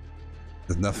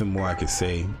 There's nothing more I can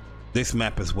say. This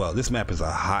map as well. This map is a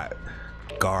hot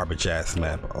garbage ass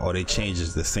map. Or they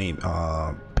changes the same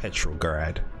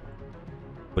Petrograd.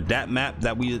 But that map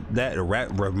that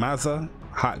Ramaza,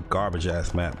 hot garbage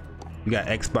ass map. We got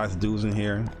Xbox dudes in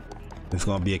here. It's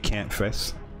gonna be a camp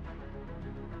fest.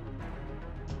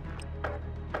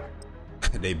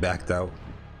 They backed out.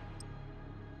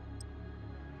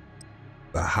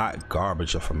 The hot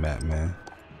garbage of a map, man.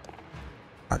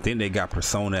 I think they got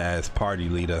Persona as party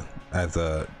leader, as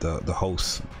the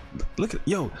host. Look at,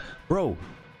 yo, bro.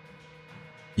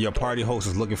 Your party host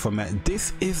is looking for Matt.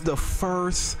 This is the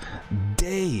first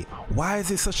day. Why is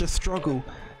it such a struggle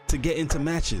to get into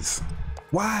matches?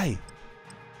 Why?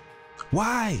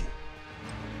 Why?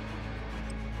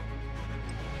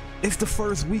 It's the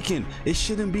first weekend. It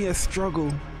shouldn't be a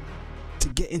struggle to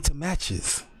get into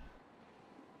matches.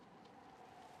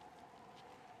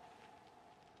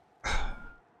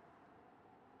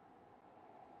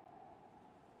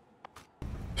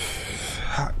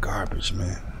 Hot garbage,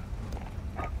 man.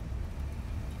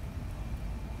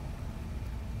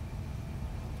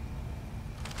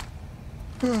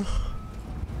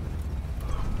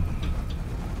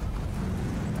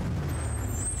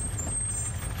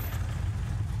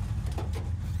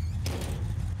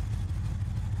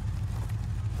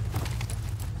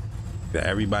 Yeah,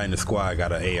 everybody in the squad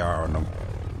got an AR on them.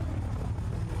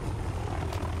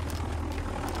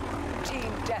 Team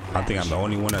deathmatch. I think I'm the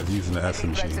only one that's using the Threats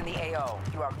in SMG. the AO.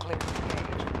 You are clear to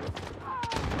engage.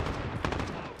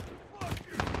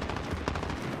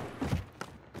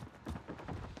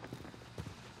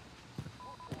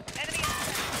 Enemy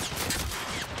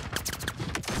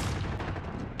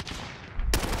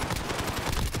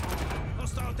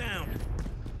Hostile down.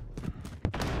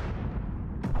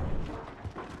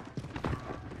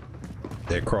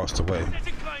 They crossed the way.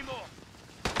 Setting Claymore.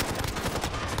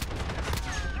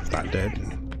 Not dead.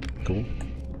 Cool.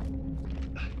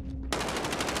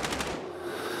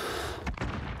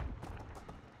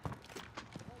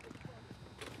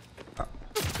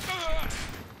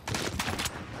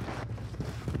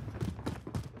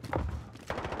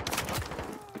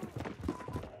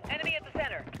 enemy at the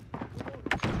center.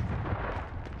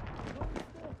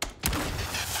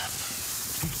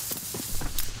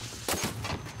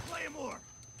 Claymore.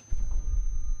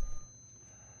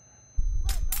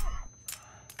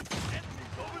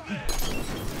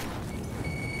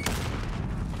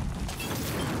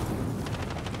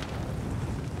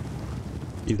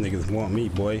 These niggas want me,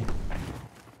 boy.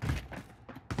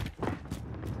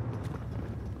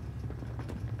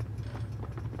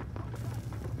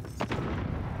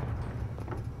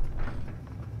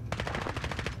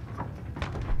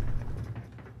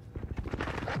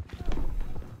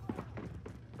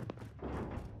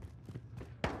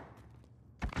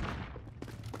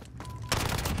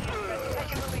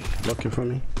 Looking for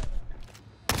me.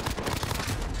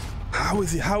 How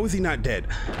is he not dead?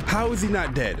 How is he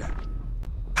not dead?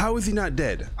 How is he not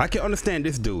dead? I can understand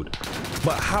this dude,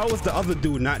 but how is the other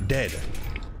dude not dead?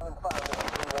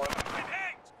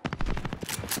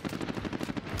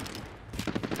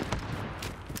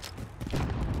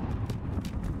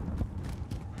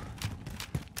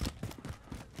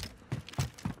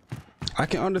 I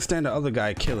can understand the other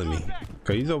guy killing me,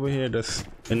 cause he's over here just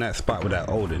in that spot with that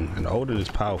Odin, and Odin is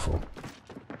powerful.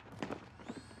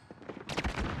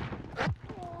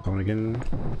 Don't wanna get in there?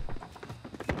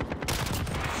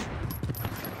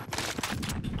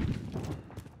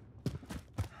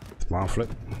 Small flip.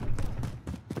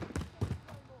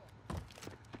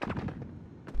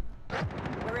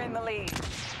 We're in the lead.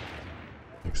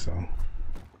 I think so.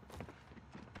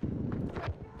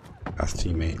 That's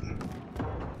teammate.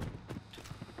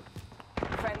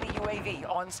 Friendly UAV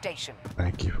on station.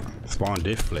 Thank you. Spawn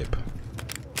did flip.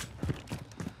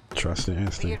 Trust and Be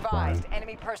instinct. advised, Fine.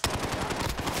 enemy person.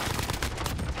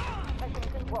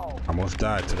 Taking control. Almost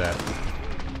died to that.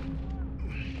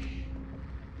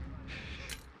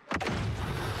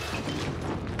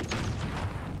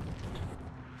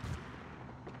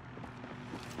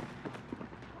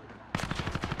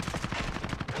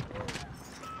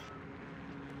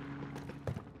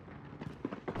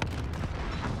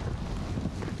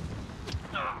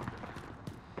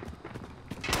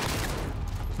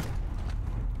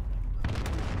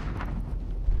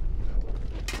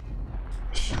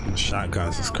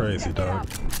 Shotguns is crazy, dog.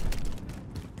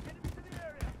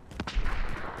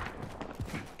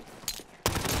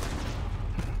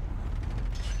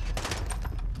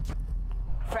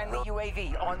 Friendly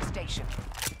UAV on station.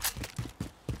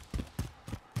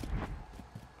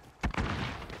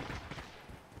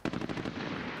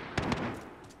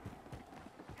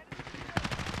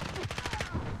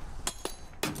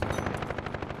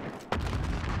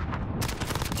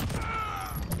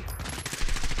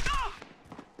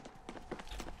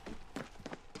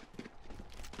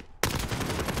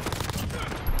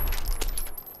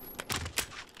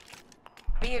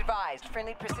 Be advised,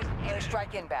 friendly precision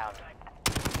airstrike inbound.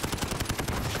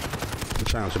 Don't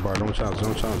challenge it, Bart. Don't challenge it.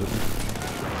 Don't challenge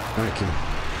it. Thank you.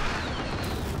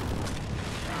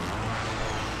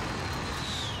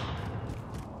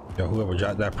 Yo, whoever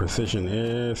dropped that precision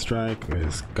airstrike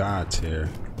is God tier.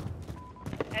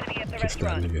 Enemy at the Kiss that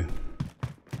restaurant. nigga.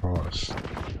 Pause.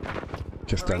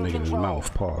 Kiss that nigga in the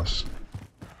mouth. Pause.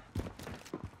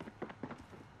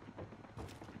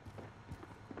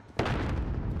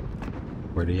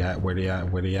 Where they at? Where they at?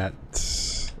 Where they at?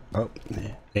 Oh,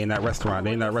 they in that restaurant.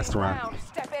 They in that restaurant.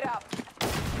 Step it up.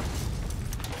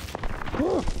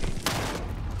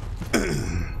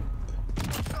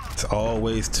 It's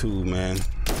always two, man.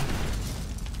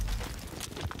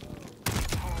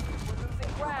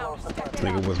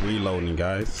 Nigga was reloading,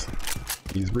 guys.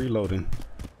 He's reloading.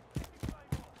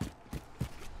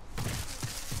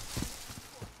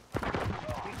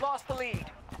 We've lost the lead.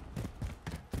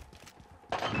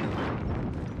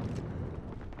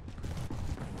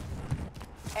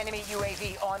 Enemy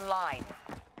UAV online.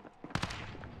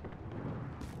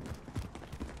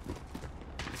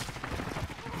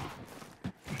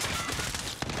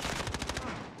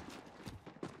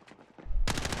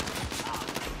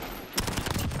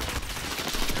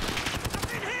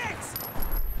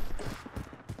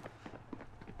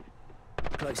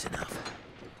 Close enough.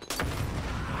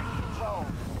 Control.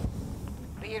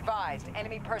 Be advised,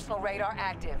 enemy personal radar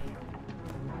active.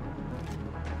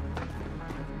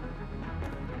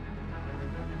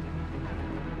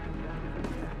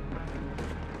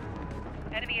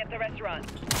 Enemy at the restaurant.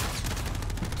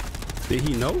 Did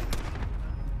he know?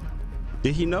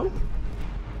 Did he know?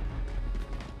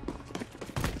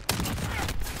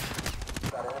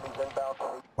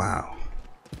 Wow.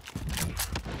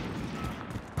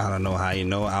 I don't know how you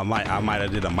know. I might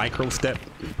have did a micro step.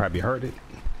 You probably heard it.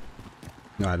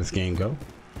 You know how this game go.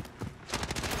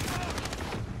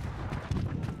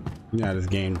 You know how this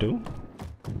game do.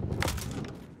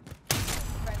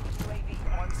 Friendly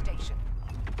UAV on station.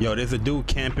 Yo, there's a dude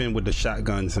camping with the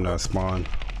shotguns in our spawn.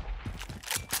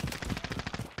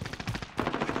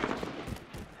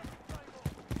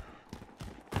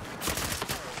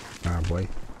 Ah, boy.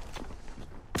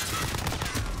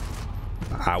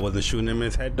 I wasn't shooting him in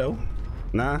his head though.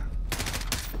 Nah.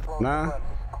 Nah.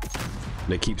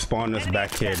 They keep spawning us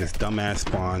back here. This dumbass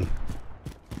spawn.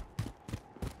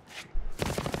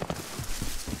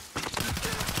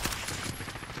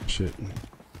 Shit.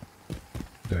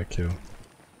 That kill.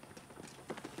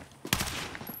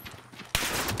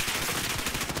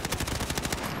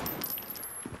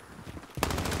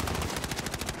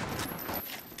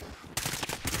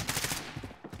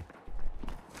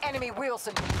 Enemy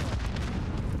Wilson.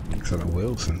 Instead of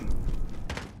Wilson.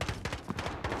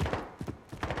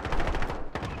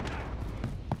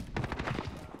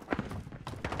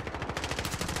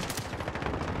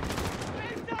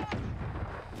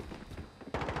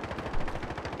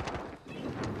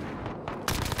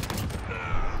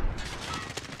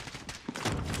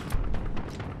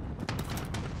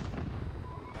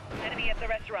 Enemy at the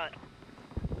restaurant.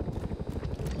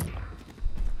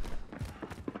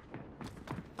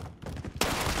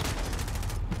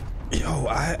 Yo,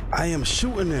 I am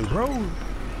shooting him, bro.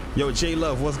 Yo, J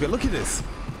Love, what's good? Look at this.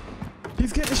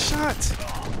 He's getting shot.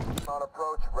 On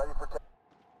approach, ready for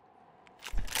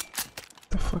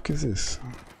The fuck is this?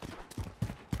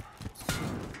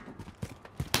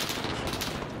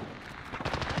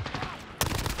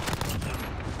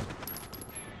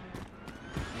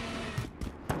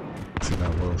 See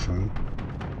that Wilson?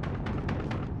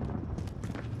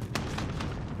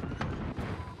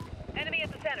 Enemy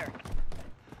at the center.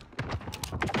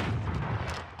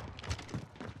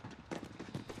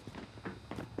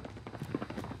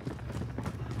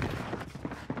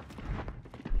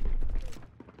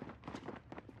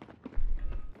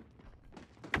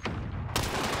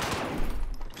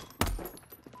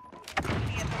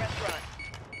 Enemy at the restaurant.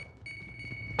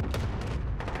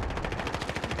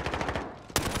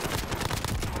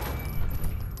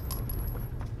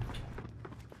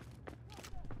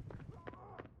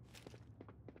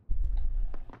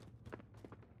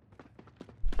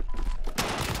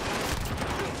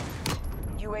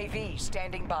 UAV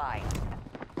standing by.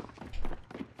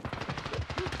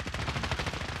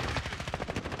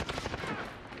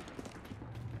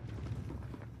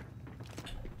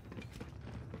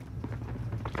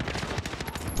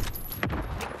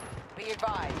 Be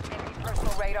advised, enemy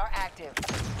personal radar active.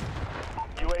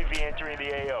 UAV entering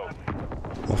the AO.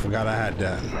 I forgot I had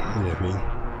that. Yeah, me.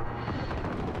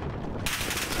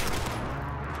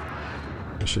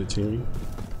 Good shit, teamy.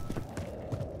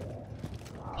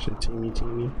 Shit,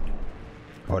 teamy.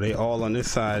 Oh, they all on this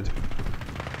side.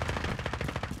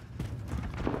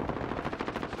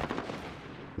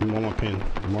 One more pin.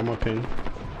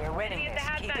 We're winning Enemy at this.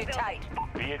 the Keep hazmat it tight.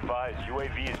 Be advised,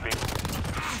 UAV is being...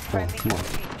 Friendly come on.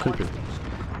 UAV on Creeping. station.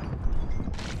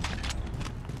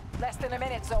 Less than a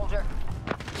minute, soldier.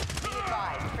 Be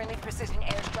advised, friendly precision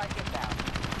airstrike inbound.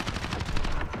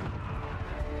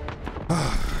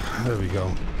 There we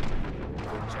go.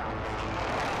 Good job.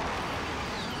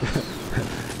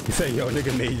 You say, yo,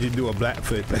 nigga made you do a black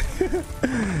flip.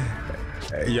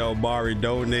 Yo, Mari,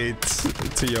 donate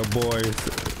to your boys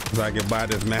so I can buy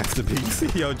this masterpiece.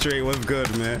 Yo, Dre, what's good,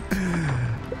 man?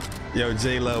 Yo,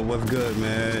 J-Love, what's good,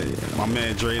 man? My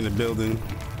man Dre in the building.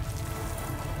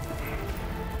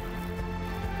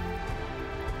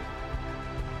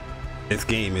 This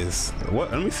game is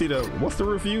what? Let me see what's the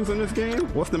reviews on this game?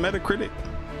 What's the Metacritic?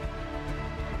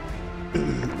 Let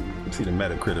me see the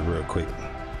Metacritic real quick.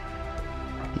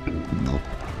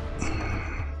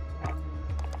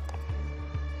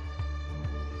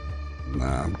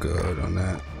 Nah, I'm good on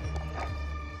that.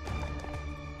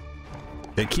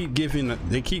 They keep giving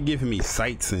me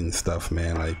sites and stuff,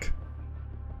 man. Like,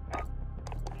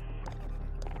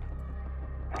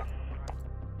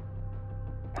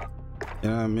 you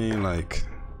know what I mean? Like,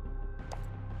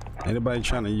 anybody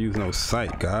trying to use no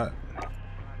site, God?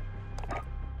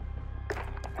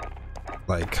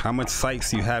 Like, how much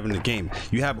sites do you have in the game?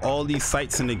 You have all these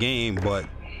sites in the game, but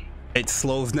it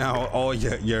slows down all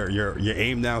your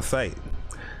aim down sight.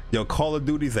 Yo, Call of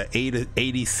Duty's at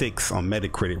 86 on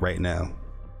Metacritic right now,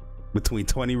 between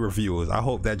 20 reviewers. I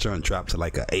hope that joint drops to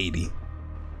like a 80.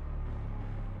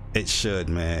 It should,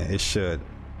 man. It should.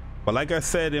 But like I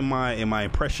said in my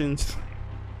impressions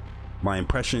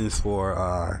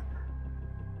for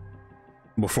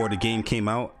before the game came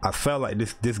out, I felt like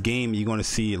this game, you're gonna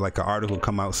see like an article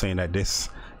come out saying that this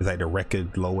is like the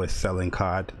record lowest selling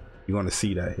COD. You're gonna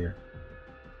see that here.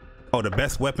 Oh, the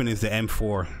best weapon is the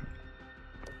M4.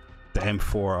 The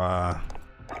M4,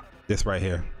 this right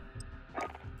here.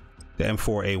 The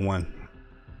M4A1.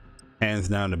 Hands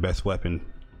down the best weapon.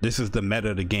 This is the meta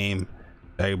of the game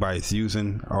that everybody's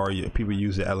using, or people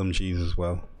use the LMGs as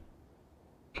well.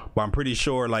 But I'm pretty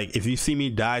sure, like, if you see me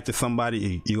die to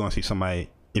somebody, you're gonna see somebody.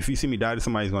 If you see me die to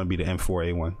somebody, it's gonna be the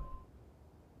M4A1.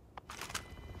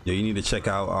 Yeah, you need to check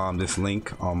out this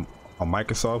link on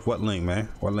Microsoft. What link, man?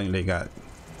 What link they got?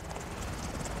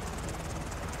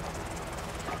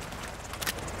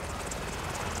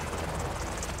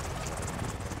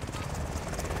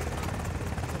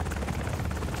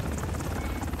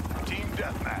 Team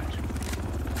deathmatch.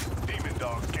 Demon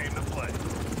Dogs came to play.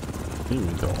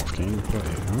 Demon Dogs came to play,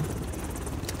 huh?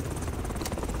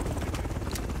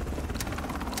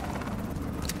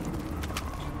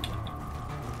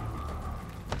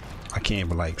 I can't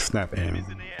even like snap him.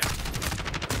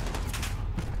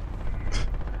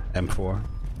 M4.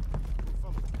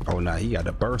 Oh nah, he got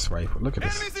a burst rifle. Look at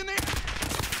this.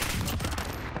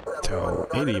 Yo,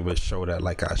 he didn't even show that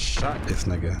like I shot this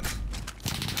nigga.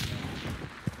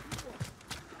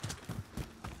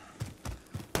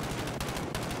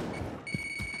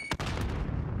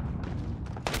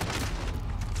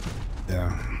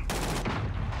 Yeah.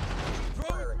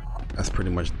 That's pretty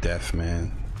much death,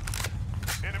 man.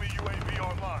 Enemy UAV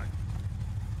online.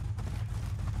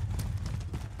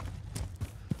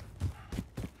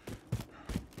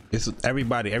 It's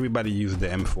everybody uses the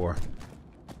M4.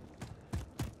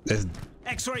 There's,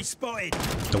 X-ray spotted.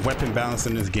 the weapon balance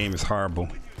in this game is horrible.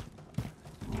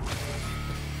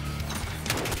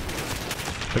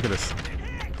 Look at this.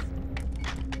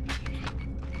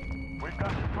 We've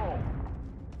got control.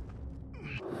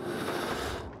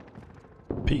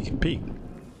 Peek, peek,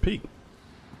 peek.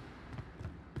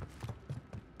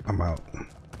 I'm out.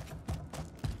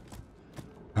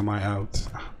 Am I out?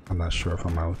 I'm not sure if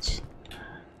I'm out.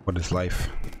 What is life?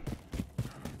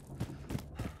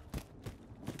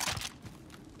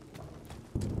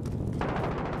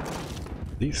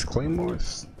 These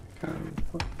claymores? Friendly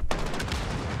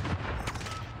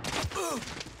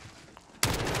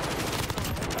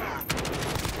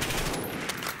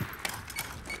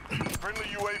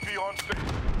UAV on station.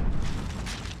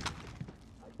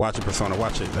 Watch it, Persona.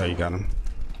 Watch it. There, you got him.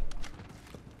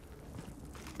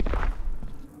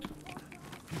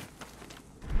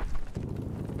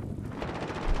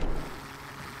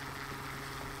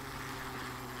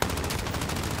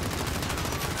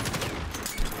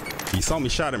 You saw me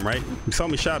shot him, right? You saw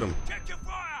me shot him. Check your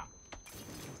fire.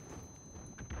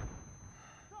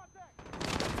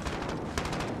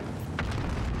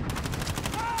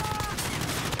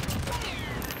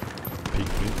 Peek,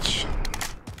 bitch.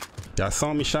 Y'all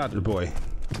saw me shot the boy.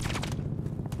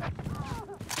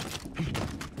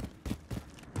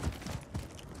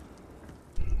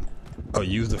 Oh,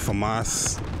 use the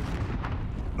FAMAS.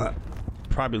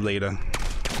 Probably later.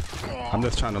 I'm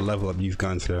just trying to level up these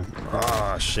guns here.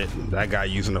 Oh shit, that guy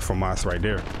using the FAMAS right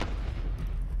there.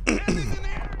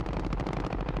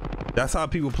 That's how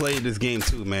people play this game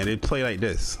too, man. They play like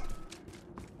this.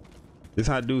 This is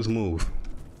how dudes move.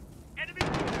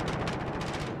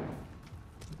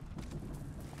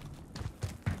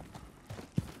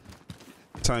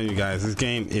 I'm telling you guys, this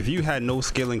game, if you had no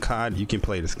skill in COD, you can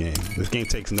play this game. This game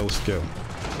takes no skill.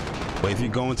 But if you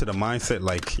go into the mindset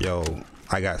like, yo,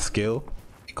 I got skill,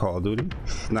 Call of Duty,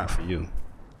 it's not for you.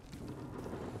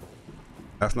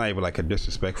 That's not even like a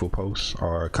disrespectful post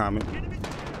or a comment.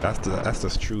 That's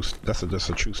just a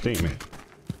true statement.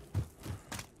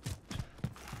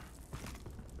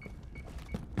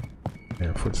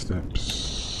 Yeah,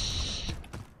 footsteps.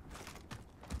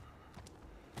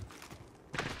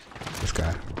 This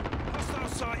guy.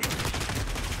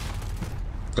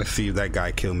 Let's see if that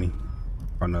guy killed me.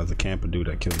 Or no, the camper dude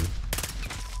that killed me.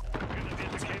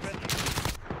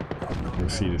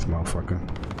 Let's see this motherfucker.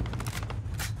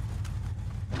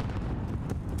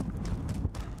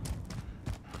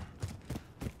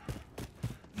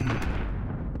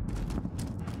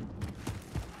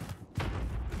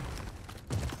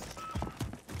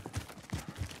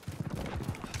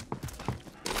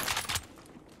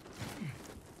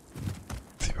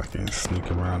 See if I can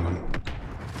sneak around them.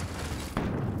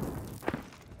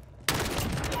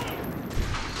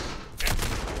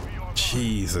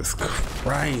 Jesus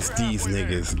Christ, these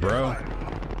niggas, bro.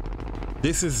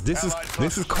 This is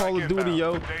Call of Duty,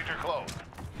 yo.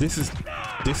 This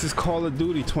is Call of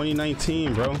Duty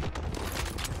 2019, bro.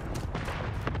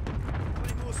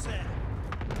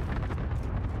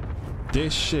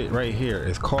 This shit right here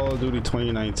is Call of Duty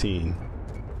 2019.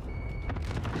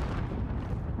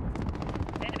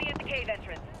 Enemy at the cave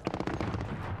entrance.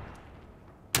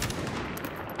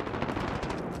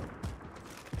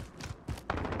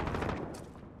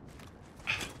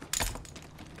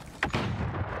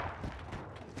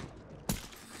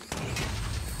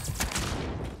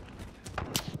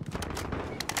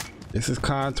 This is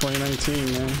COD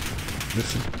 2019, man.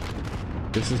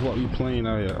 This is what we playing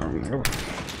out here.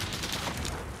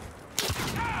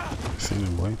 See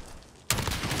him, boy.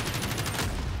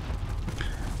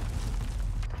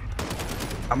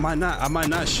 Am I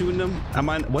not shooting him?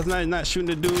 Wasn't I not shooting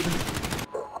the dude?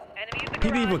 Enemy in the He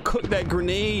didn't even cook that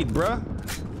grenade, bruh.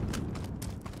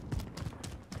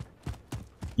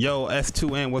 Yo,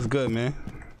 S2N, what's good, man?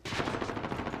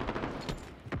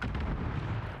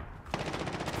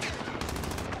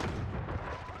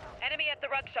 Enemy at the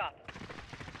rug shop.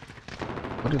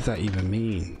 What does that even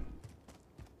mean?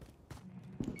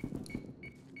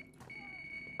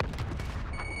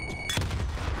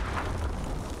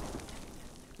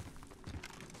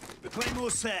 The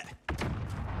Claymore's set.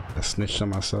 I snitched on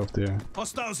myself there.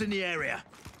 Hostiles in the area.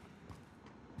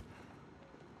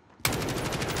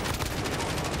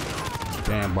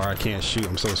 Damn, bar, I can't shoot.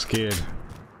 I'm so scared.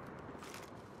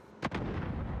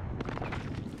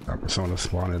 Our persona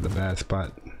spawned at the bad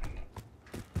spot.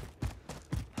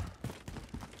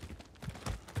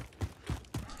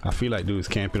 I feel like dude's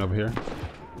camping over here.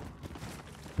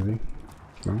 Really?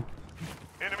 No?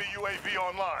 Enemy UAV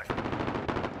online.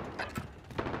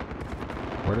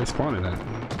 Where they spawning at?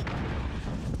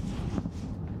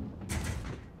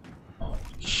 Oh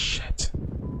shit.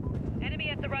 Enemy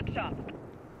at the rug shop.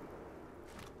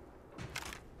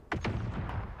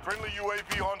 Friendly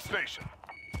UAV on station.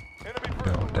 Enemy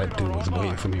Yo, personal that dude radar was online.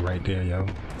 waiting for me right there, yo.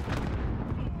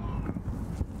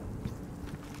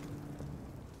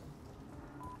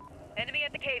 Enemy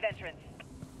at the cave entrance.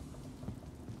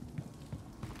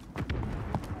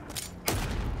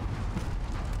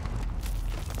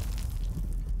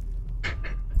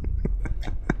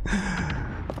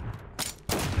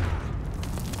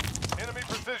 Enemy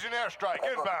precision airstrike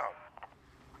inbound.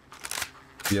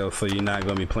 Yo, so you're not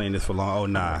gonna be playing this for long? Oh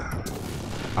nah.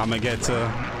 I'm gonna get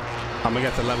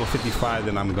to level 55,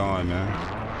 then I'm gone, man.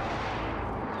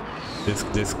 This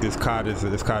COD is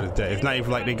dead. It's not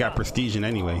even like they got prestige in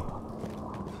anyway.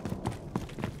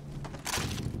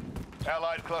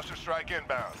 Allied cluster strike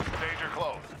inbound. Danger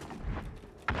close.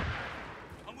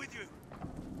 I'm with you.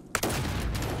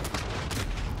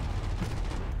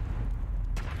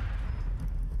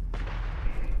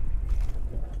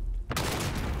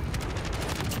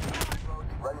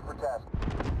 Ready for task.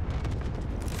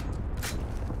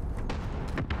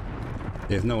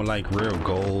 There's no like real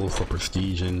goal for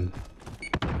prestige and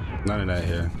none of that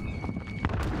here.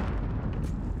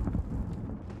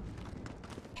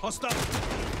 Hostile.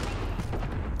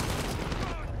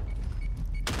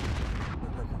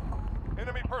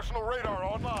 Enemy personal radar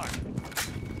online.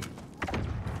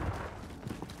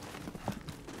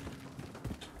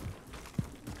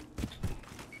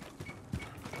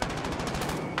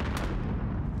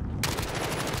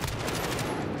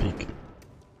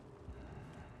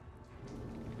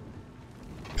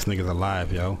 This nigga's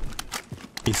alive, yo.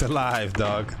 He's alive,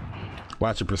 dog.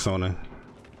 Watch it, Persona.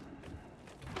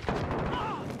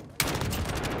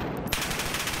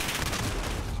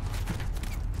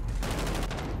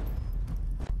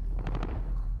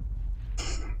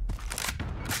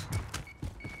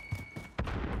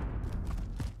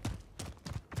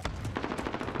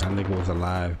 That nigga was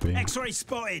alive, baby. X-ray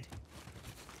spotted.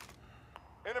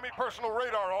 Enemy personal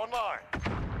radar online.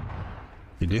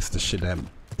 See, this the shit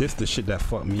that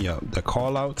fucked me up. The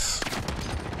call outs.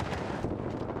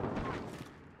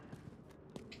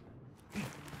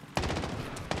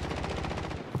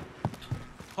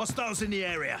 Hostiles in the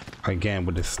area. Again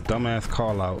with this dumbass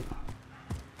call out.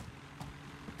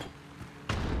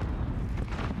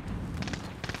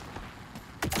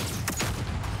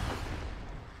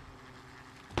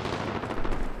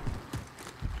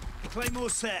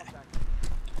 Claymore set.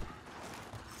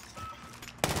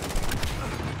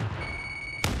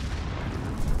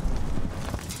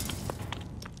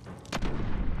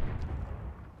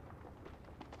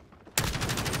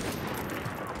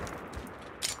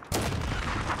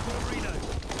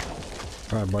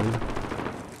 All right, buddy.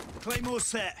 Claymore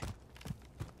set.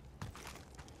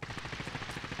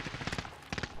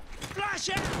 Flash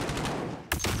out!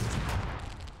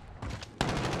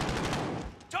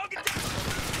 Target down!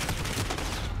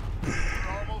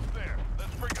 Almost there.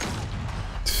 Let's bring it home.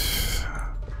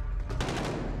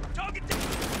 Target down!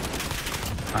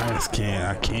 I just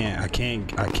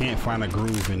can't find a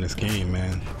groove in this game,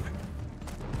 man.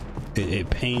 It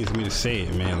pains me to say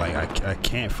it, man. Like I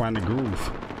can't find a groove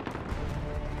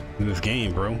in this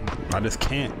game, bro. I just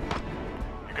can't.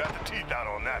 You got the teeth out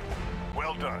on that one.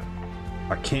 Well done.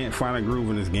 I can't find a groove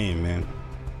in this game, man.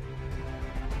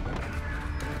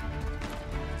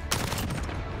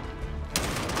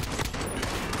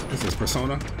 This is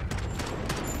Persona.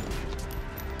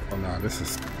 Oh no, this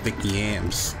is Vicky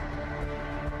Yams.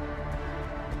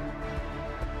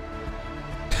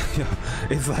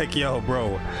 It's like, yo,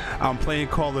 bro, I'm playing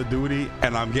Call of Duty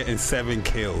and I'm getting 7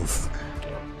 kills.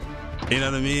 You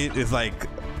know what I mean? It's like,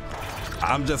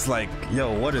 I'm just like,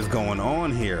 yo, what is going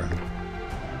on here?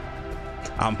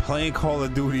 I'm playing Call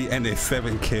of Duty and there's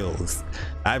 7 kills.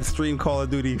 I've streamed Call of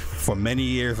Duty for many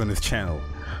years on this channel.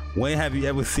 When have you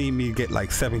ever seen me get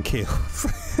like 7 kills?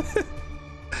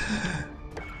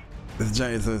 This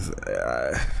giant says,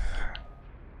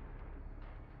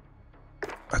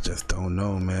 I just don't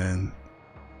know, man.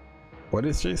 What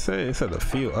did she say? It said a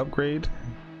field upgrade.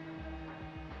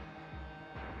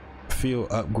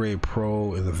 Field Upgrade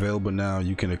Pro is available now.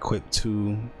 You can equip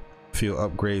 2 field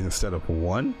upgrades instead of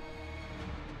 1.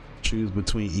 Choose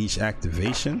between each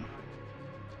activation.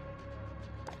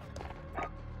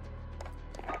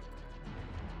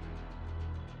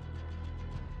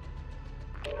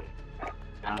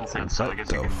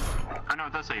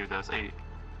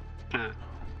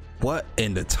 What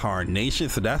in the tarnation?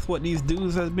 So that's what these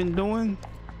dudes have been doing?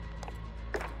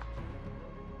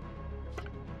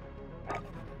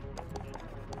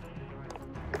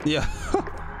 Yeah.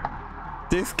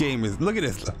 This game is, look at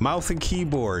this, mouse and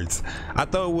keyboards. I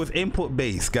thought it was input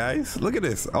based, guys. Look at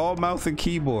this, all mouse and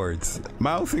keyboards.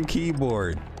 Mouse and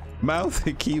keyboard. Mouse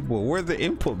and keyboard. Where's the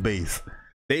input base?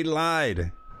 They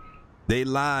lied. They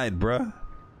lied, bruh.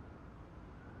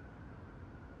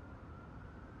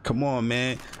 Come on,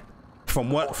 man.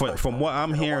 From what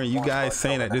I'm hearing, you guys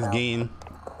saying that this game,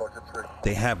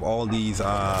 they have all these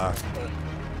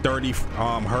 30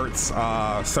 hertz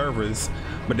servers,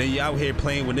 but then you out here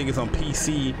playing with niggas on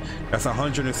PC that's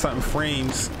 100 and something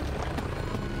frames,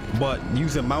 but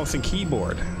using mouse and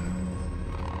keyboard.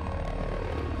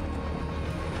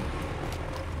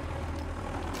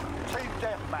 Team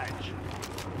deathmatch.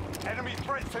 Enemy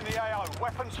threats in the AO.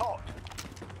 Weapons hot.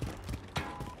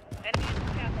 Enemy at the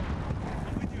scaffold.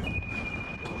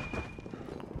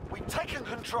 We've taken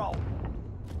control.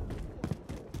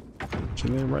 She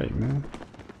ain't right, man.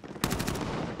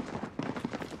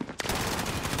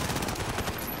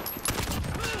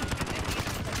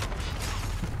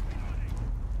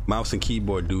 Mouse and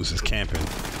keyboard dudes is camping.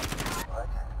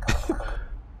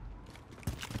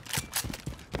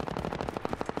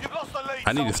 You've lost the lead.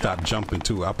 I need to soldier. stop jumping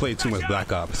too. I play too much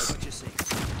Black Ops.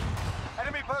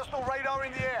 Enemy personal radar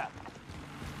in the air.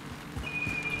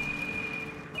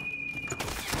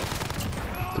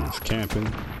 Dudes camping.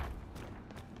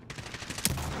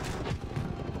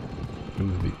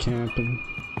 Dudes be camping.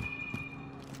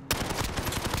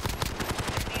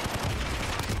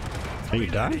 Hey, you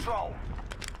died? Control.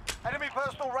 Enemy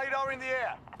personal radar in the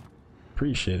air.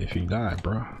 Appreciate it if you died,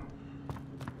 bro.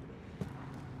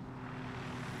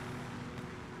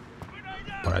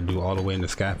 But I do all the way in the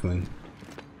scaffolding.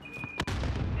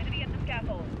 Enemy at the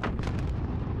scaffold.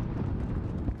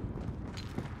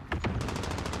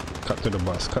 Cut to the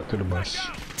bus. Cut to the bus.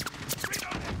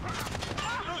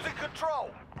 Losing control.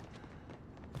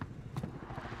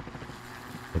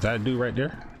 Is that a dude right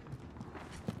there?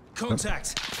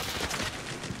 Contact.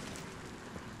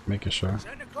 Making sure.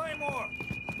 Send a claymore.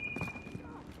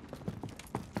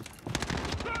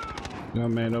 No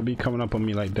man, don't be coming up on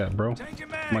me like that, bro. Change your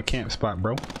mag. My camp spot,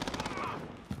 bro.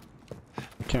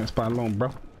 Camp spot alone,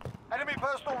 bro. Enemy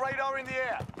personal radar in the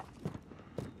air.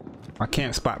 My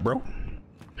camp spot, bro.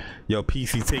 Yo,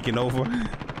 PC taking over.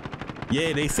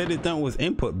 Yeah, they said it done was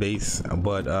input based,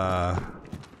 but I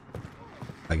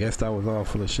guess that was all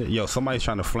full of shit. Yo, somebody's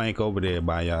trying to flank over there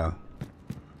by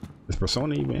is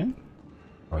Persona even in?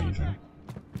 Oh, he's in.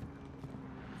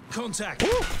 Contact.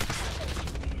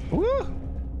 Woo! Woo!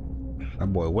 That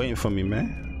boy waiting for me,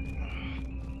 man.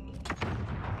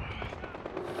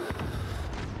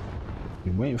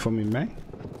 You waiting for me, man?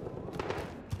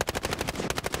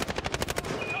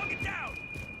 Target down.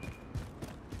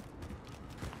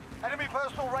 Enemy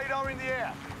personal radar in the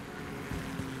air.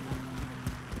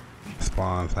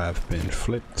 Spawns have been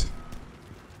flipped.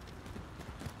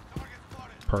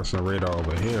 Personal radar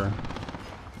over here.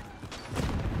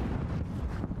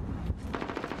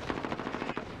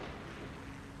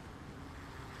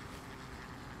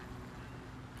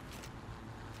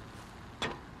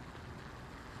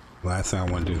 Last thing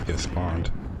I want to do is get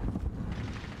spawned.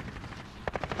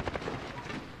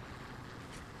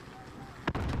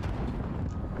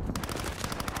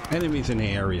 Enemies in the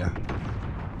area.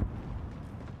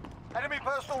 Enemy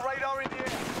personal radar in the air.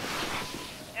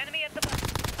 Enemy at the bus.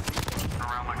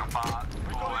 Around like a bot.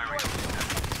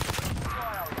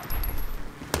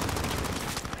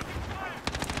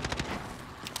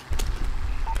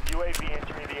 UAV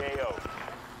entering the AO.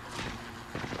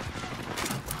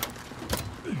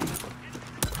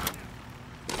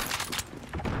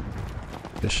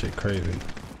 This shit crazy.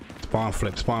 Spawn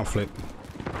flip, spawn flip.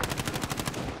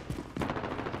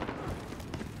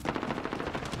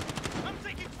 I'm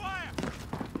taking fire.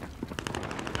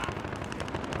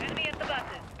 Enemy at the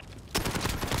buses.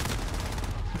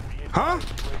 Huh?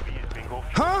 UAV is bingo.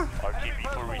 Huh? RTB for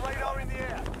Personal radar resupply. in the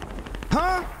air.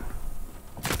 Huh?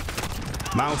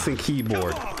 Mouse and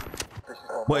keyboard.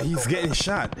 But he's getting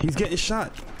shot. He's getting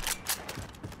shot.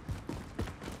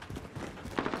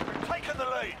 We've taken the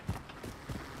lead.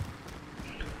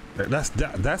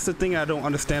 That's the thing I don't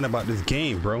understand about this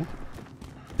game, bro.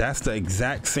 That's the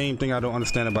exact same thing I don't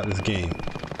understand about this game.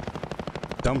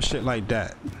 Dumb shit like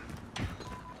that.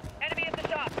 Enemy at the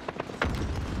shop.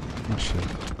 Oh, shit.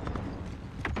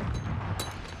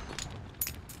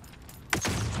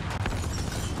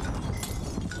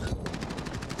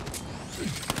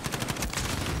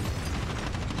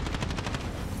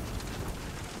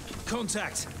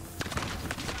 Contact.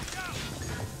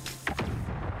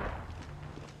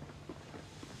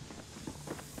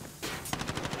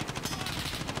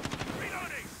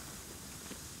 Reloading.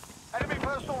 Enemy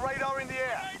personal radar in the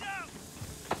air.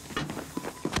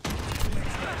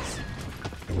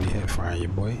 We hit fire you,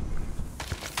 boy.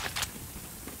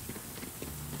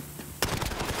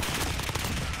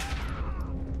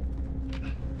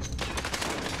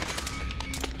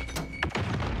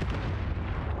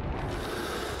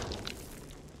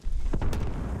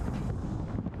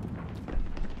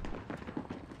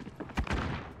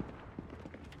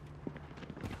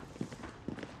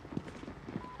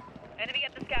 Enemy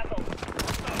at the scaffold.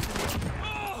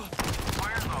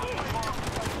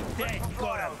 Dead.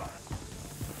 Got him.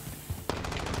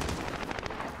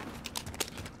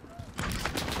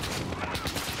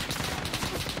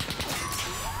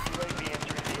 UAV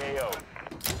entering the AO.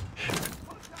 Keep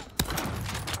fighting.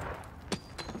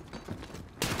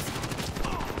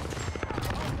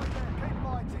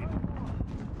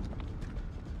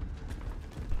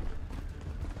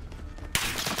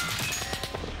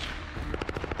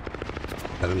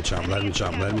 Let me jump, let me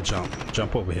jump, let me jump.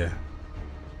 Jump over here.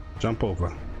 Jump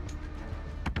over.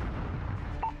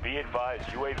 Be advised,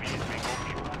 UAV is bingo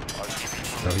fuel.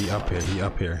 RTB Oh, he up here, he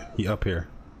up here, he up here.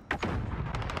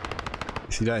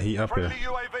 You see that? He up here. Friendly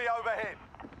UAV overhead.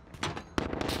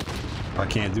 I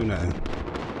can't do nothing.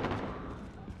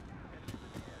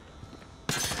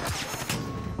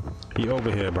 He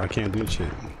over here, but I can't do shit.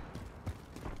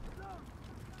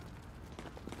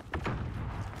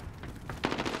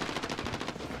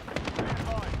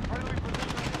 Friendly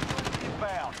position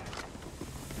inbound.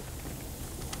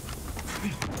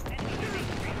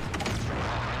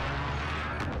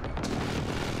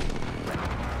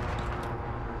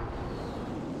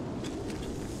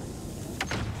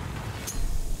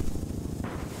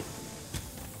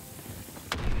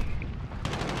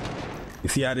 You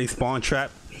see how they spawn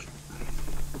trap?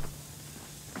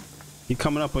 He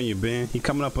coming up on you, Ben. He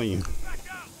coming up on you.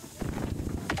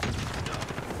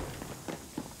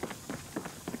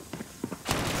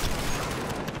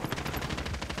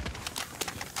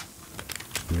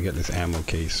 Let me get this ammo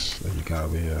case that you got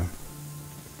over here.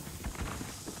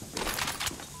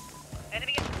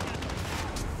 Enemy at the scaffold.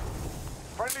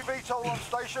 Friendly VTOL on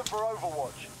station for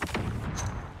Overwatch.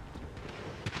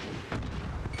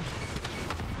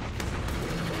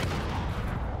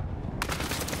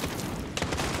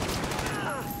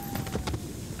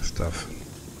 Stuff.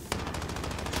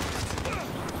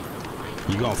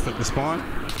 You gonna flip the spawn?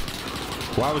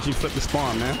 Why would you flip the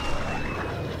spawn, man?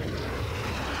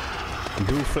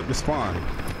 Dude, flip the spawn.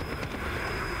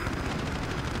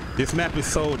 This map is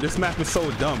so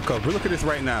dumb, cause look at this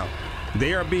right now.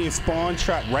 They are being spawn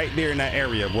trapped right there in that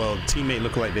area. Well, teammate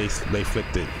looked like they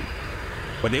flipped it,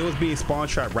 but they was being spawn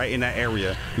trapped right in that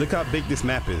area. Look how big this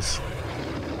map is.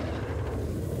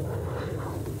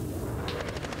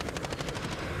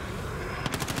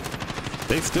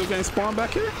 They still getting spawned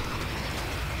back here?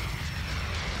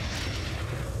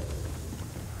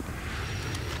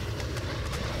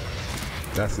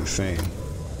 That's insane.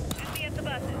 Enemy at the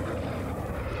buses.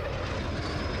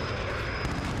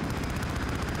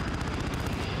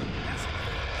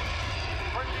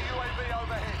 Friendly UAV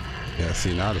overhead. Yeah,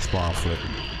 see, now the spawn flip.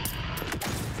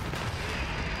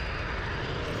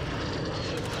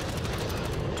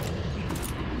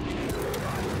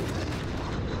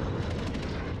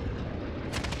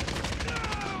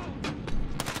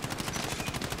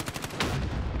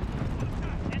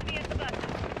 Enemy at the buses.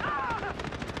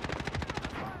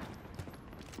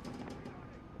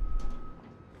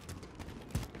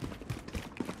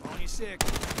 On your six.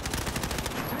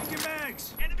 Take your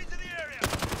mags. Enemies in the area.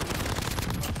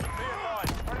 Be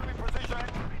advised, friendly precision.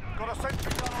 Got a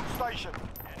sentry gun on station.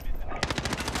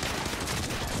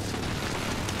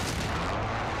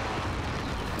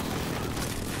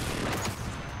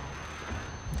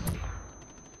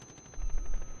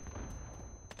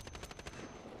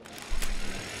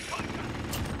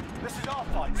 This is our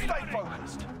fight. Stay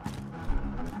focused.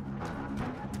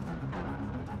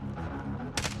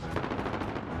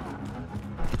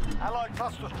 Allied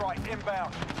cluster strike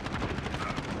inbound.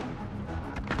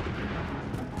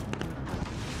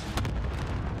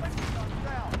 Sentry gun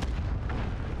down.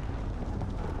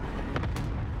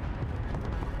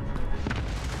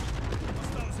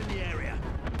 Hostiles in the area.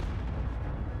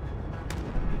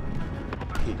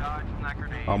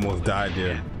 Almost died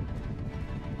there.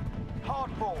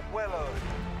 Hard fought, well earned.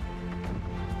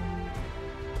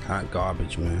 Hot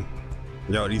garbage, man.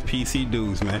 Yo, these PC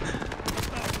dudes, man.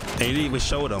 They didn't even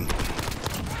show them.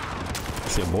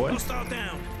 See, boy. Hostile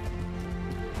down.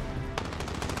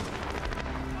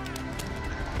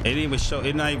 It didn't even show.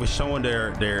 It's not even showing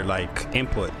their like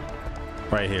input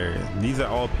right here. These are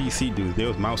all PC dudes. They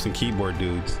was mouse and keyboard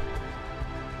dudes.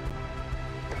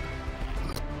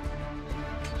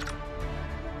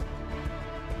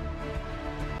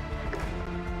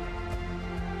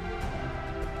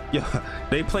 Yeah,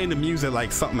 they playing the music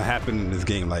like something happened in this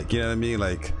game. Like, you know what I mean?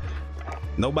 Like,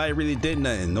 nobody really did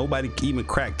nothing. Nobody even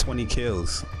cracked 20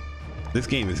 kills. This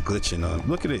game is glitching.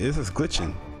 Look at it. This is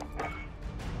glitching.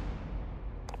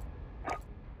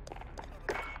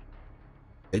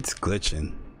 It's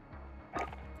glitching.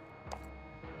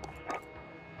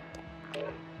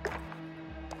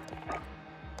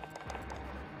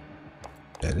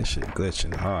 Yeah, this shit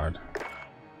glitching hard.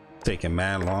 Taking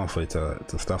mad long for it to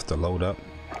stuff to load up.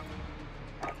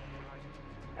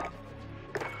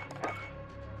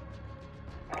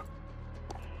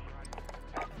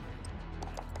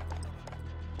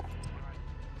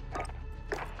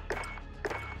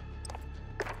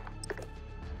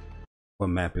 What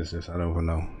map is this? I don't even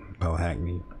know. Oh,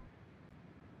 Hackney.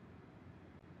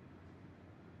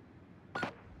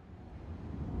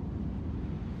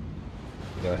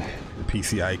 The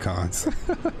PC icons.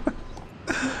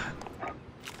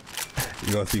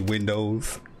 You gonna see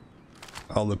Windows,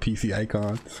 all the PC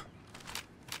icons.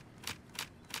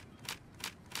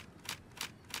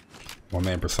 My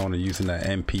man Persona using that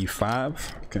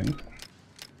MP5. Okay.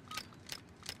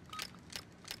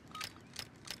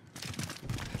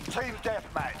 Team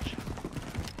deathmatch.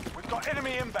 We've got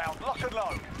enemy inbound. Lock and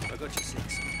load. I got your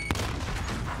six.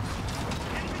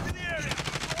 Enemies in the area.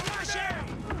 Flash out.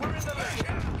 We're in the lead.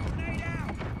 Grenade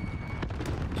out.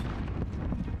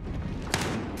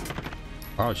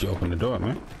 Oh, she opened the door,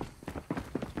 man.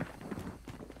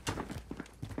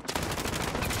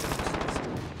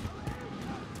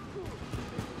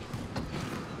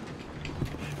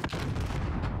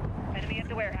 Enemy at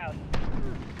the warehouse.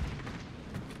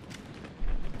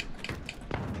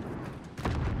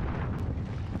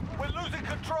 We're losing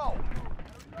control.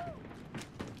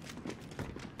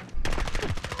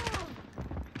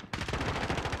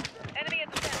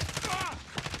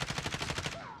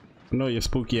 I know your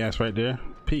spooky ass right there.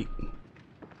 Peek.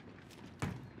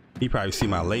 He probably see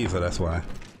my laser, that's why.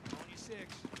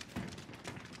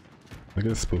 Look at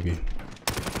this spooky.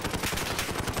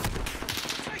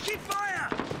 Taking fire!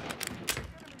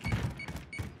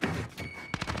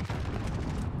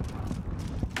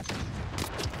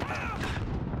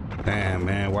 Damn,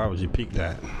 man, why would you peek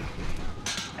that?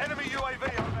 Enemy UAV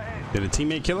overhead. Did a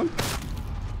teammate kill him?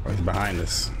 Oh, he's behind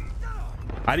us.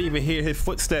 I didn't even hear his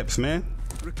footsteps, man.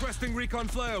 Requesting recon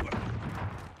flyover.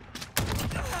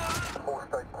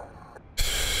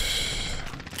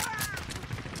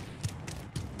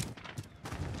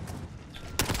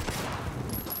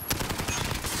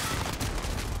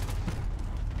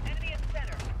 Enemy in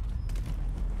center.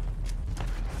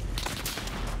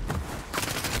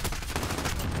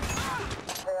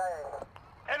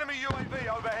 Enemy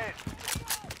UAV overhead.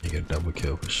 You get a double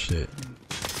kill for shit.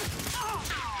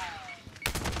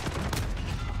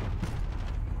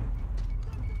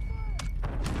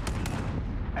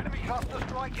 Enemy cluster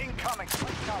strike incoming. Take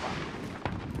cover.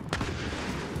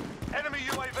 Enemy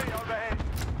UAV overhead.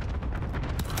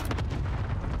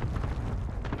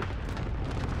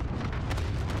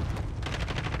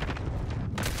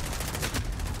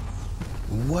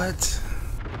 What?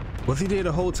 Was he there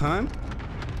the whole time?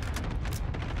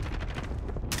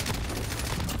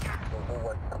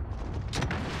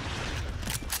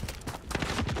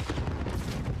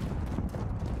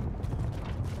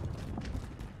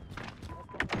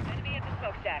 Enemy in the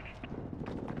smokestack.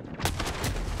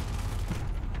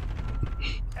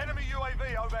 Enemy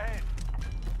UAV overhead.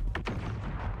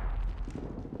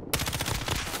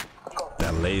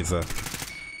 That laser.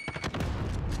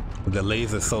 The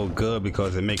laser's so good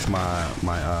because it makes my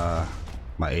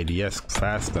ADS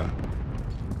faster.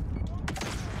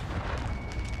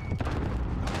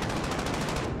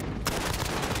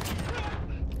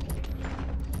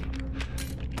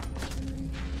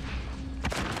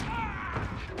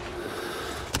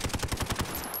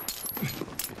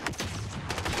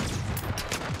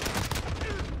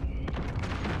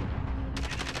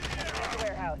 In the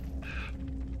warehouse.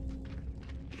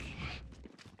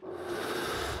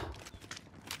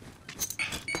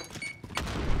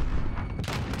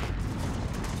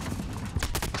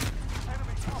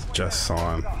 Just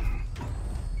saw him.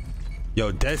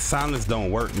 Yo, dead silence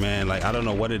don't work, man. Like, I don't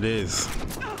know what it is,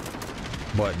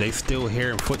 but they still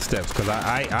hearing footsteps because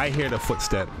I hear the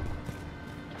footstep.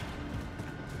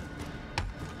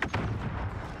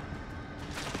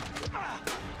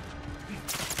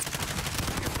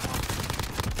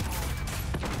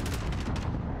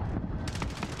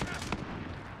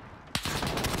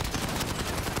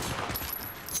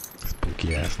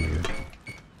 Spooky ass nigga.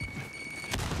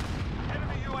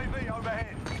 Enemy UAV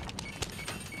overhead.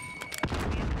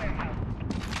 Enemy in the warehouse.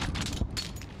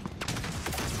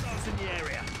 Stars in the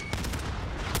area.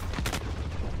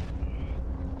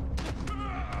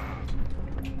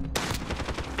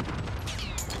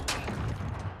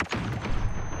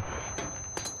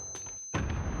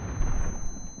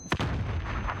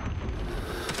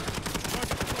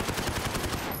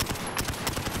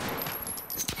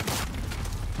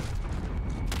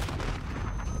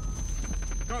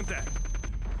 Contact.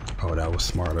 Oh, that was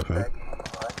smart of him.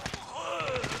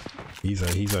 He's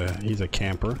a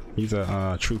camper. He's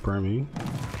a trooper. I mean,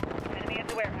 Enemy in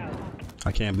the warehouse.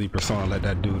 I can't believe Persona let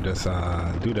that dude just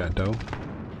do that though.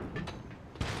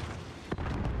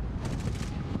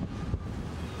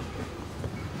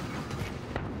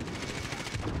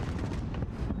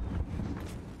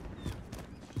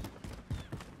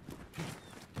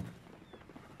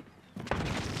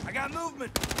 I got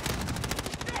movement.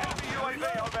 Enemy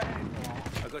UAV overhead.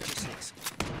 I got you 6.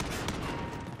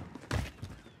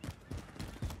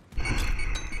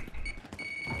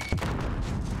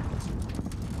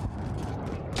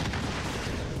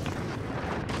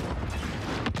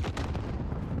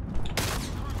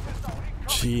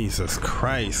 Jesus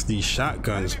Christ, these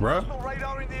shotguns, bro. Hostile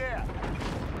radar in the air.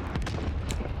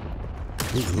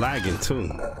 He's lagging too.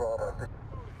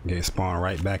 Get spawned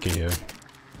right back in here.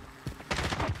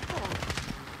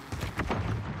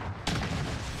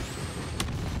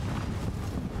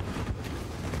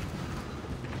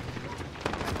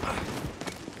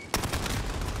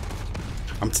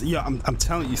 I'm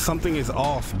telling you, something is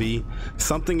off, B.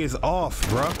 Something is off,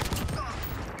 bruh.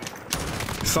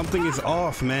 Something is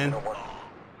off, man.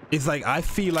 It's like I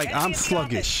feel like I'm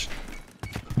sluggish,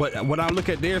 but when I look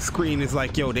at their screen, it's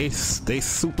like, yo, they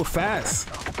super fast.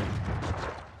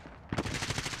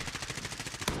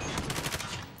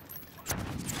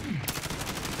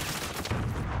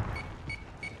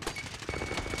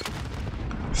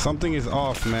 Something is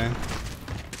off, man.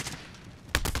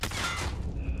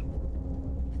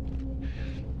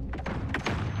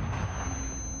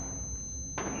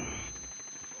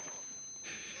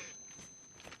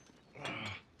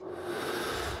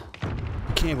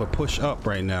 can't even push up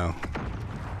right now.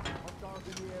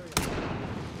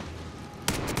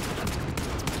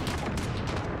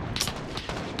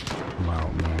 Wow,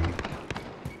 man.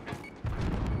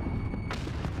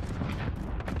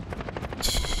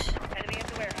 Enemy at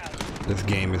the warehouse. This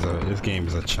game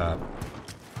is a chop.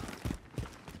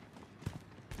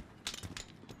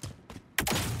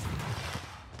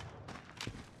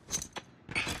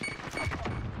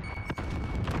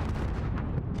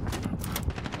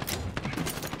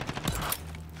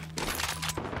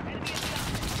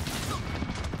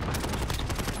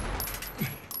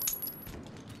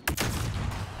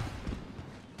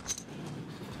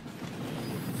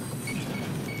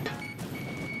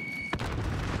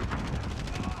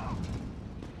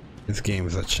 This game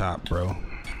is a chop, bro.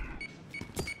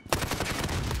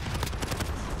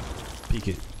 Peek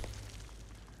it.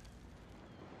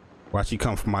 Watch he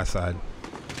come from my side.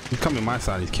 He's coming my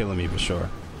side, he's killing me for sure.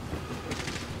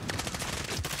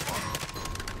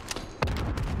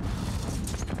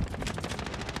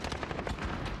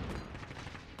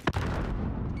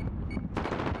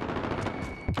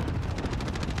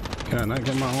 Can I not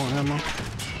get my own ammo?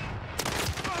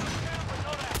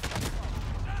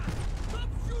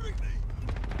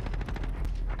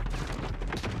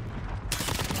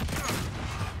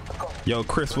 Yo,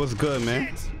 Chris, what's good,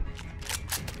 man?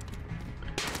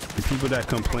 The people that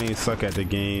complain suck at the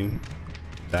game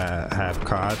that have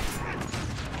COD.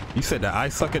 You said that I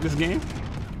suck at this game?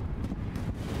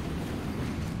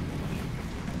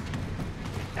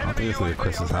 I think this nigga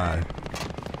Chris is high.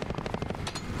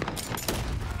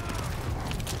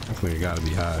 This nigga gotta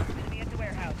be high. Enemy at the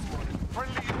warehouse.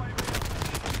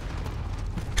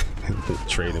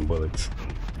 Trading bullets.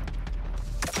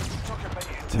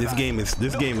 This game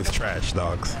is trash,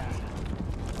 dogs.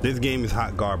 This game is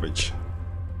hot garbage.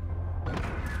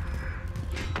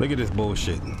 Look at this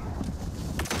bullshit.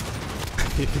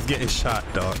 He's getting shot,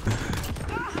 dog.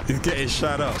 He's getting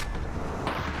shot up.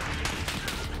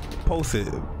 Post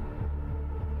it.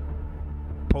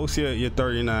 Post your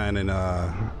 39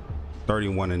 and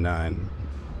 31 and 9.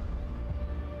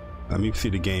 Let me see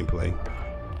the gameplay.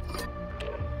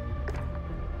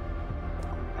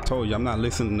 Told you I'm not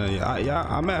listening to you.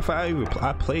 I'm at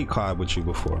I played COD with you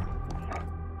before.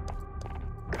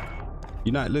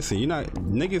 You're not listening. You're not,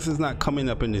 niggas is not coming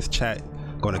up in this chat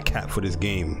gonna cap for this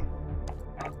game.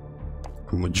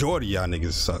 The majority of y'all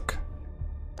niggas suck.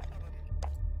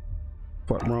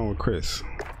 What wrong with Chris?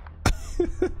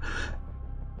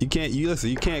 You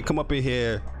can't come up in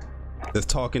here that's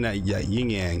talking that yin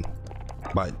yang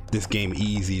about this game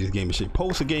easy, this game is shit.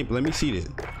 Post a game, let me see it.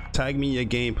 Tag me your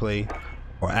gameplay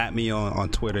or at me on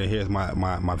Twitter. Here's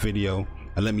my video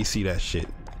and let me see that shit.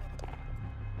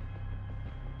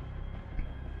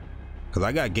 Cause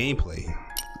I got gameplay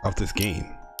of this game.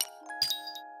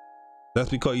 That's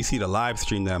because you see the live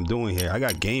stream that I'm doing here. I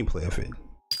got gameplay of it.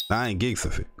 9 gigs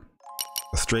of it.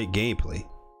 A straight gameplay.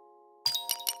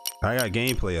 I got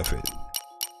gameplay of it.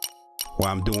 Well,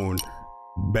 I'm doing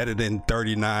better than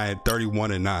 39,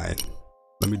 31 and 9.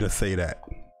 Let me just say that.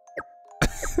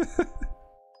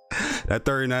 That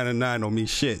 39 and 9 don't mean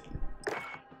shit.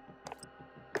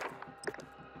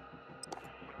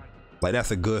 Like,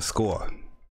 that's a good score.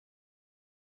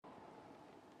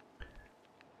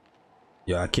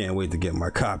 Yeah, I can't wait to get my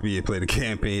copy and play the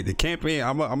campaign. The campaign,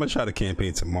 I'm gonna try the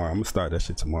campaign tomorrow. I'm gonna start that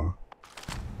shit tomorrow.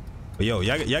 But yo,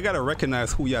 y'all gotta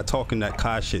recognize who y'all talking that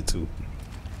COD shit to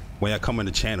when y'all come on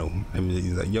the channel. I mean,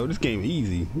 he's like, yo, this game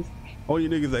easy. All you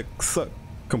niggas that suck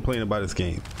complaining about this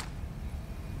game.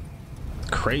 It's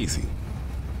crazy.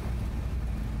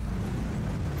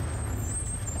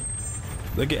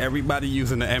 Look at everybody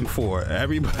using the M4.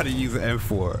 Everybody using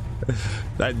M4.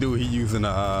 That dude, he using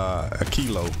a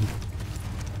kilo.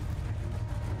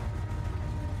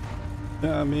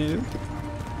 Yeah, I mean,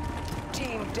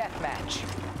 Team deathmatch.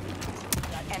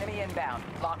 Got enemy inbound.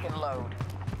 Lock and load.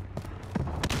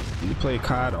 you play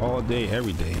COD all day,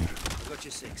 every day. Got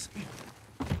your 6.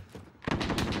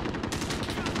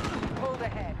 Pulled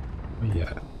ahead.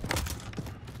 Yeah.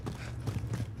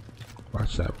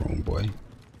 Watch that room, boy.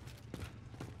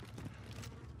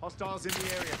 Hostiles in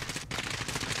the area.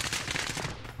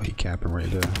 Oh, he capping right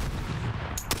there.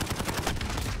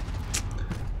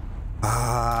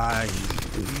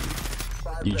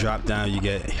 You drop down, you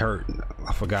get hurt.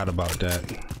 I forgot about that.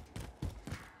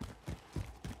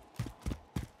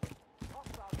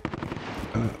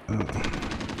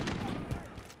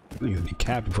 Niggas be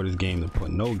capping for this game to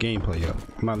put no gameplay up.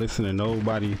 I'm not listening to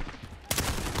nobody.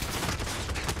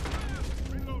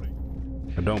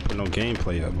 I don't put no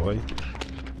gameplay up, boy.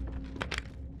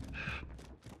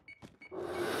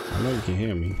 I know you can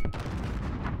hear me.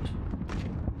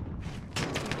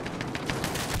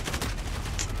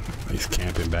 He's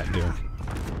camping back there.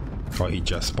 Or he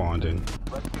just spawned in.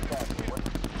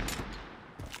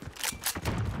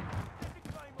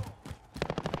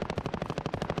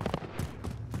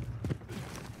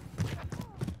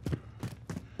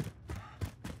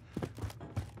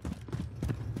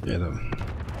 Yeah,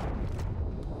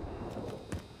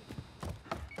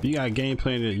 if you got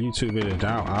gameplay that YouTube it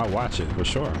down, I'll watch it for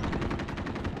sure.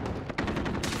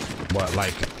 But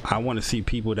like, I want to see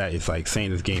people that is like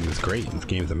saying this game is great, this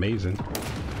game is amazing.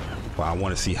 But I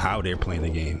want to see how they're playing the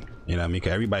game. You know what I mean?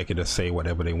 'Cause everybody can just say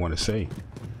whatever they want to say.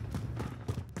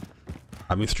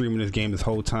 I've been streaming this game this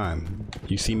whole time.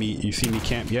 You see me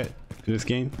camp yet in this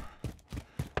game?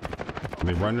 I've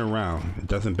been running around. It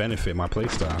doesn't benefit my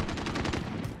playstyle.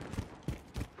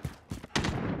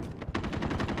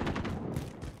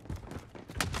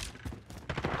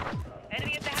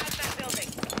 Enemy at the hazmat building.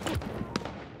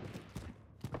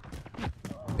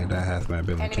 Yeah, that hazmat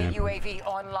building Enemy camp. UAV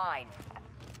online.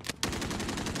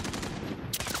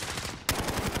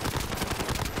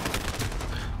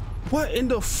 What in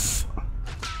the f?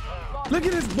 Look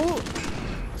at this bull.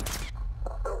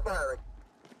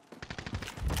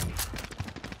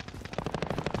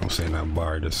 Don't say nothing,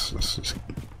 bar. Let's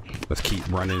keep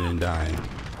running and dying.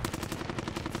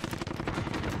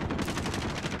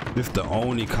 This is the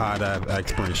only COD I've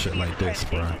experienced shit like this,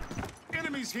 bro.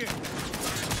 Enemies here.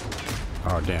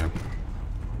 Oh damn.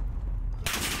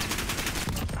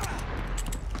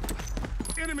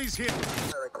 Enemies here.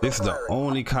 This is the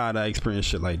only COD I experienced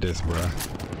shit like this, bro. I'm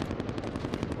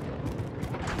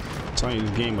telling you,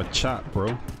 this game a chop,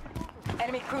 bro.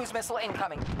 Enemy cruise missile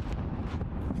incoming.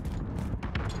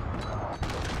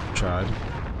 Tried.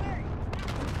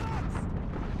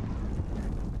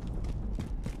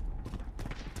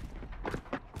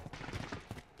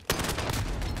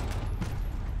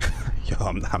 Yo,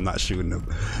 I'm not shooting him.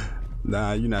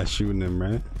 Nah, you're not shooting him,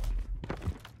 man.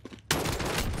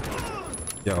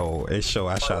 Yo, it show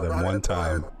I shot him one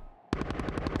time.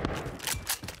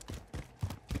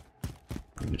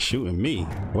 You're shooting me?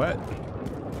 What?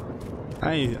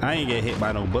 I ain't get hit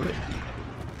by no bullet.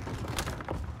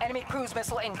 Enemy cruise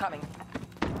missile incoming.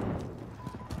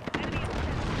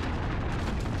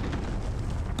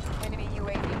 Enemy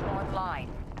UAV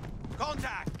online.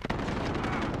 Contact.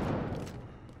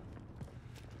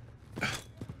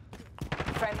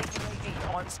 Friendly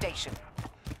UAV on station.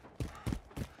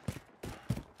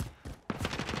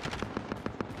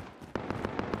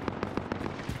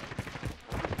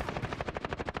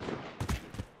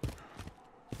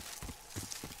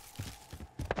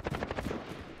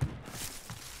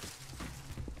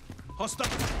 Hostile.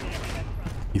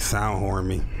 He sound horn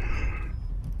me.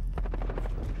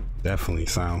 Definitely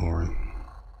sound horn.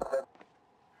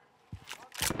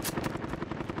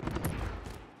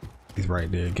 He's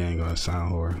right there again, gonna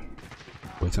sound horn.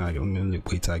 Wait till I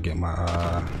get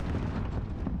my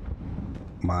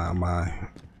my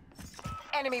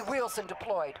Enemy Wilson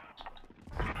deployed.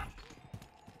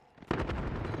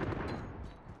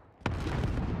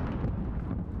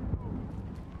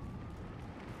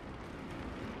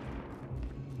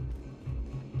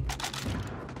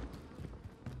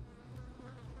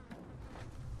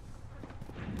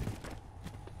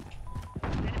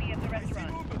 Enemy at the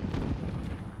restaurant.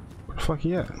 Where the fuck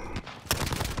he at?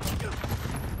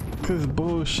 This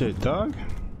bullshit, dog.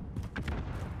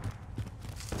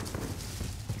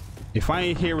 If I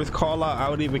ain't hear his call out, I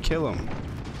would even kill him.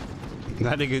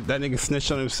 That nigga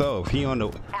snitched on himself. He on the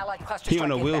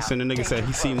Wilson. The nigga said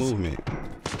he see movement.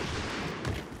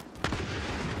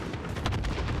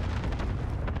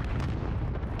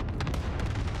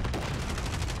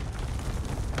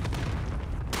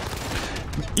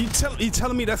 You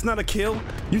telling me that's not a kill?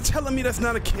 You telling me that's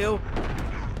not a kill?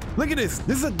 Look at this.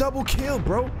 This is a double kill,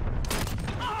 bro.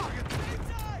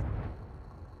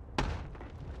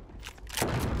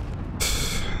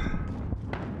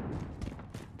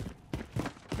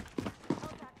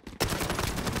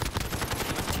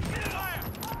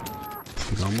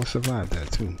 He almost survived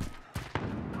that too.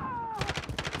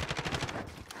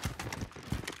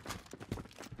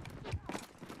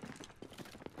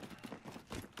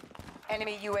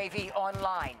 Enemy UAV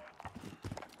online.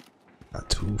 Got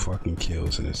 2 fucking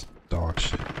kills in this dog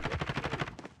shit.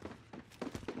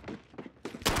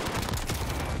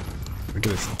 Look at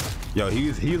this. Yo,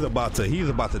 he's about to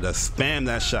just spam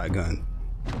that shotgun.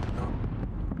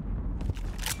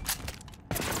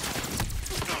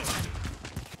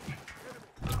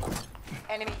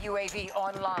 Enemy UAV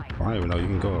online. I don't even know you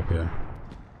can go up here.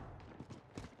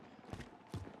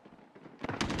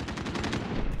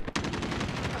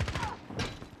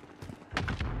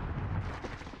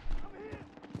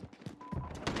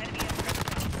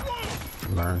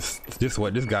 Lawrence. This is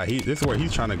what this guy, this is where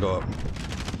he's trying to go up.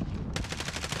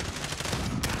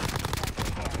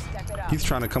 He's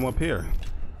trying to come up here.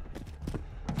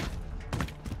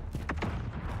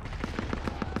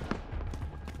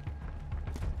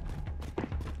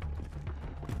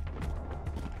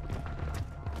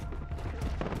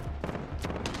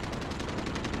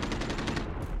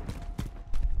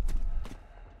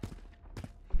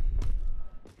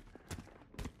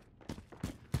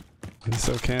 He's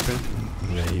still camping?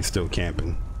 Yeah, he's still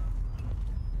camping.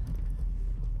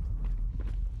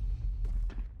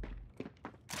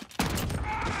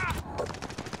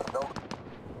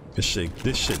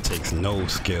 This shit takes no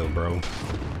skill, bro.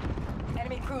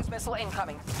 Enemy cruise missile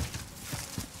incoming.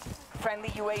 Friendly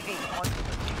UAV on.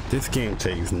 This game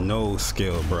takes no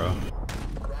skill, bro.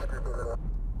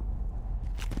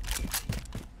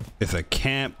 It's a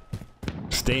camp,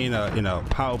 stay in a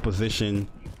power position,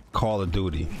 Call of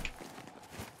Duty.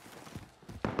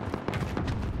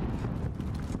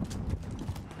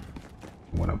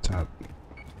 One up top.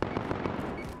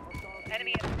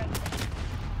 Enemy at the rest.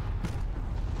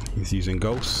 He's using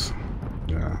ghosts.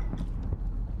 Yeah.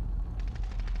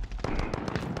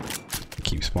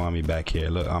 Keep spawning me back here.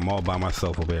 Look, I'm all by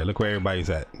myself over here. Look where everybody's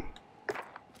at.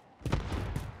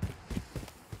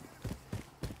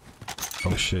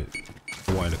 Oh shit.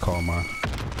 I wanted to call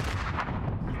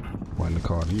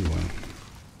you in.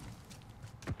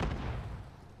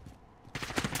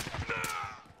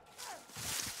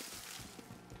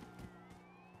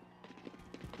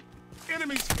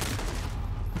 Enemies.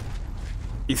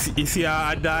 You see how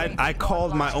I died? I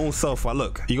called my own self.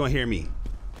 Look, you're gonna hear me.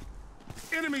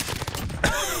 Enemies.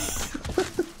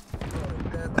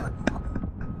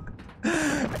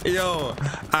 Yo,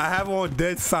 I have on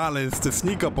dead silence to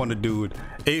sneak up on the dude.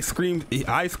 I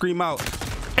scream out,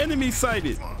 enemy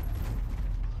sighted.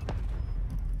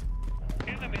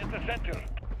 Enemy at the center.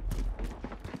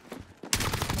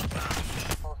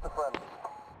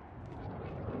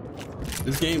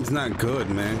 This game's not good,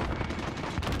 man. Enemy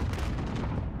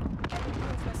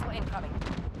cruise missile incoming.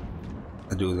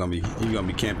 That dude's gonna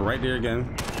be camping right there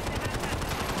again.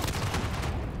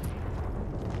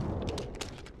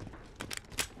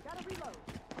 Gotta reload.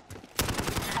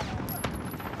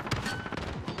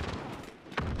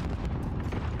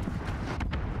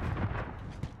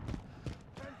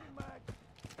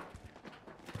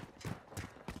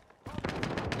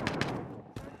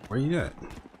 Where you at?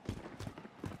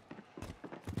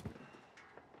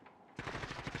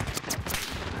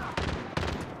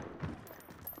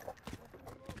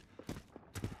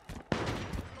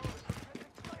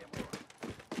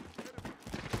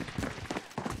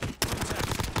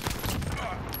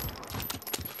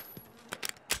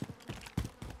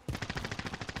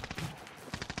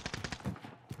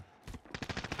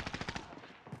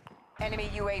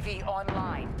 Enemy UAV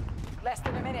online. Less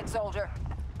than a minute, soldier.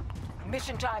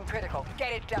 Mission time critical.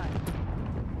 Get it done.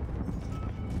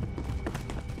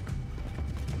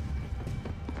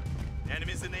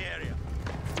 Enemies in the area.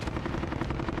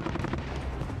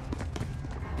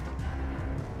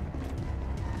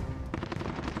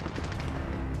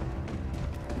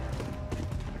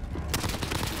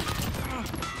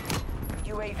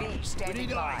 UAV We standing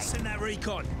need by. ice in that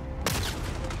recon.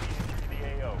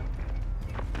 The AO.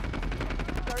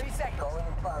 30 seconds.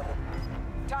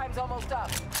 Time's almost up.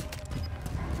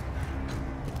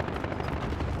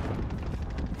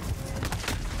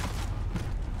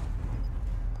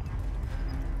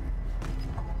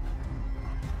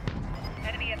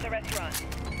 Enemy at the restaurant.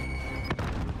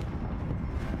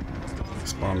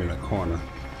 Spawn me in the corner.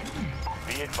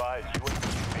 Be advised,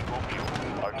 UAV fuel.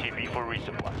 RTB for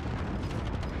resupply.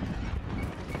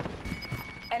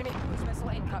 Enemy cruise missile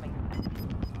incoming.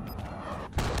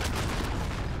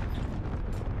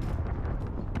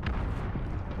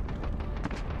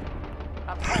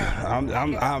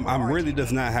 I'm really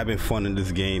just not having fun in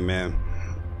this game, man.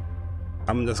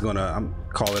 I'm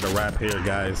call it a wrap here,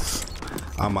 guys.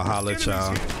 I'ma holla at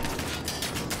y'all,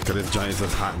 cause this joint is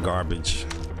just hot garbage.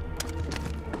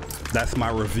 That's my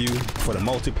review for the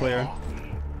multiplayer.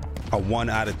 A 1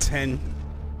 out of 10.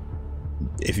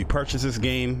 If you purchase this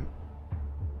game,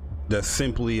 just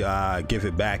simply give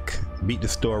it back, beat the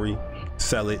story,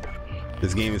 sell it.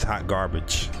 This game is hot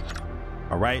garbage.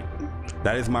 All right,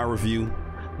 that is my review.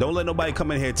 Don't let nobody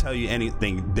come in here and tell you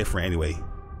anything different anyway.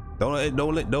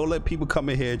 Don't let people come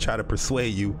in here and try to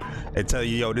persuade you and tell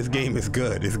you, yo, this game is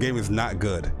good. This game is not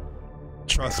good.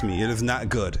 Trust me, it is not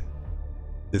good.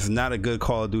 This is not a good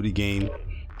Call of Duty game.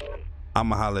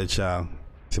 I'ma holla at y'all.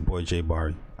 It's your boy Jay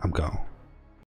Barry. I'm gone.